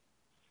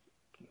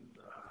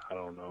 I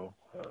don't know.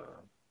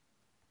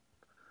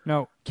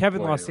 No,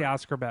 Kevin Well, lost the anyway.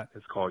 Oscar bet.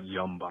 It's called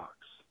Yumbox.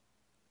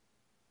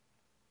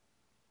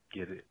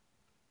 Get it?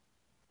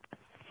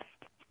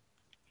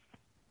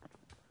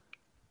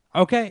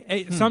 Okay,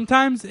 hey,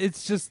 sometimes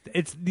it's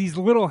these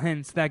little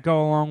hints that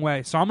go a long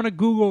way. So I'm gonna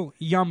Google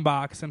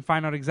Yumbox and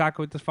find out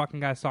exactly what this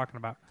fucking guy's talking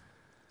about.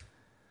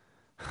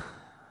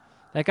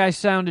 That guy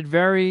sounded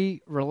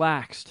very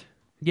relaxed.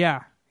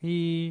 Yeah,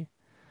 he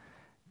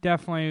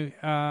definitely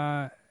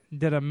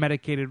did a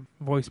medicated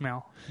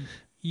voicemail.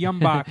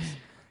 Yumbox.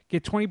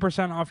 Get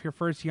 20% off your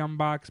first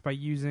Yumbox by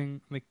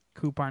using the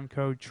coupon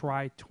code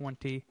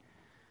TRY20.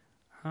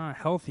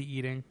 Healthy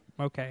eating.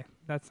 Okay,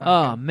 that's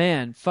not Oh, good.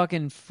 man.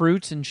 Fucking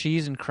fruits and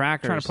cheese and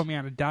crackers. Trying to put me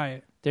on a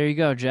diet. There you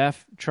go,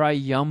 Jeff. Try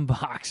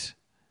Yumbox.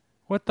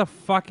 What the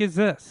fuck is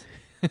this?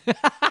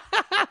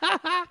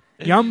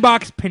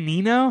 Yumbox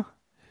Panino?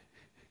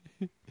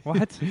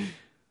 What?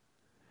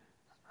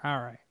 All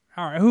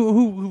right.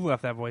 Who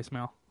left that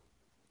voicemail?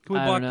 Can we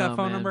I block don't that know,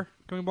 phone man. number?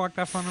 Can we block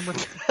that phone number?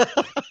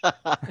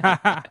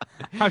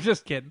 I'm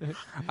just kidding.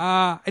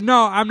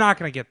 No, I'm not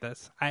gonna get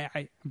this.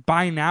 I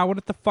buy now.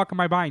 What the fuck am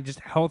I buying? Just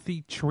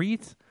healthy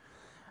treats?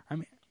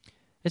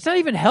 It's not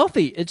even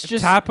healthy. It's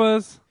just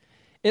Tapas?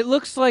 it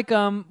looks like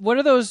what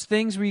are those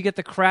things where you get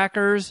the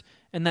crackers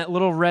and that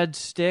little red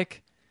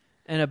stick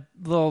and a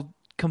little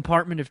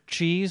compartment of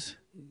cheese?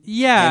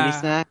 Yeah. Candy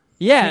snack.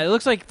 Yeah, it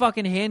looks like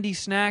fucking handy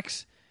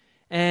snacks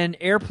and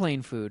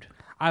airplane food.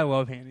 I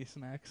love Handy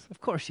Snacks. Of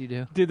course you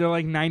do. Dude, they're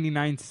like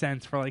 99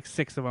 cents for like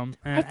 6 of them.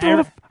 And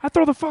I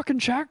throw the fucking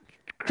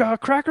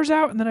crackers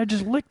out, and then I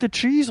just lick the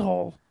cheese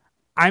hole.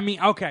 I mean,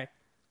 okay.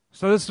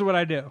 So this is what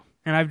I do.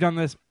 And I've done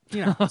this,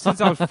 since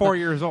I was 4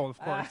 years old, of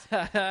course.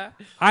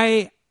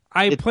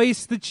 I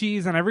place the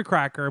cheese on every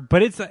cracker,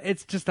 but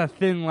it's just a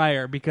thin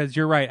layer because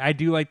you're right. I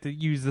do like to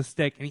use the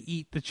stick and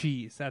eat the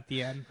cheese at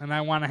the end. And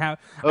I want to have...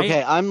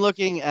 Okay, I'm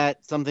looking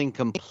at something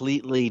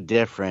completely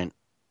different.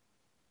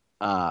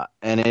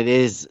 And it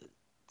is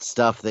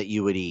stuff that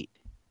you would eat.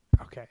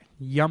 Okay.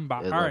 Yum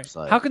box. All right.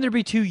 Like. How can there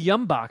be 2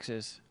 Yum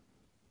boxes?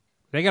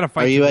 They got to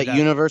fight. Are you at death.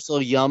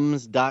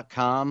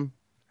 universalyums.com?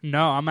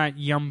 No, I'm at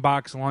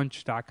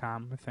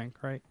yumboxlunch.com, I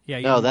think, right? Yeah.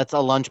 No, that's a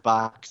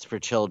lunchbox for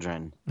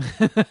children.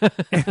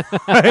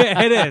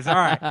 It is. All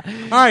right. All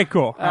right,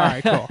 cool.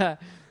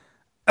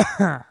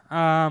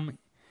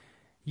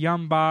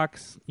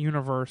 Yumbox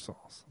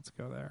Universals. Let's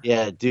go there.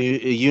 Yeah,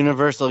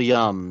 Universal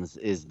Yums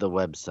is the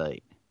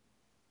website.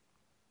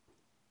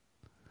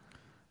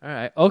 All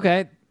right.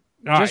 Okay.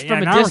 All Just right,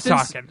 from now a we're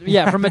distance. talking.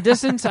 Yeah, from a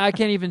distance, I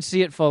can't even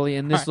see it fully,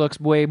 and this looks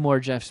way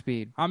more Jeff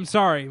Speed. I'm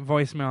sorry,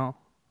 voicemailer.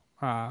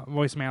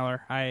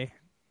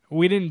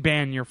 We didn't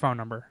ban your phone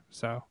number,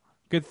 so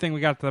good thing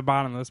we got to the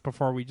bottom of this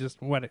before we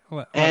just let it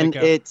go.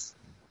 It's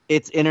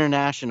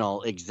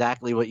international,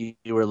 exactly what you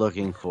were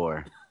looking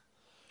for.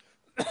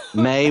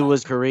 May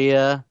was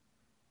Korea,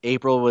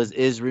 April was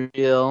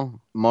Israel,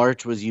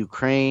 March was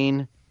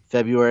Ukraine,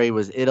 February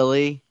was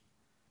Italy,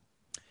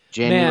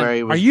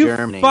 January was Are you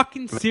Germany.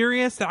 fucking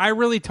serious that I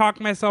really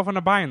talked myself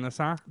into buying this,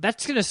 huh?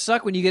 That's going to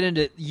suck when you get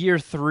into year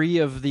 3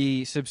 of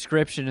the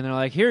subscription, and they're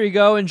like, here you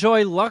go,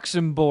 enjoy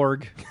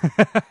Luxembourg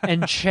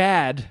and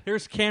Chad.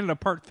 Here's Canada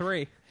Part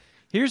 3.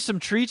 Here's some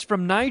treats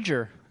from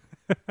Niger.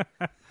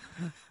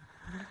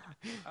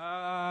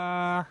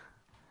 Yeah,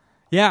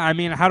 I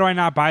mean, how do I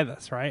not buy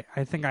this, right?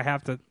 I think I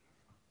have to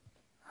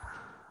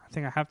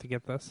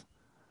get this.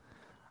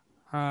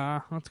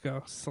 Let's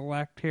go.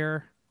 Select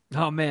here.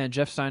 Oh, man,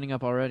 Jeff's signing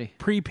up already.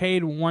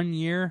 Prepaid 1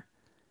 year.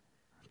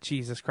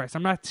 Jesus Christ.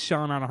 I'm not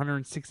shelling out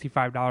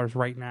 $165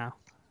 right now.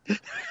 It's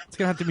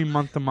going to have to be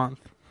month to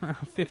month.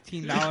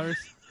 $15.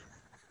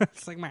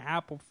 It's like my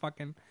Apple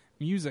fucking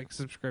Music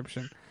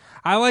subscription.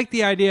 I like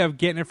the idea of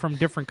getting it from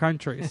different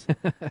countries.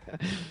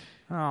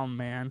 Oh,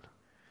 man.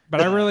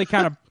 But I really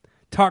kind of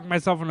talked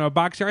myself into a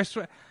box here. I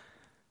swear.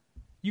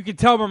 You can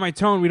tell by my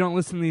tone we don't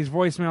listen to these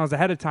voicemails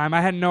ahead of time. I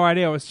had no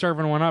idea I was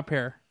serving one up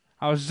here.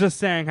 I was just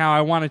saying how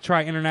I want to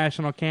try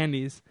international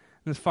candies.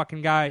 This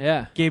fucking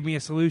guy gave me a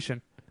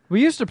solution.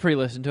 We used to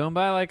pre-listen to him,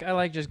 but I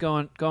like just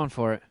going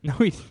for it. No,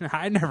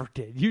 I never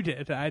did. You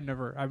did. I've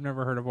never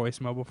heard a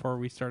voicemail before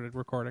we started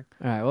recording.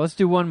 All right, well, let's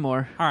do one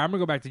more. All right, I'm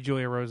gonna go back to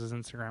Julia Rose's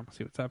Instagram.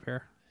 See what's up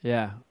here.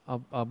 Yeah,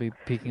 I'll be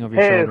peeking over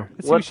your shoulder.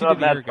 What's up,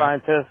 Mad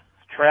Scientist?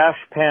 Trash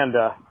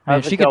Panda.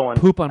 How's she it going?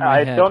 could poop on my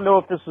head. I don't know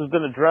if this has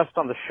been addressed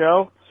on the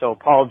show, so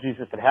apologies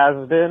if it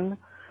has been.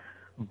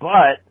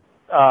 But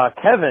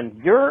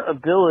Kevin, your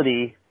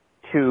ability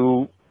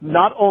to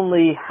not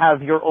only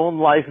have your own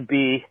life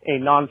be a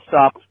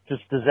nonstop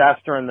just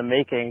disaster in the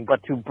making,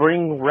 but to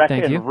bring wreck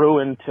and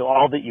ruin to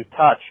all that you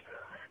touch.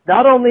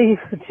 Not only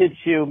did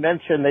you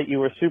mention that you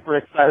were super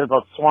excited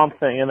about Swamp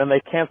Thing and then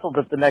they canceled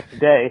it the next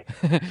day,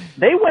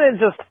 they went and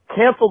just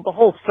canceled the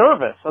whole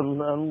service.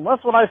 And unless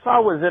what I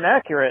saw was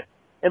inaccurate,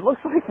 it looks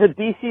like the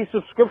DC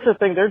subscription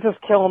thing, they're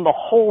just killing the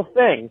whole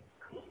thing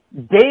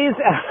days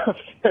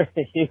after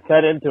you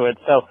got into it.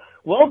 So,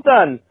 well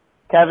done,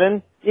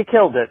 Kevin. You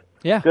killed it.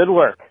 Yeah. Good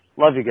work.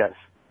 Love you guys.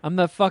 I'm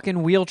the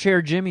fucking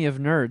wheelchair Jimmy of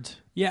nerds.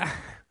 Yeah.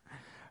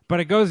 But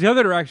it goes the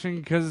other direction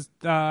because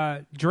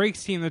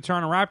Drake's team, the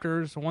Toronto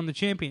Raptors, won the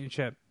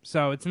championship.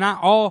 So it's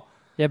not all...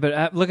 Yeah,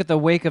 but look at the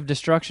wake of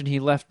destruction he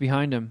left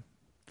behind him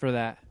for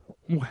that.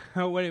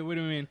 What do you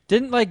mean?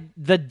 Didn't,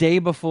 the day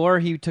before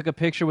he took a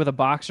picture with a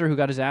boxer who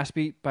got his ass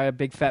beat by a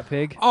big fat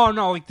pig? Oh,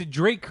 no, the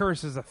Drake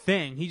curse is a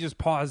thing. He just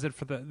paused it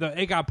for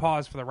it got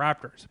paused for the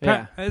Raptors.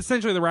 Yeah.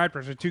 Essentially, the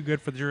Raptors are too good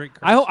for the Drake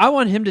curse. I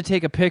want him to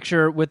take a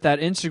picture with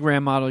that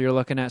Instagram model you're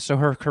looking at so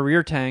her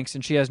career tanks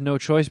and she has no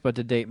choice but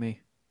to date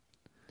me.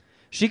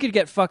 She could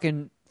get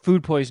fucking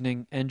food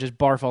poisoning and just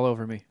barf all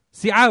over me.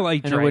 See, I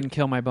like Drake. And it wouldn't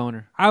kill my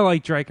boner. I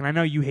like Drake, and I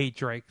know you hate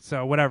Drake,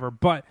 so whatever.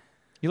 But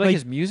you like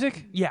his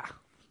music? Yeah.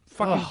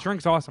 Fucking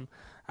Drake's awesome.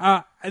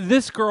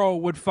 This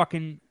girl would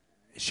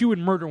she would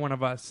murder one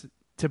of us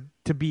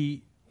to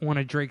be one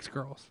of Drake's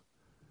girls.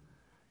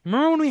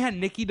 Remember when we had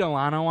Nikki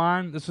Delano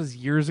on? This was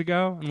years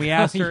ago, and we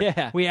asked her.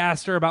 Yeah. We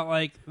asked her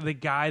about the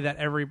guy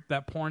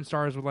that porn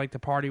stars would like to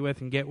party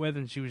with and get with,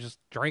 and she was just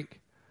Drake.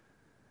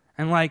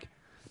 And I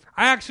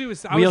actually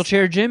was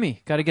wheelchair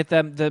Jimmy. Got to get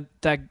that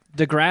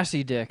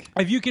Degrassi dick.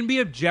 If you can be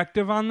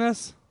objective on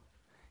this,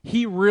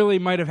 he really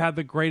might have had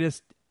the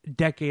greatest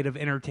decade of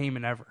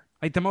entertainment ever.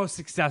 The most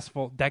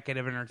successful decade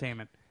of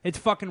entertainment. It's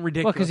fucking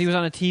ridiculous. What, because he was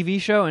on a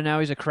TV show and now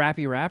he's a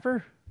crappy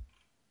rapper?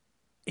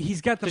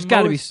 He's got There's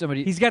got to be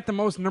somebody. He's got the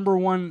most number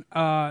one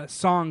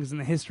songs in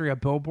the history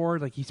of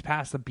Billboard. He's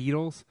passed the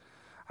Beatles.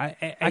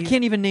 I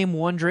can't even name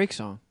one Drake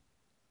song.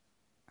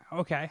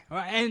 Okay.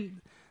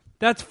 And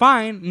that's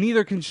fine.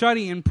 Neither can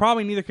Shuddy, and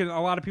probably neither can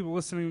a lot of people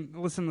listen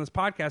to this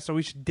podcast. So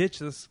we should ditch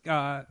this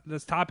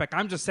this topic.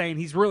 I'm just saying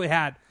he's really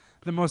had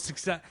the most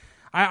success.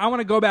 I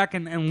want to go back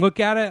and look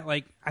at it.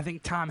 Like, I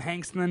think Tom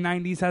Hanks in the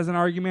 90s has an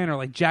argument, or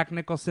like Jack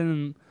Nicholson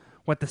in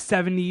the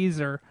 70s,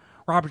 or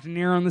Robert De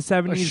Niro in the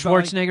 70s.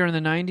 Or Schwarzenegger in the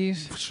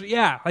 90s.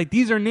 Yeah, like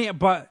these are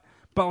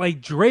but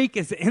like Drake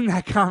is in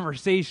that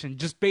conversation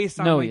just based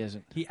on. No, like, he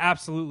isn't. He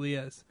absolutely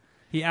is.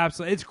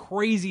 It's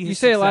crazy. You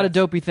say a lot of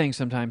dopey things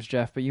sometimes,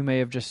 Jeff, but you may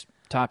have just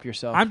topped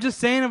yourself. I'm just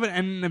saying of it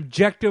in an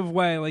objective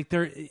way. Like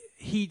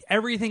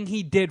everything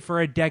he did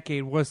for a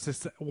decade was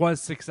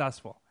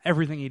successful.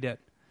 Everything he did.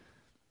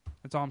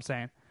 That's all I'm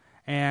saying.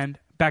 And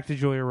back to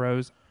Julia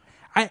Rose.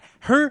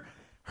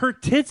 Her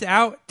tits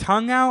out,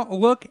 tongue out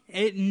look,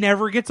 it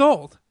never gets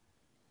old.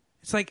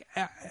 It's like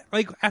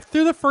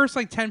after the first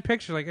 10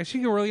 pictures, like, is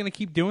she really gonna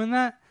keep doing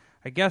that?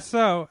 I guess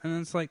so. And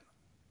then it's like,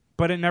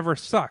 but it never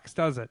sucks,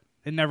 does it?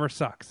 It never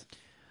sucks.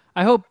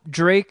 I hope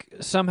Drake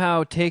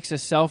somehow takes a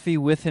selfie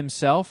with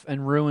himself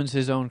and ruins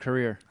his own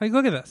career. Like,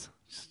 look at this.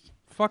 It's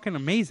fucking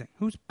amazing.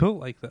 Who's built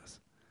like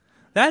this?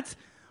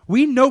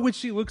 We know what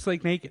she looks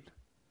like naked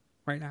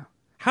right now.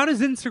 How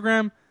does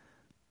Instagram...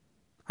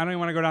 I don't even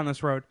want to go down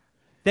this road.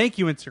 Thank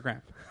you,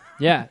 Instagram.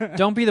 Yeah.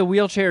 Don't be the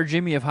wheelchair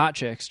Jimmy of hot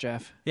chicks,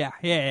 Jeff.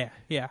 Yeah.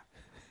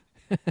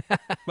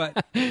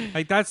 But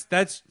like that's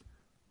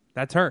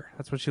her.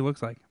 That's what she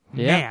looks like.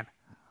 Yeah. Man.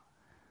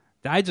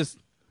 I just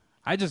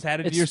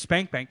added to your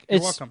spank bank.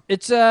 You're welcome.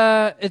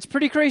 It's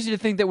pretty crazy to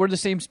think that we're the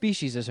same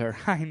species as her.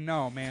 I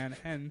know, man.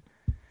 And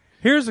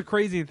here's the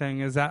crazy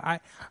thing is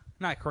that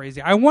not crazy.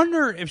 I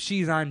wonder if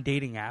she's on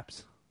dating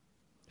apps.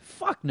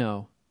 Fuck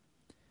no.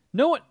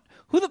 No one.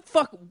 Who the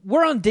fuck?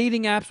 We're on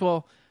dating apps.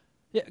 Well,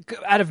 yeah,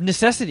 out of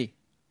necessity.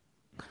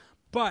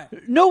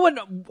 But no one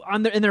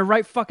in their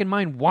right fucking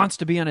mind wants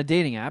to be on a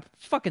dating app.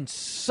 Fucking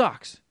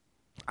sucks.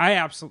 I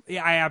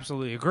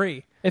absolutely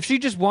agree. If she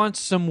just wants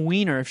some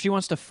wiener, if she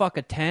wants to fuck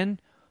a 10,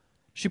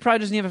 she probably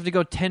doesn't even have to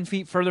go 10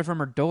 feet further from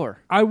her door.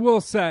 I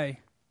will say,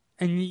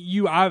 and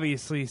you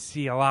obviously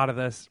see a lot of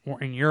this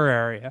in your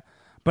area,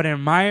 but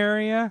in my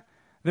area,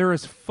 there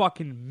is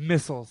fucking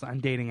missiles on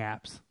dating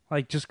apps.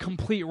 Like, just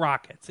complete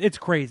rockets. It's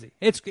crazy.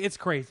 It's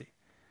crazy.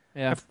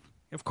 Yeah.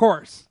 Of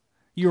course,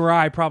 you or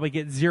I probably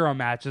get 0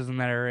 matches in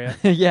that area.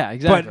 Yeah,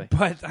 exactly.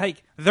 But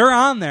like, they're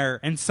on there,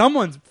 and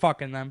someone's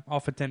fucking them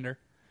off of Tinder.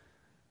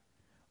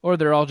 Or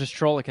they're all just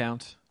troll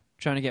accounts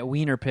trying to get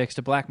wiener pics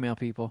to blackmail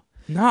people.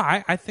 No,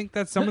 I think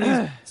that some of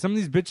these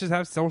bitches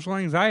have social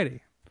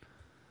anxiety.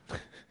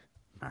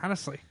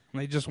 Honestly,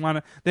 they just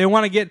want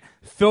to get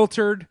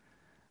filtered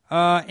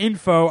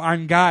info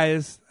on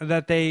guys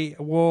that they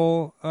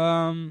will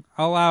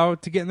allow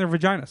to get in their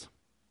vaginas.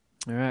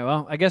 All right.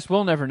 Well, I guess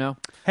we'll never know.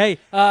 Hey,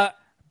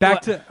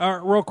 back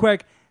to real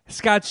quick.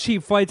 Scott's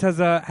Cheap Flights has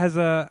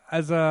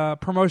a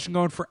promotion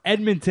going for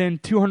Edmonton,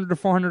 $200 to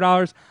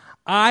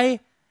 $400.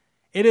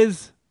 It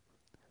is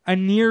a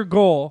near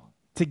goal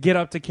to get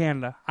up to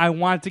Canada. I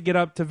want to get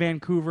up to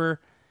Vancouver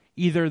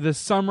either this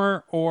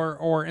summer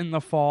or in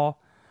the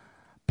fall.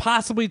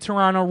 Possibly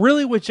Toronto.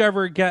 Really,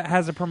 whichever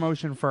has a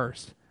promotion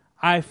first.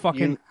 I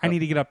need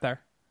to get up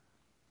there.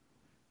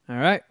 All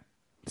right.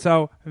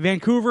 So,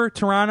 Vancouver,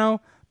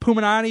 Toronto,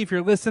 Puminati, if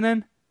you're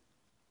listening,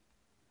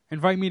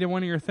 invite me to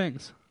one of your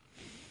things.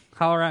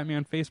 Holler at me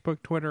on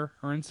Facebook, Twitter,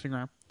 or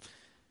Instagram.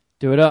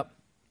 Do it up.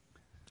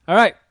 All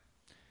right.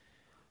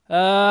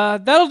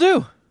 That'll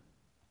do.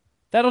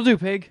 That'll do,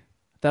 pig.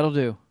 That'll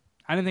do.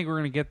 I didn't think we were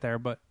going to get there,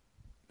 but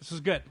this was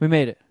good. We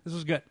made it. This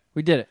was good.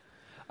 We did it.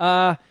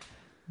 But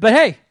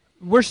hey,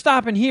 we're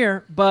stopping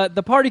here, but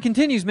the party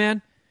continues,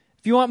 man.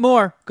 If you want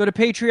more, go to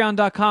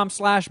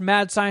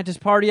patreon.com/Mad Scientist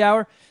Party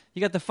Hour.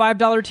 You got the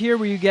 $5 tier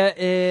where you get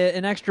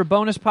an extra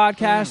bonus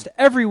podcast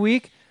every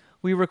week.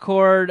 We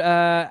record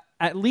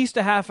at least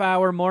a half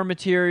hour more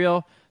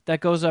material that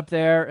goes up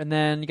there. And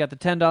then you got the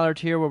 $10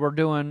 tier where we're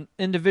doing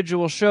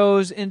individual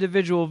shows,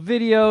 individual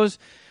videos,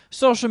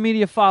 social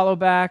media follow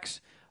backs.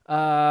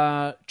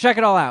 Check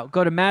it all out.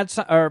 Go to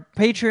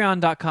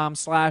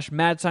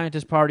patreon.com/Mad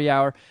Scientist Party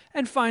Hour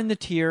and find the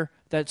tier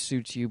that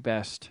suits you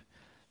best.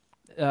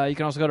 You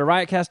can also go to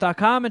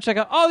riotcast.com and check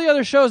out all the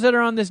other shows that are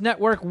on this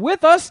network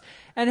with us.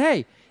 And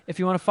hey, if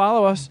you want to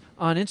follow us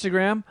on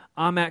Instagram,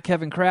 I'm at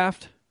Kevin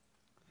Kraft.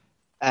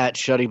 At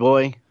Shuddy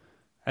Boy.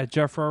 At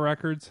Jeffro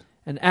Records.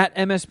 And at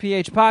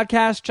MSPH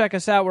Podcast. Check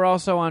us out. We're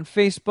also on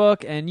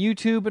Facebook and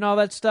YouTube and all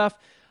that stuff.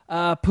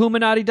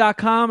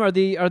 Puminati.com. Are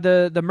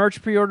the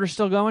merch pre-orders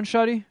still going,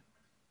 Shuddy?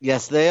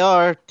 Yes, they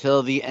are,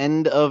 till the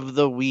end of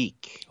the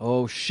week.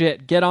 Oh,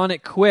 shit. Get on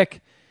it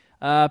quick.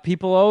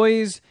 People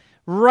always,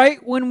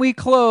 right when we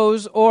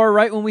close or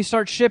right when we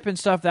start shipping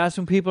stuff, that's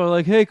when people are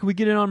like, hey, can we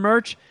get in on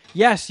merch?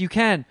 Yes, you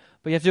can.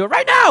 But you have to do it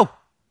right now.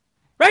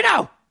 Right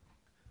now.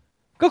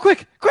 Go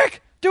quick.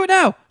 Quick. Do it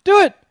now. Do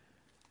it.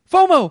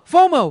 FOMO.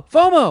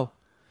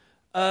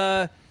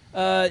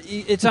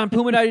 It's on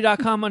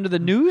Puminati.com under the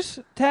news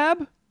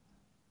tab.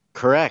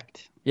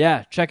 Correct.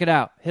 Yeah, check it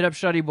out. Hit up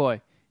Shuddy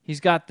Boy. He's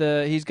got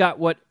the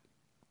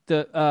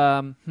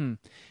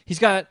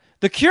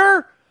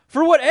cure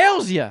for what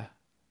ails ya.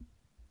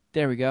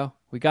 There we go.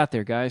 We got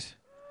there, guys.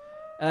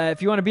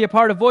 If you want to be a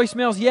part of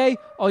voicemails, yay,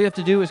 all you have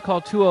to do is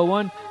call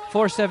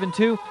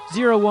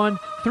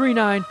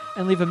 201-472-0139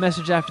 and leave a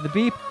message after the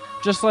beep,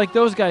 just like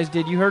those guys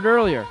did you heard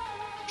earlier.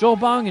 Joel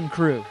Bong and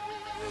crew.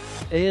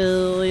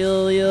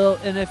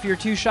 And if you're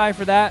too shy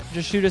for that,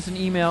 just shoot us an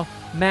email,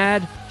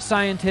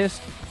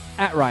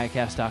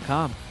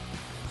 madscientist@riotcast.com.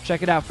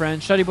 Check it out,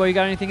 friends. Shuddy Boy, you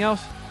got anything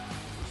else?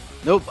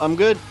 Nope, I'm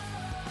good.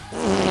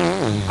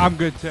 I'm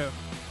good too.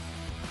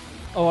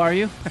 Oh, are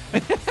you?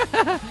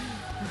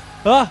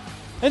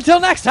 Until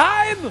next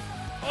time!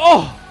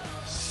 Oh,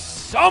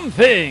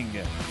 something!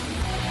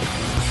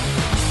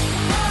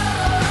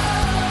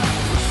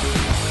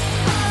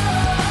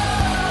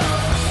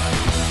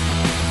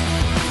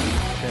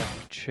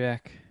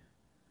 Check.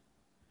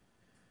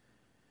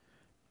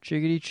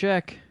 Chickity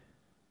check.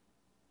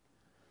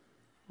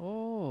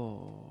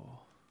 Oh.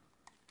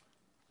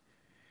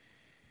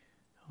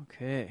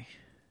 Okay.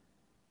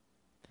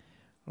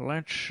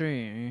 Let's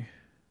see.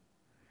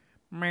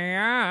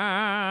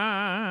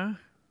 Meow.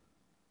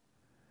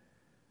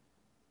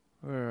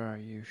 Where are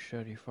you,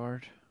 Shuddy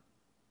Fart?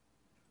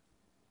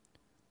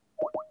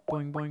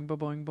 Boing, boing,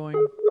 boing,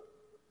 boing.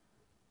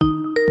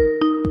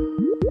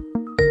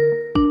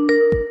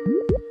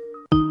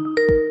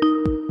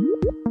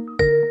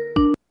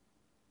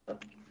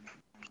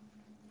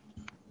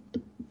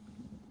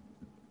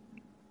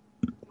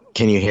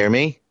 Can you hear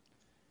me?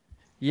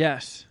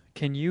 Yes.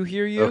 Can you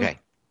hear you? Okay.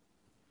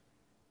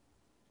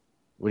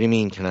 What do you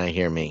mean, can I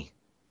hear me?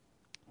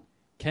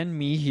 Can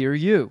me hear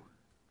you?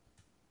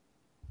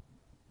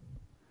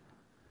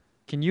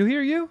 Can you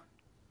hear you?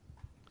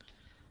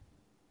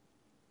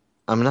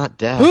 I'm not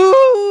deaf.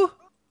 Who?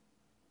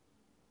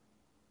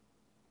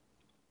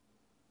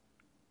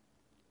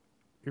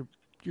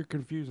 You're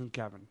confusing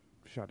Kevin,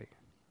 Shuddy.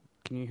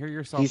 Can you hear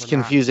yourself? He's or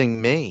not?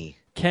 confusing me.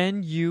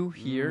 Can you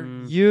hear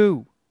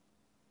you?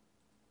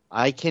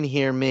 I can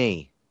hear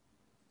me.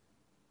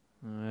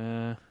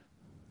 I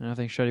don't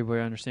think Shuddy Boy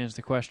understands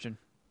the question.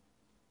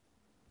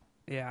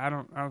 Yeah, I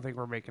don't think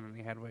we're making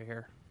any headway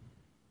here.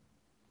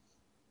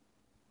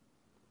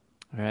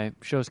 All right,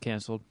 show's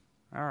canceled.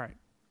 All right.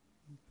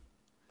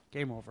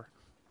 Game over.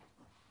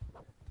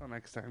 Till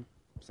next time.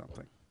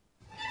 Something.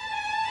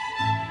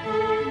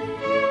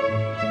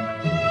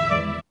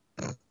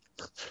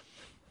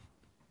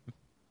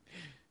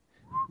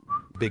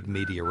 Big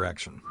meaty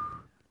erection.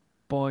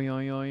 Boing,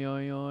 oing, oing,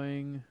 oing,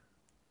 oing.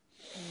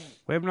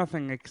 We have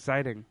nothing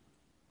exciting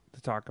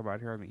to talk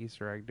about here on the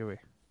Easter egg, do we?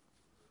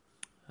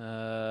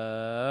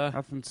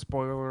 Nothing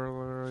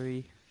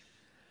spoilery.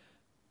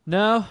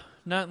 No,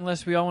 not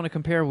unless we all want to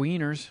compare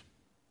wieners.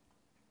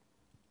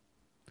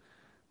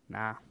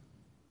 Nah.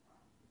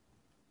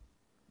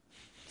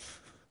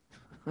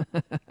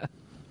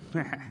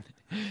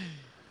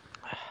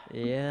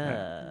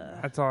 Yeah.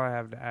 That's all I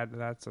have to add to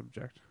that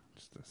subject.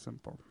 Just a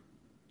simple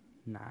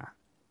nah.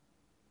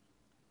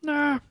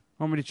 Nah.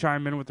 Want me to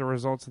chime in with the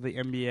results of the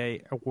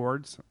NBA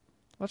awards?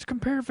 Let's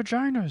compare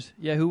vaginas.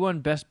 Yeah, who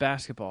won best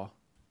basketball?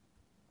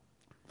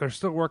 They're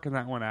still working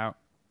that one out.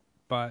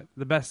 But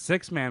the best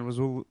six-man was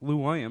Lou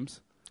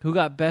Williams. Who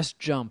got best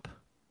jump?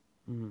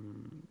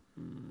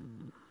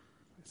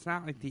 It's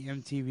not like the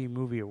MTV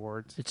Movie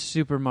Awards. It's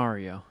Super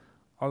Mario.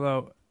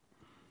 Although,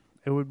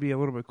 it would be a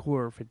little bit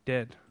cooler if it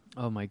did.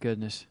 Oh, my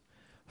goodness.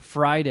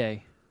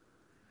 Friday,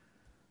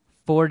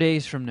 4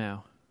 days from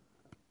now,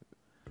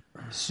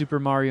 Super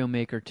Mario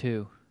Maker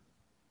 2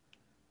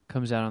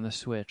 comes out on the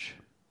Switch.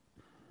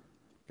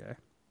 Okay.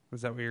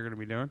 Is that what you're going to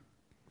be doing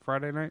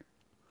Friday night?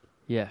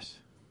 Yes.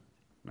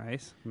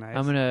 Nice.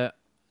 I'm going to,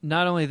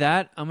 not only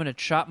that, I'm going to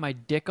chop my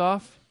dick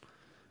off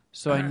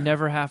so I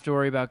never have to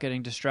worry about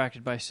getting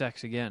distracted by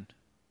sex again.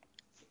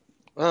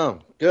 Oh,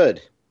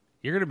 good.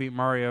 You're going to beat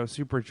Mario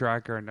Super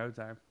Tracker in no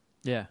time.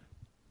 Yeah.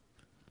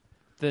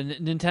 The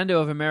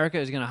Nintendo of America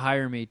is going to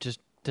hire me just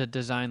to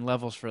design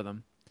levels for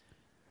them.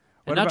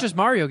 And not just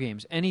Mario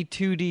games. Any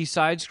 2D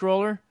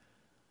side-scroller,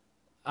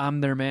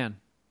 I'm their man.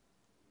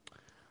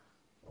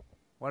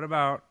 What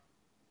about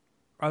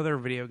other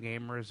video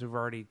gamers who've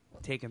already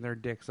taken their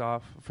dicks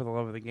off for the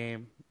love of the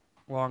game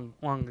long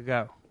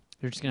ago?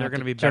 They're just going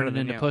to be turn better it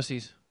than into you.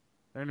 pussies.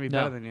 They're going to be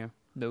better than you.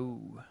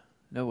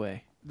 No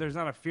way. There's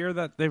not a fear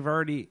that they've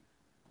already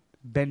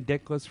been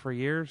dickless for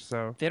years,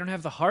 so... They don't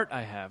have the heart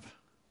I have.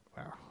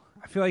 Wow.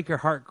 I feel like your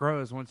heart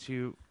grows once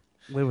you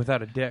live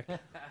without a dick.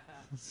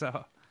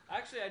 So...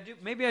 Actually, I do.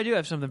 Maybe I do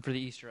have something for the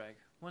Easter egg.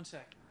 1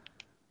 second.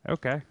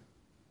 Okay.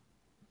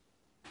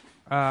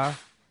 I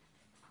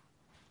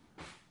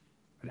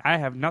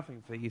have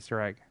nothing for the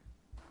Easter egg.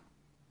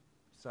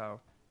 So,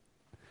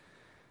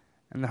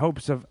 in the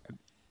hopes of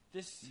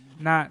This.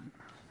 not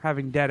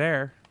having dead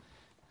air.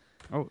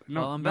 Oh,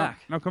 no. Well, I'm no,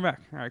 back. No, come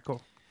back. All right,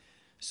 cool.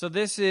 So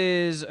this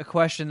is a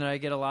question that I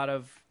get a lot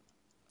of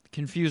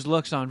confused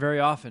looks on very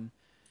often.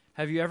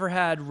 Have you ever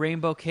had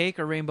rainbow cake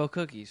or rainbow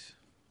cookies?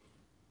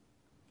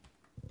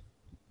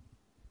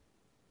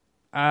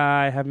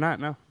 I have not,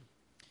 no.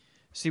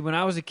 See, when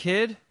I was a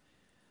kid,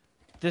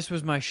 this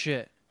was my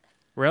shit.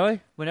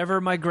 Really? Whenever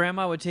my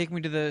grandma would take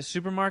me to the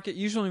supermarket,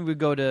 usually we would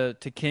go to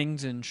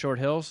King's in Short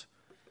Hills.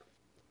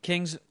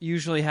 King's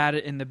usually had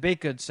it in the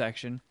baked goods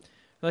section.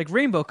 Like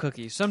rainbow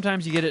cookies.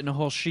 Sometimes you get it in a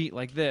whole sheet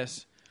like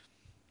this.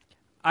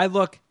 I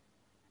look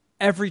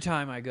every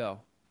time I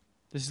go.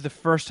 This is the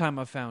first time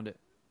I've found it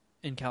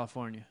in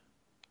California.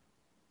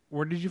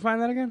 Where did you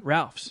find that again?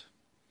 Ralph's.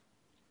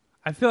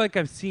 I feel like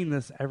I've seen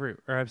this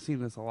I've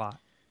seen this a lot.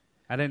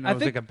 I didn't know it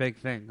was like a big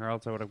thing, or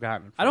else I would have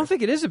gotten it. I don't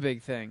think it is a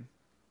big thing,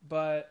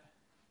 but...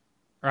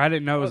 Or I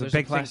didn't know it was a there's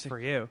big thing plastic. for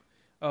you.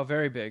 Oh,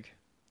 very big.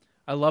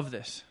 I love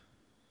this.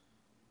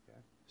 Okay.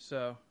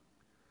 So,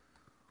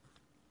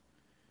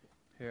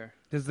 here.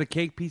 Does the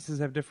cake pieces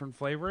have different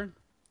flavoring?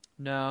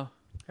 No.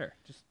 Here,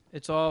 just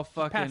It's all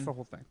fucking... pass the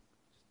whole thing.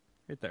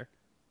 Right there.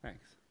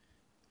 Thanks.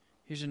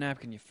 Here's your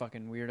napkin, you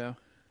fucking weirdo.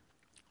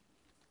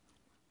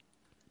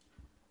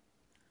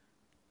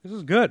 This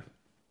is good.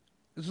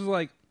 This is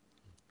like...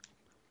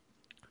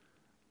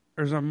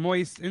 There's a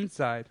moist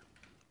inside.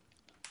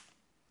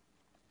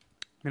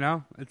 You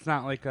know? It's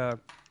not like a...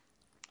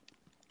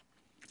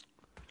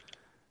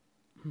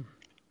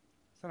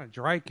 It's not a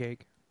dry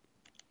cake.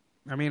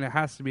 I mean, it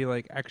has to be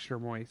like extra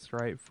moist,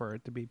 right? For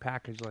it to be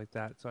packaged like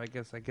that. So I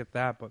guess I get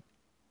that, but...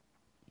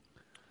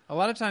 A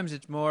lot of times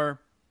it's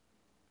more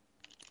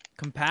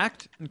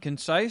compact and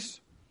concise.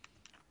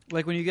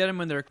 Like when you get them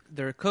when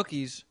they're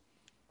cookies,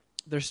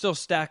 they're still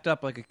stacked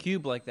up like a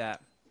cube like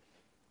that.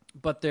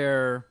 But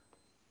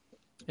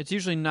it's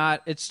usually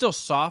not, it's still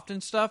soft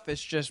and stuff.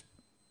 It's just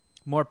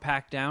more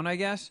packed down, I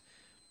guess.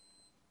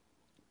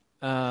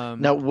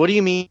 Now, what do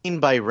you mean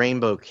by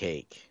rainbow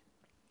cake?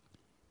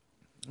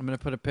 I'm going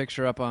to put a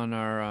picture up on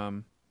our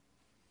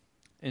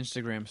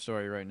Instagram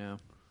story right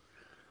now.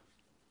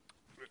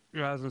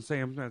 Yeah, I was going to say,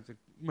 I'm going to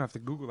have to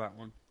Google that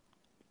one.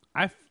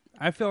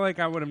 I feel like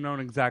I would have known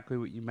exactly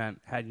what you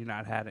meant had you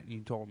not had it and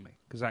you told me.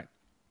 Because I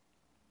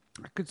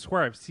could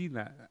swear I've seen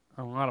that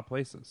in a lot of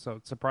places. So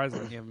it's surprising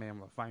you haven't been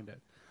able to find it.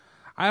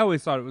 I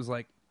always thought it was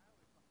like,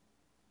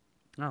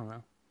 I don't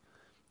know.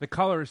 The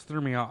colors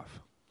threw me off.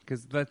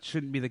 Because that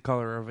shouldn't be the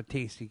color of a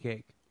tasty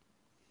cake.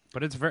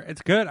 But it's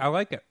good. I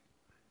like it.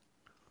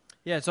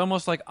 Yeah, it's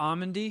almost like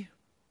almondy.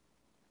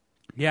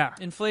 Yeah.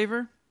 In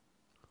flavor.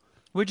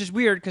 Which is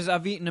weird because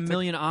I've eaten a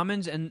million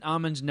almonds and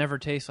almonds never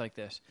taste like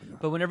this.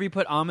 But whenever you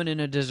put almond in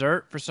a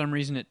dessert, for some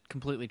reason it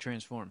completely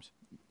transforms.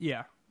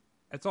 Yeah.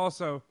 It's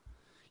also,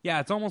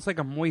 it's almost like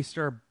a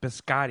moister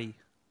biscotti.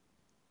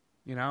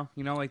 You know?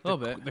 You know, like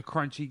the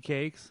crunchy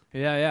cakes?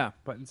 Yeah, yeah.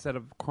 But instead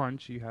of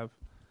crunch, you have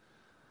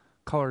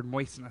colored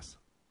moistness.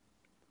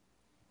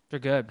 They're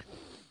good.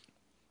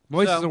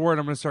 Moist is a word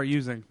I'm going to start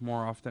using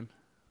more often.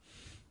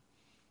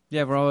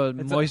 Yeah, for all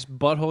the moist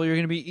butthole you're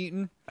going to be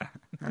eating.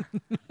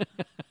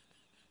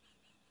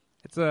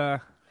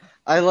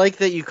 I like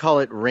that you call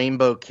it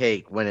rainbow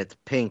cake when it's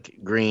pink,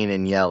 green,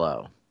 and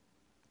yellow.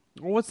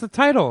 Well, what's the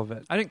title of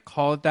it? I didn't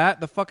call it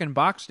that. The fucking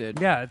box did.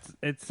 Yeah,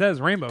 it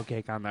says rainbow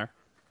cake on there.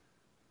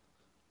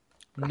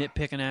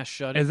 Nitpicking ass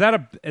shut. Is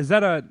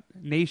that a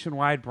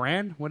nationwide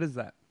brand? What is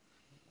that?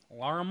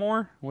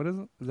 Laramore? What is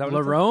it? Is that La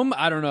Rome?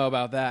 I don't know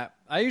about that.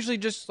 I usually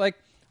just like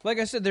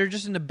I said, they're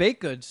just in the baked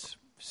goods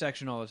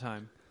section all the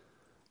time.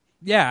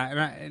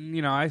 Yeah, and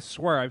you know, I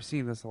swear I've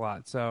seen this a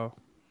lot. So,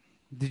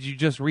 did you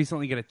just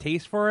recently get a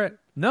taste for it?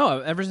 No,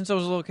 ever since I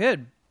was a little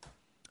kid.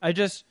 And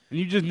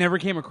you just never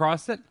came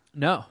across it?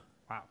 No.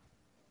 Wow.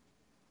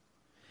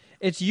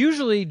 It's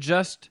usually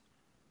just...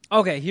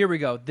 Okay, here we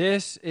go.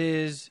 This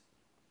is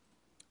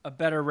a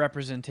better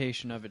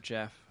representation of it,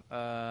 Jeff.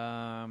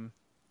 Because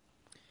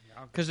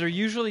they're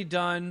usually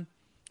done...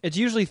 It's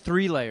usually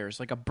 3 layers,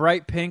 like a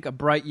bright pink, a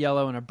bright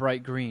yellow, and a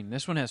bright green.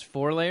 This one has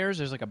 4 layers.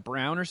 There's like a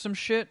brown or some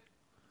shit.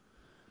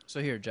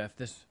 So here, Jeff,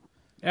 this...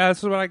 Yeah, this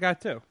is what I got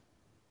too.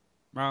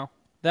 Wow.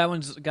 That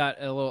one's got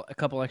a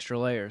couple extra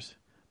layers.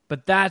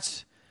 But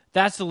that's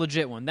the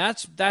legit one.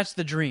 That's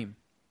the dream.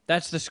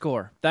 That's the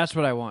score. That's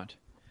what I want.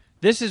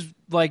 This is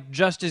like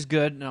just as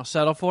good, and I'll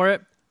settle for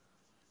it.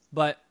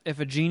 But if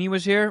a genie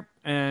was here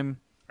and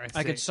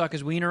I could suck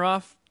his wiener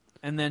off,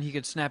 and then he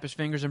could snap his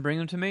fingers and bring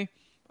them to me,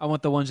 I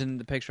want the ones in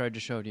the picture I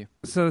just showed you.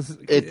 So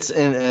it's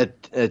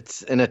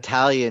an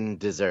Italian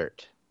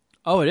dessert.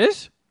 Oh, it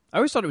is? I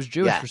always thought it was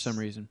Jewish for some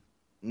reason.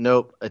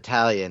 Nope,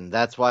 Italian.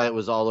 That's why it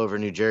was all over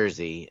New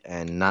Jersey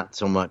and not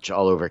so much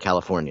all over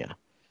California.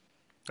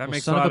 That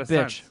makes son a lot of a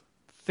bitch. sense.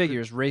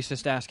 Figures,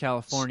 racist ass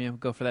California,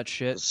 go for that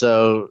shit.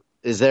 So,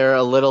 is there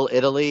a Little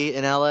Italy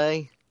in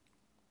LA?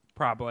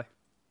 Probably.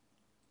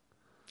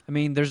 I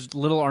mean, there's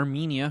Little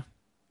Armenia.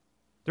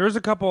 There's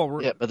a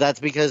couple. Yeah, but that's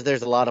because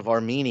there's a lot of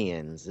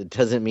Armenians. It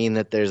doesn't mean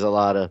that there's a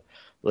lot of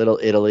Little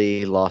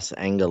Italy, Los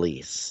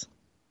Angeles.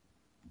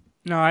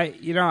 No, I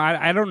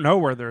don't know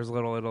where there's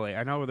Little Italy.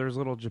 I know where there's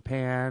Little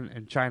Japan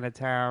and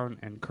Chinatown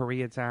and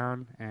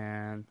Koreatown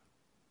and,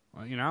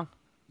 well, you know,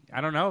 I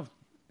don't know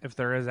if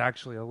there is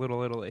actually a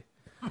Little Italy.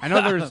 I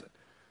know there's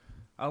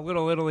a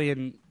Little Italy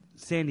in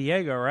San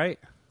Diego, right?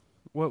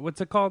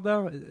 What's it called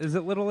though? Is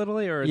it Little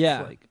Italy or it's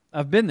like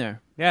I've been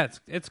there. Yeah,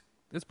 it's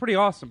pretty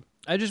awesome.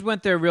 I just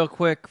went there real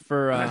quick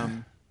for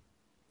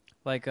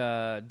like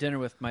dinner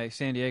with my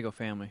San Diego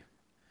family.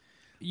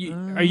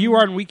 Are you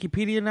on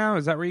Wikipedia now?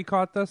 Is that where you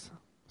caught this?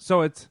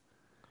 So it's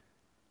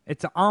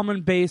an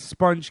almond-based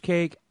sponge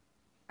cake,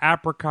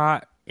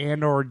 apricot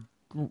or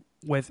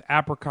with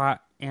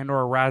apricot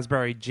or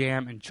raspberry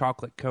jam and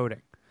chocolate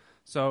coating.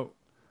 So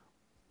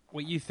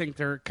what you think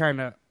they're kind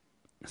of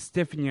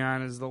stiffing you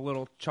on is the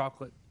little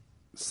chocolate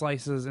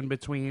slices in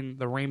between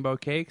the rainbow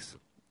cakes.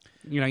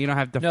 You don't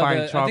have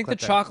defined chocolate. I think the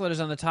there. chocolate is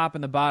on the top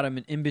and the bottom,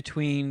 and in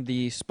between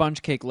the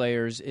sponge cake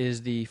layers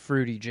is the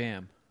fruity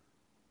jam.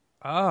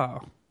 Oh.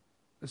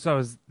 So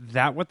is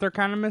that what they're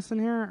kind of missing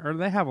here? Or do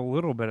they have a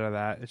little bit of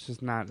that? It's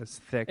just not as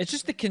thick. It's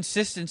just the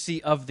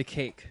consistency of the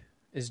cake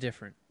is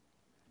different.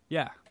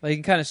 Yeah. Like you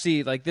can kind of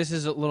see, like this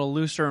is a little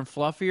looser and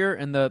fluffier,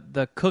 and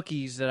the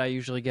cookies that I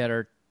usually get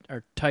are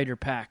tighter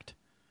packed.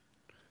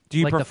 Do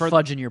you like prefer the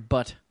fudge in your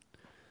butt?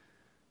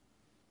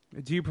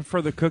 Do you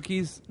prefer the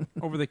cookies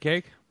over the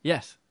cake?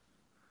 Yes.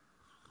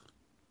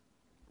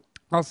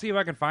 I'll see if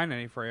I can find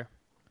any for you.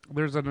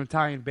 There's an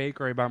Italian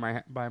bakery by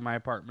my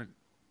apartment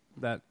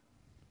that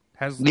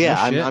has.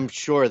 Yeah, shit. I'm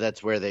sure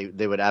that's where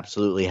they would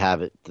absolutely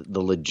have it.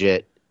 The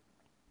legit.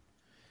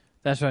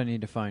 That's what I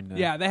need to find.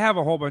 Yeah, they have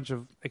a whole bunch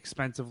of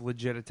expensive,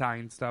 legit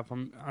Italian stuff.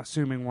 I'm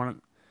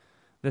assuming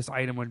this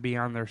item would be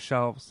on their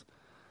shelves.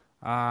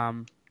 I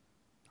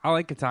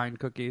like Italian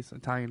cookies,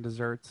 Italian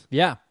desserts.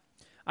 Yeah.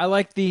 I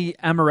like the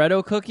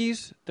amaretto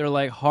cookies. They're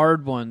like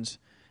hard ones,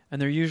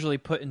 and they're usually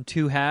put in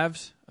two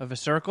halves of a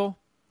circle,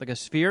 like a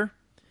sphere.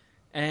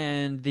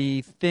 And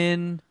the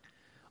thin,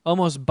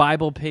 almost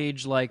Bible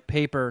page-like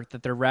paper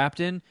that they're wrapped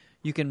in,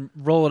 you can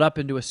roll it up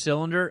into a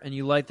cylinder, and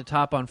you light the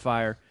top on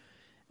fire,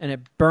 and it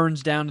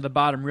burns down to the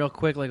bottom real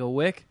quick like a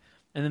wick,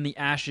 and then the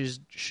ashes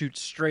shoot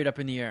straight up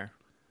in the air.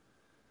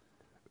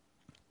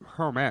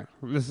 Oh, man.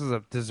 This is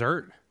a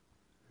dessert?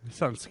 This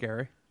sounds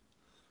scary.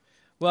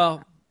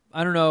 Well,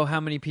 I don't know how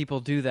many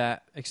people do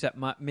that, except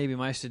maybe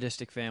my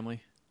sadistic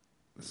family.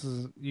 This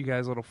is you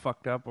guys a little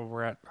fucked up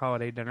over at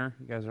holiday dinner.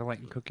 You guys are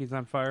lighting cookies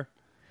on fire.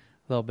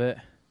 A little bit.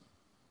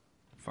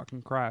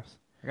 Fucking crafts.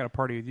 I got a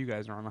party with you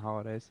guys around the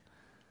holidays.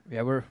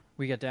 Yeah,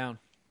 we get down.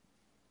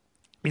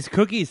 These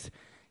cookies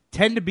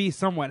tend to be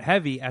somewhat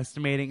heavy,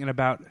 estimating at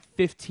about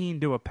 15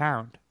 to a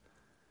pound.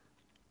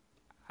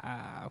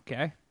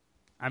 Okay.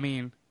 I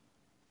mean,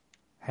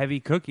 heavy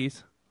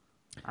cookies.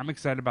 I'm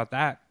excited about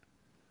that.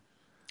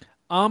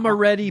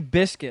 Amaretti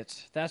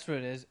biscuits. That's what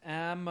it is.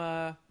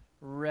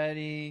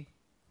 Amaretti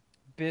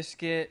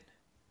biscuit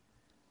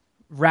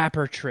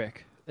wrapper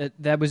trick.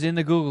 That was in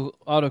the Google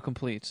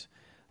autocompletes.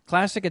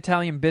 Classic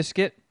Italian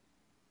biscuit.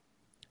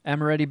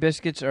 Amaretti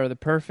biscuits are the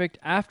perfect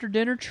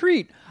after-dinner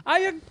treat.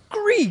 I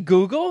agree,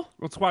 Google.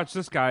 Let's watch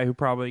this guy who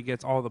probably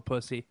gets all the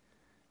pussy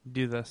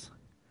do this.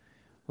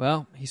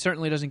 Well, he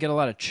certainly doesn't get a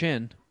lot of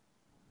chin.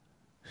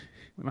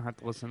 We don't have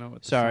to listen to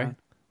it. Sorry.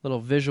 Little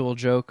visual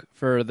joke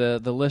for the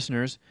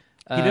listeners.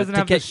 He doesn't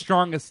have the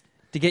strongest...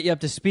 To get you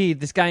up to speed,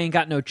 this guy ain't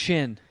got no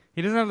chin.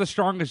 He doesn't have the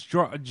strongest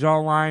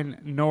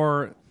jawline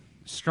nor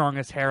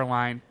strongest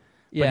hairline.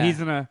 Yeah.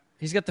 But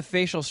he's got the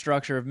facial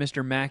structure of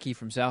Mr. Mackey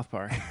from South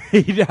Park.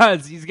 He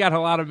does. He's got a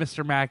lot of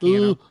Mr. Mackey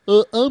in him.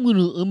 I'm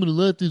gonna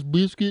light this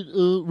biscuit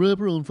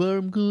wrapper on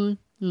fire, McCoy.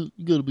 You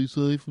gotta be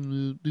safe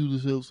and do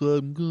this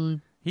outside,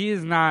 McCoy.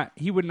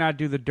 He would not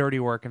do the dirty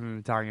work in an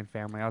Italian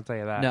family, I'll tell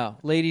you that. No.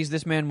 Ladies,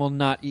 this man will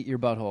not eat your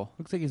butthole.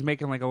 Looks like he's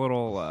making like a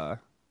little,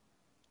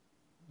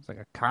 it's like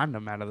a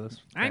condom out of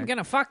this. I'm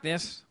gonna fuck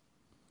this.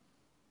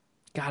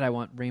 God, I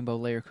want rainbow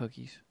layer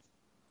cookies.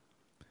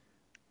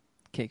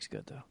 Cake's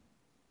good, though.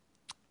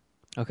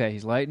 Okay,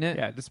 he's lighting it.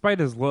 Yeah, despite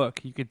his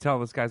look, you could tell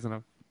this guy's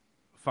gonna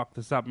fuck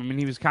this up. I mean,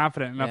 he was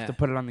confident enough to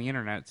put it on the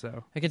internet,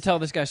 so. I can tell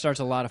this guy starts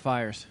a lot of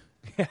fires.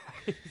 Yeah,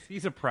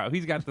 he's a pro.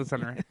 He's got this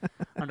under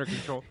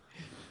control.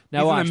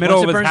 Now watch. In the middle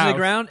Once of it his burns to house. the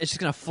ground, it's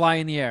just going to fly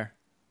in the air.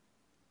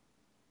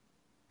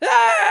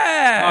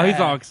 Oh, he's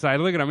all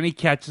excited. Look at him, and he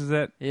catches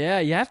it. Yeah,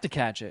 you have to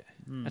catch it.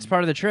 That's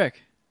part of the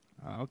trick.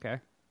 Oh, okay.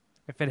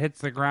 If it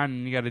hits the ground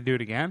and you got to do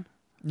it again?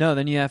 No,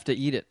 then you have to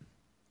eat it.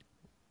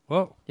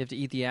 Whoa. You have to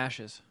eat the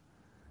ashes.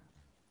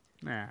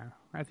 Nah,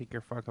 I think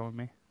you're fucking with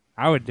me.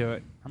 I would do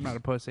it. I'm not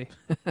a pussy.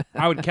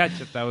 I would catch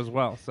it, though, as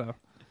well, so.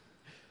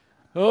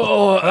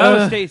 Oh, that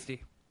was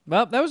tasty.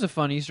 Well, that was a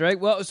fun Easter egg.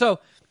 Well, so,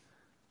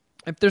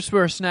 if this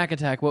were a snack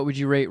attack, what would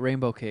you rate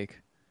rainbow cake?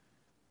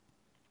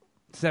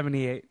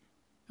 78.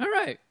 All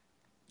right.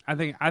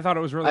 I thought it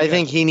was really I good.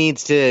 think he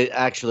needs to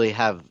actually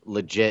have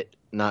legit,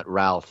 not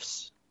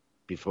Ralph's,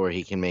 before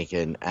he can make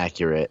an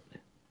accurate.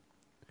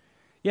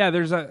 Yeah,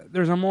 there's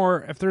a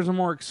more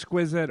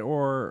exquisite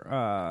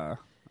or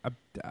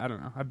I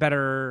don't know, a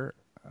better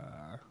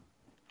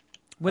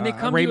When they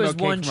come to you as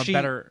one sheet,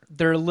 better...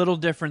 they're a little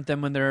different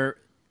than when they're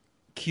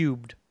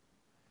cubed.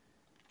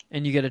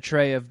 And you get a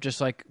tray of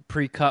just like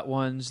pre-cut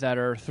ones that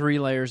are 3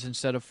 layers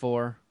instead of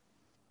 4.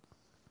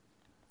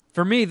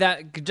 For me,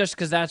 that just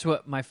because that's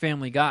what my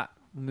family got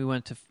when we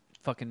went to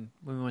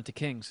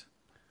King's.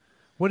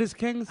 What is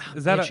King's?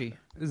 Is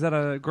that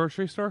a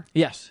grocery store?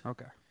 Yes.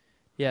 Okay.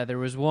 Yeah, there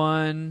was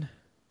one.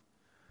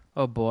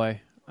 Oh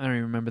boy, I don't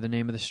even remember the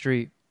name of the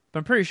street. but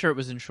I'm pretty sure it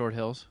was in Short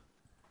Hills.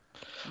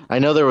 I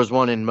know there was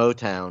one in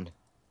Motown.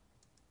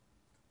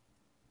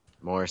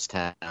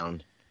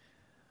 Morristown.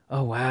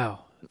 Oh,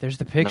 wow. There's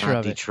the picture Not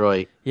of it.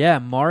 Detroit. Yeah,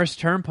 Morris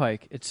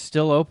Turnpike. It's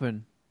still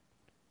open.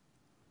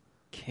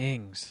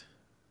 Kings.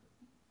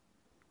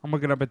 I'm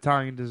looking up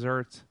Italian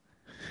desserts.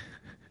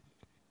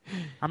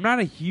 I'm not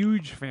a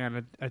huge fan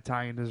of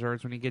Italian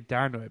desserts when you get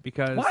down to it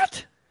because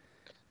What?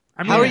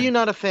 I mean, How are you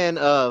not a fan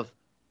of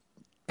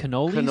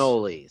Cannolis?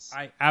 cannolis?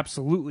 I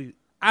absolutely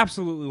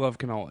love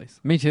cannolis.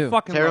 Me too.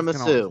 Fucking love cannolis.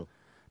 Tiramisu.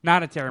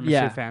 Not a tiramisu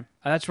Yeah. fan.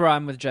 That's where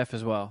I'm with Jeff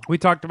as well. We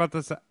talked about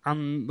this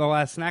on the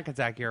last Snack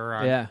Attack you were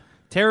on. Yeah.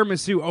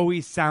 Tiramisu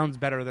always sounds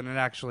better than it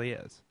actually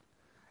is.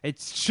 It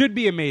should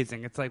be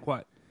amazing. It's like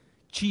what?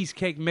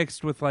 Cheesecake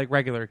mixed with like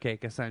regular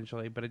cake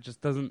essentially, but it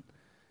just doesn't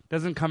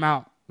come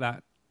out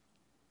that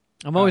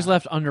I'm always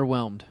left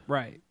underwhelmed.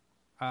 right.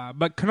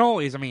 But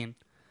cannolis, I mean,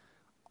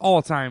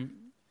 all time,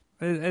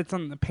 it's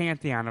on the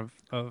pantheon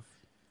of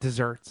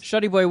desserts.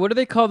 Shuddy boy, what do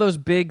they call those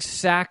big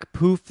sack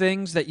poof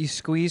things that you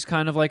squeeze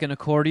kind of like an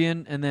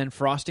accordion and then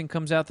frosting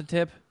comes out the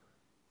tip?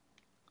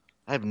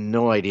 I have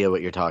no idea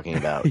what you're talking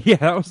about. Yeah,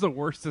 that was the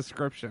worst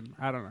description.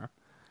 I don't know.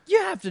 You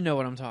have to know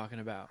what I'm talking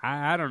about.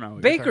 I don't know.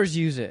 Bakers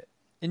use it.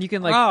 And you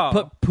can like Oh.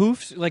 put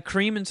poofs, like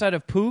cream inside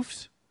of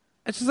poofs.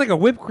 It's just like a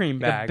whipped cream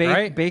Like bag, a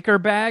right? baker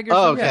bag or Oh,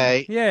 something.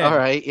 okay. Yeah. All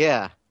right.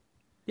 Yeah.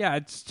 Yeah,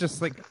 it's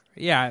just like a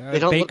They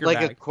don't look baker like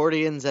bag.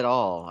 accordions at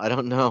all. I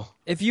don't know.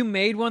 If you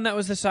made one that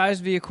was the size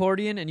of the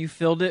accordion and you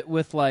filled it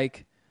with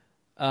like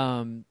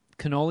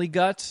cannoli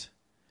guts,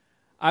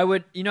 I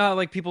would, you know how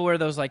like people wear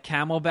those like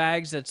camel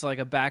bags that's like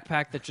a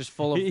backpack that's just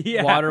full of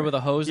Yeah. water with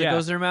a hose that Yeah.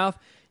 goes in their mouth?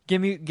 Give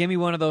me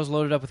one of those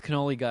loaded up with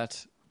cannoli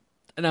guts,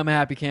 and I'm a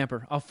happy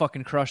camper. I'll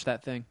fucking crush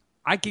that thing.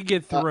 I could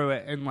get through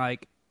it in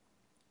like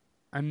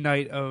a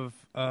night of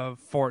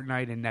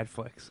Fortnite and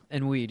Netflix.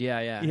 And weed,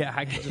 yeah. Yeah,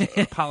 I could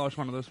just polish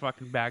one of those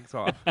fucking bags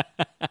off.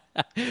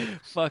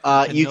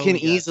 Fucking You can cannoli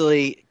guts.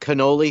 easily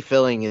cannoli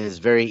filling is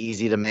very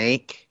easy to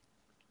make.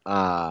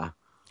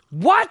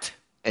 What?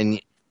 And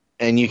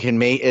you can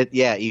make it.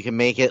 Yeah, you can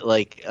make it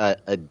like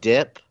a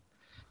dip,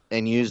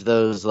 and use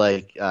those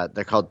like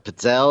they're called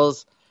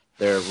pizzelles.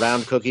 They're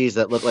round cookies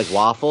that look like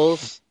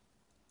waffles.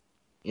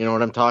 You know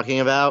what I'm talking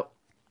about?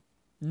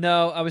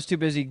 No, I was too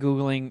busy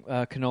Googling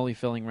cannoli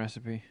filling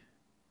recipe.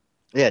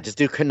 Yeah, just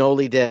do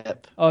cannoli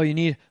dip. Oh, you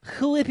need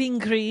whipping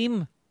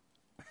cream.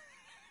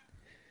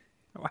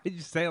 Why did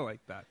you say it like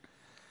that?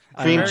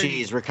 Cream Very-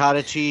 cheese,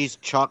 ricotta cheese,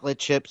 chocolate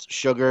chips,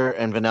 sugar,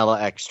 and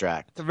vanilla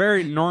extract. It's a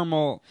very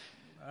normal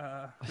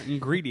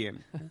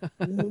ingredient.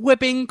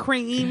 Whipping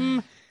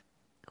cream.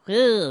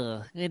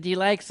 Ugh, would you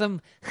like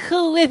some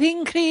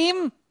whipping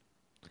cream?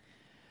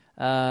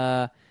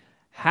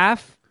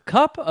 Half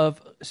cup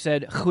of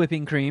said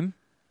whipping cream.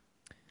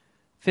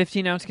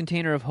 15-ounce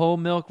container of whole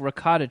milk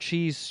ricotta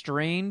cheese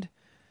strained.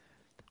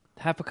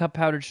 Half a cup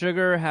powdered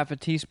sugar. Half a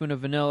teaspoon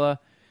of vanilla.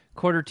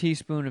 Quarter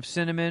teaspoon of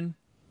cinnamon.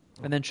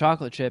 And then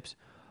chocolate chips.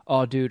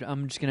 Oh, dude,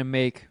 I'm just going to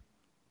make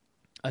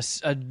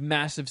a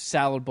massive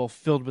salad bowl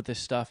filled with this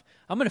stuff.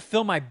 I'm going to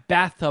fill my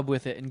bathtub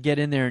with it and get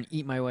in there and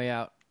eat my way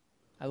out.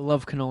 I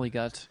love cannoli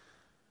guts.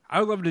 I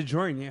would love to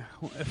join you.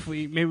 If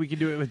maybe we could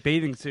do it with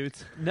bathing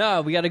suits.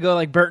 No, we got to go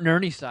like Bert and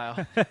Ernie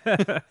style.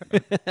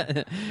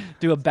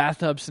 Do a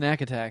bathtub snack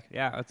attack.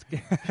 Yeah, let's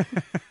get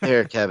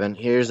Here, Kevin.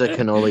 Here's a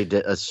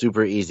a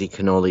super easy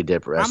cannoli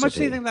dip recipe. How much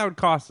do you think that would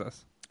cost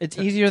us? It's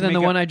easier than the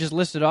make one I just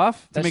listed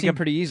off. That make seemed a-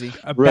 pretty easy.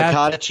 A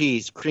Ricotta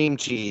cheese, cream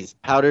cheese,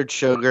 powdered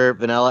sugar,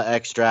 vanilla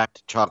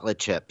extract, chocolate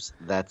chips.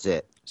 That's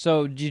it.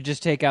 So do you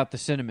just take out the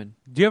cinnamon?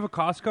 Do you have a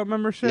Costco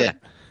membership?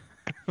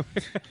 Yeah.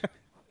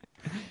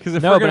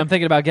 Because No, but I'm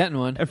thinking about getting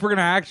one. if we're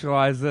gonna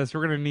actualize this,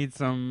 we're gonna need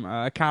some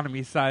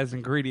economy size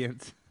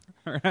ingredients.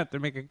 We're gonna have to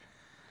make a.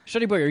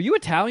 Shuddy boy, are you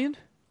Italian?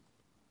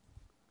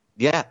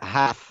 Yeah,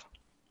 half.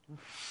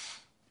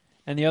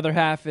 And the other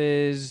half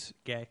is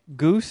Gay.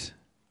 goose?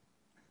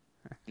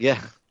 Yeah.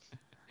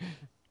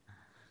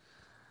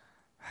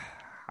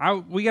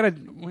 We gotta.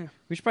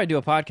 We should probably do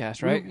a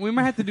podcast, right? We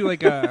might have to do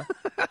like a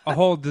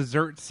whole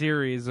dessert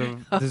series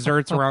of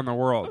desserts around the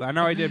world. I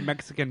know I did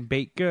Mexican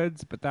baked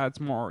goods, but that's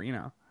more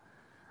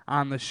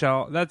on the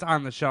shelf. That's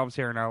on the shelves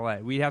here in LA.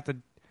 We'd have to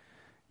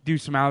do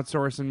some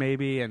outsourcing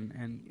maybe,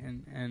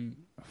 and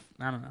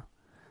I don't know,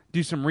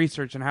 do some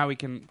research on how we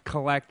can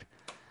collect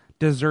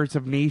desserts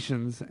of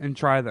nations and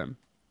try them.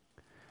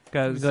 We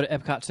Because go to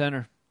Epcot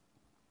Center.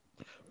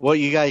 What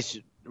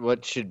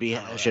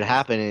should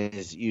happen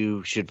is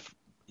you should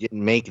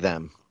make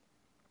them.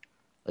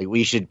 Like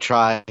we should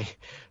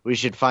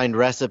find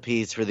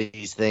recipes for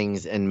these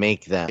things and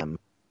make them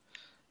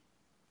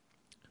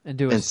And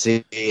do it. and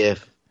see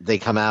if they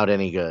come out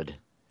any good.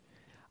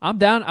 I'm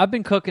down. I've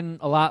been cooking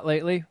a lot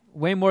lately.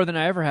 Way more than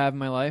I ever have in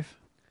my life.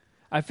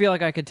 I feel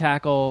like I could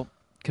tackle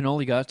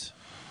cannoli guts.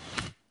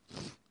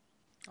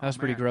 That was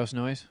pretty man. gross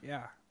noise.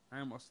 yeah, I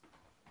almost.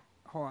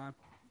 Hold on,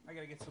 I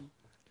gotta get some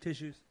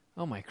tissues.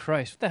 Oh my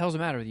Christ. What the hell's the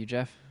matter with you,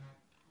 Jeff?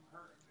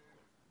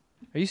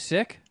 Are you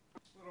sick?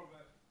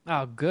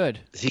 Oh, good.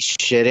 Is he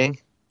shitting?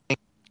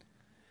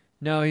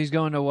 No, he's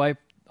going to wipe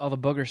all the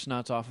booger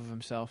snots off of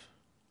himself.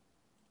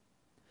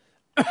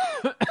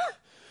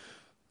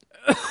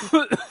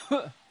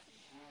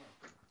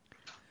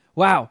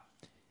 Wow.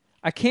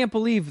 I can't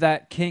believe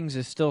that King's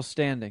is still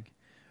standing.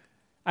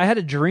 I had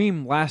a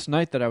dream last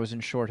night that I was in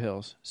Short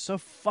Hills. So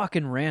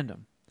fucking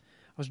random.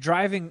 I was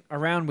driving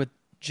around with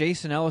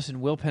Jason Ellis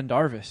and Will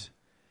Pendarvis.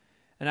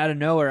 And out of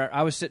nowhere,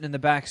 I was sitting in the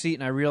back seat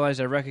and I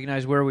realized I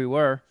recognized where we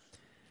were.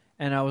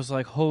 And I was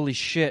like, holy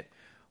shit,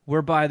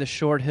 we're by the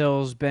Short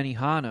Hills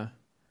Benihana.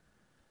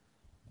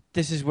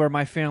 This is where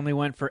my family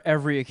went for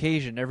every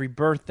occasion, every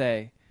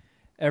birthday,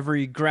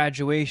 every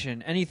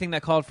graduation, anything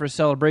that called for a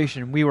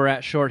celebration. We were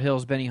at Short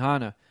Hills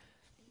Benihana.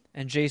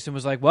 And Jason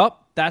was like, well,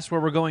 that's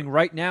where we're going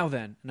right now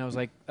then. And I was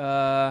like,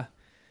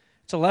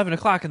 it's 11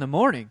 o'clock in the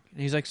morning.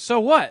 And he's like, so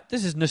what?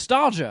 This is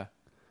nostalgia.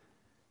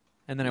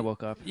 And then I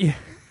woke up. Yeah.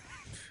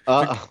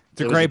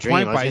 It's a great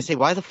point. I was going to say,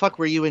 why the fuck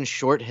were you in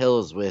Short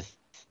Hills with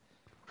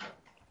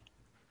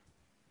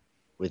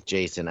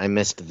Jason? I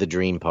missed the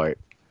dream part.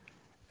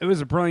 It was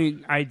a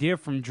brilliant idea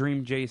from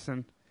Dream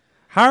Jason.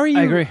 How are you?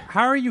 I agree.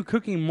 How are you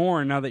cooking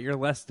more now that you're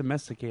less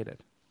domesticated?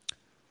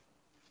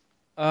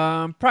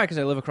 Probably because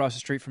I live across the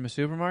street from a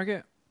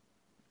supermarket.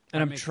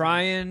 And I'm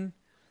trying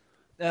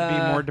to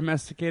be more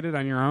domesticated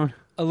on your own?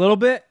 A little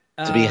bit.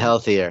 To be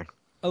healthier.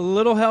 A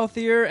little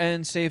healthier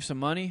and save some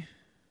money.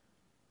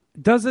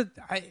 Does it?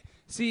 I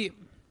see.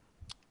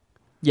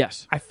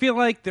 Yes. I feel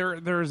like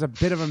there's a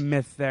bit of a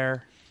myth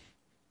there.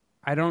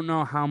 I don't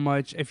know how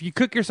much. If you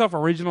cook yourself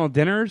original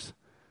dinners,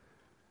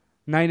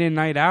 night in,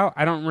 night out,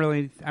 I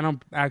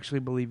don't actually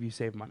believe you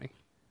save money.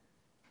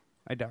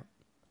 I don't.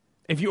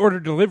 If you order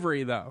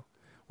delivery, though,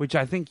 which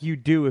I think you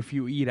do if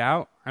you eat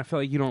out, I feel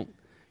like you don't.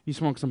 You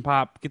smoke some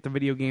pop, get the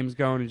video games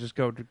going, and just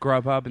go to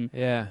Grubhub.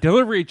 And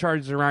delivery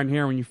charges around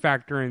here, when you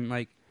factor in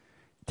like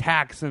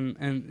tax and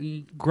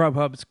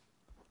Grubhub's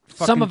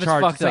fucking some of it's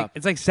charge, fucked up.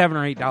 It's like $7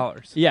 or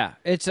 $8. Yeah,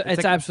 it's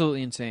like,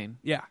 absolutely insane.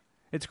 Yeah,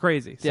 it's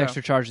crazy. The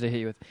extra charge they hit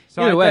you with.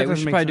 So Either way, we doesn't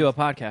should make probably do a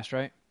sense. podcast,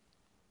 right?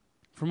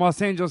 From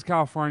Los Angeles,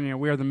 California,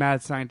 we are the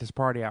Mad Scientist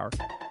Party Hour.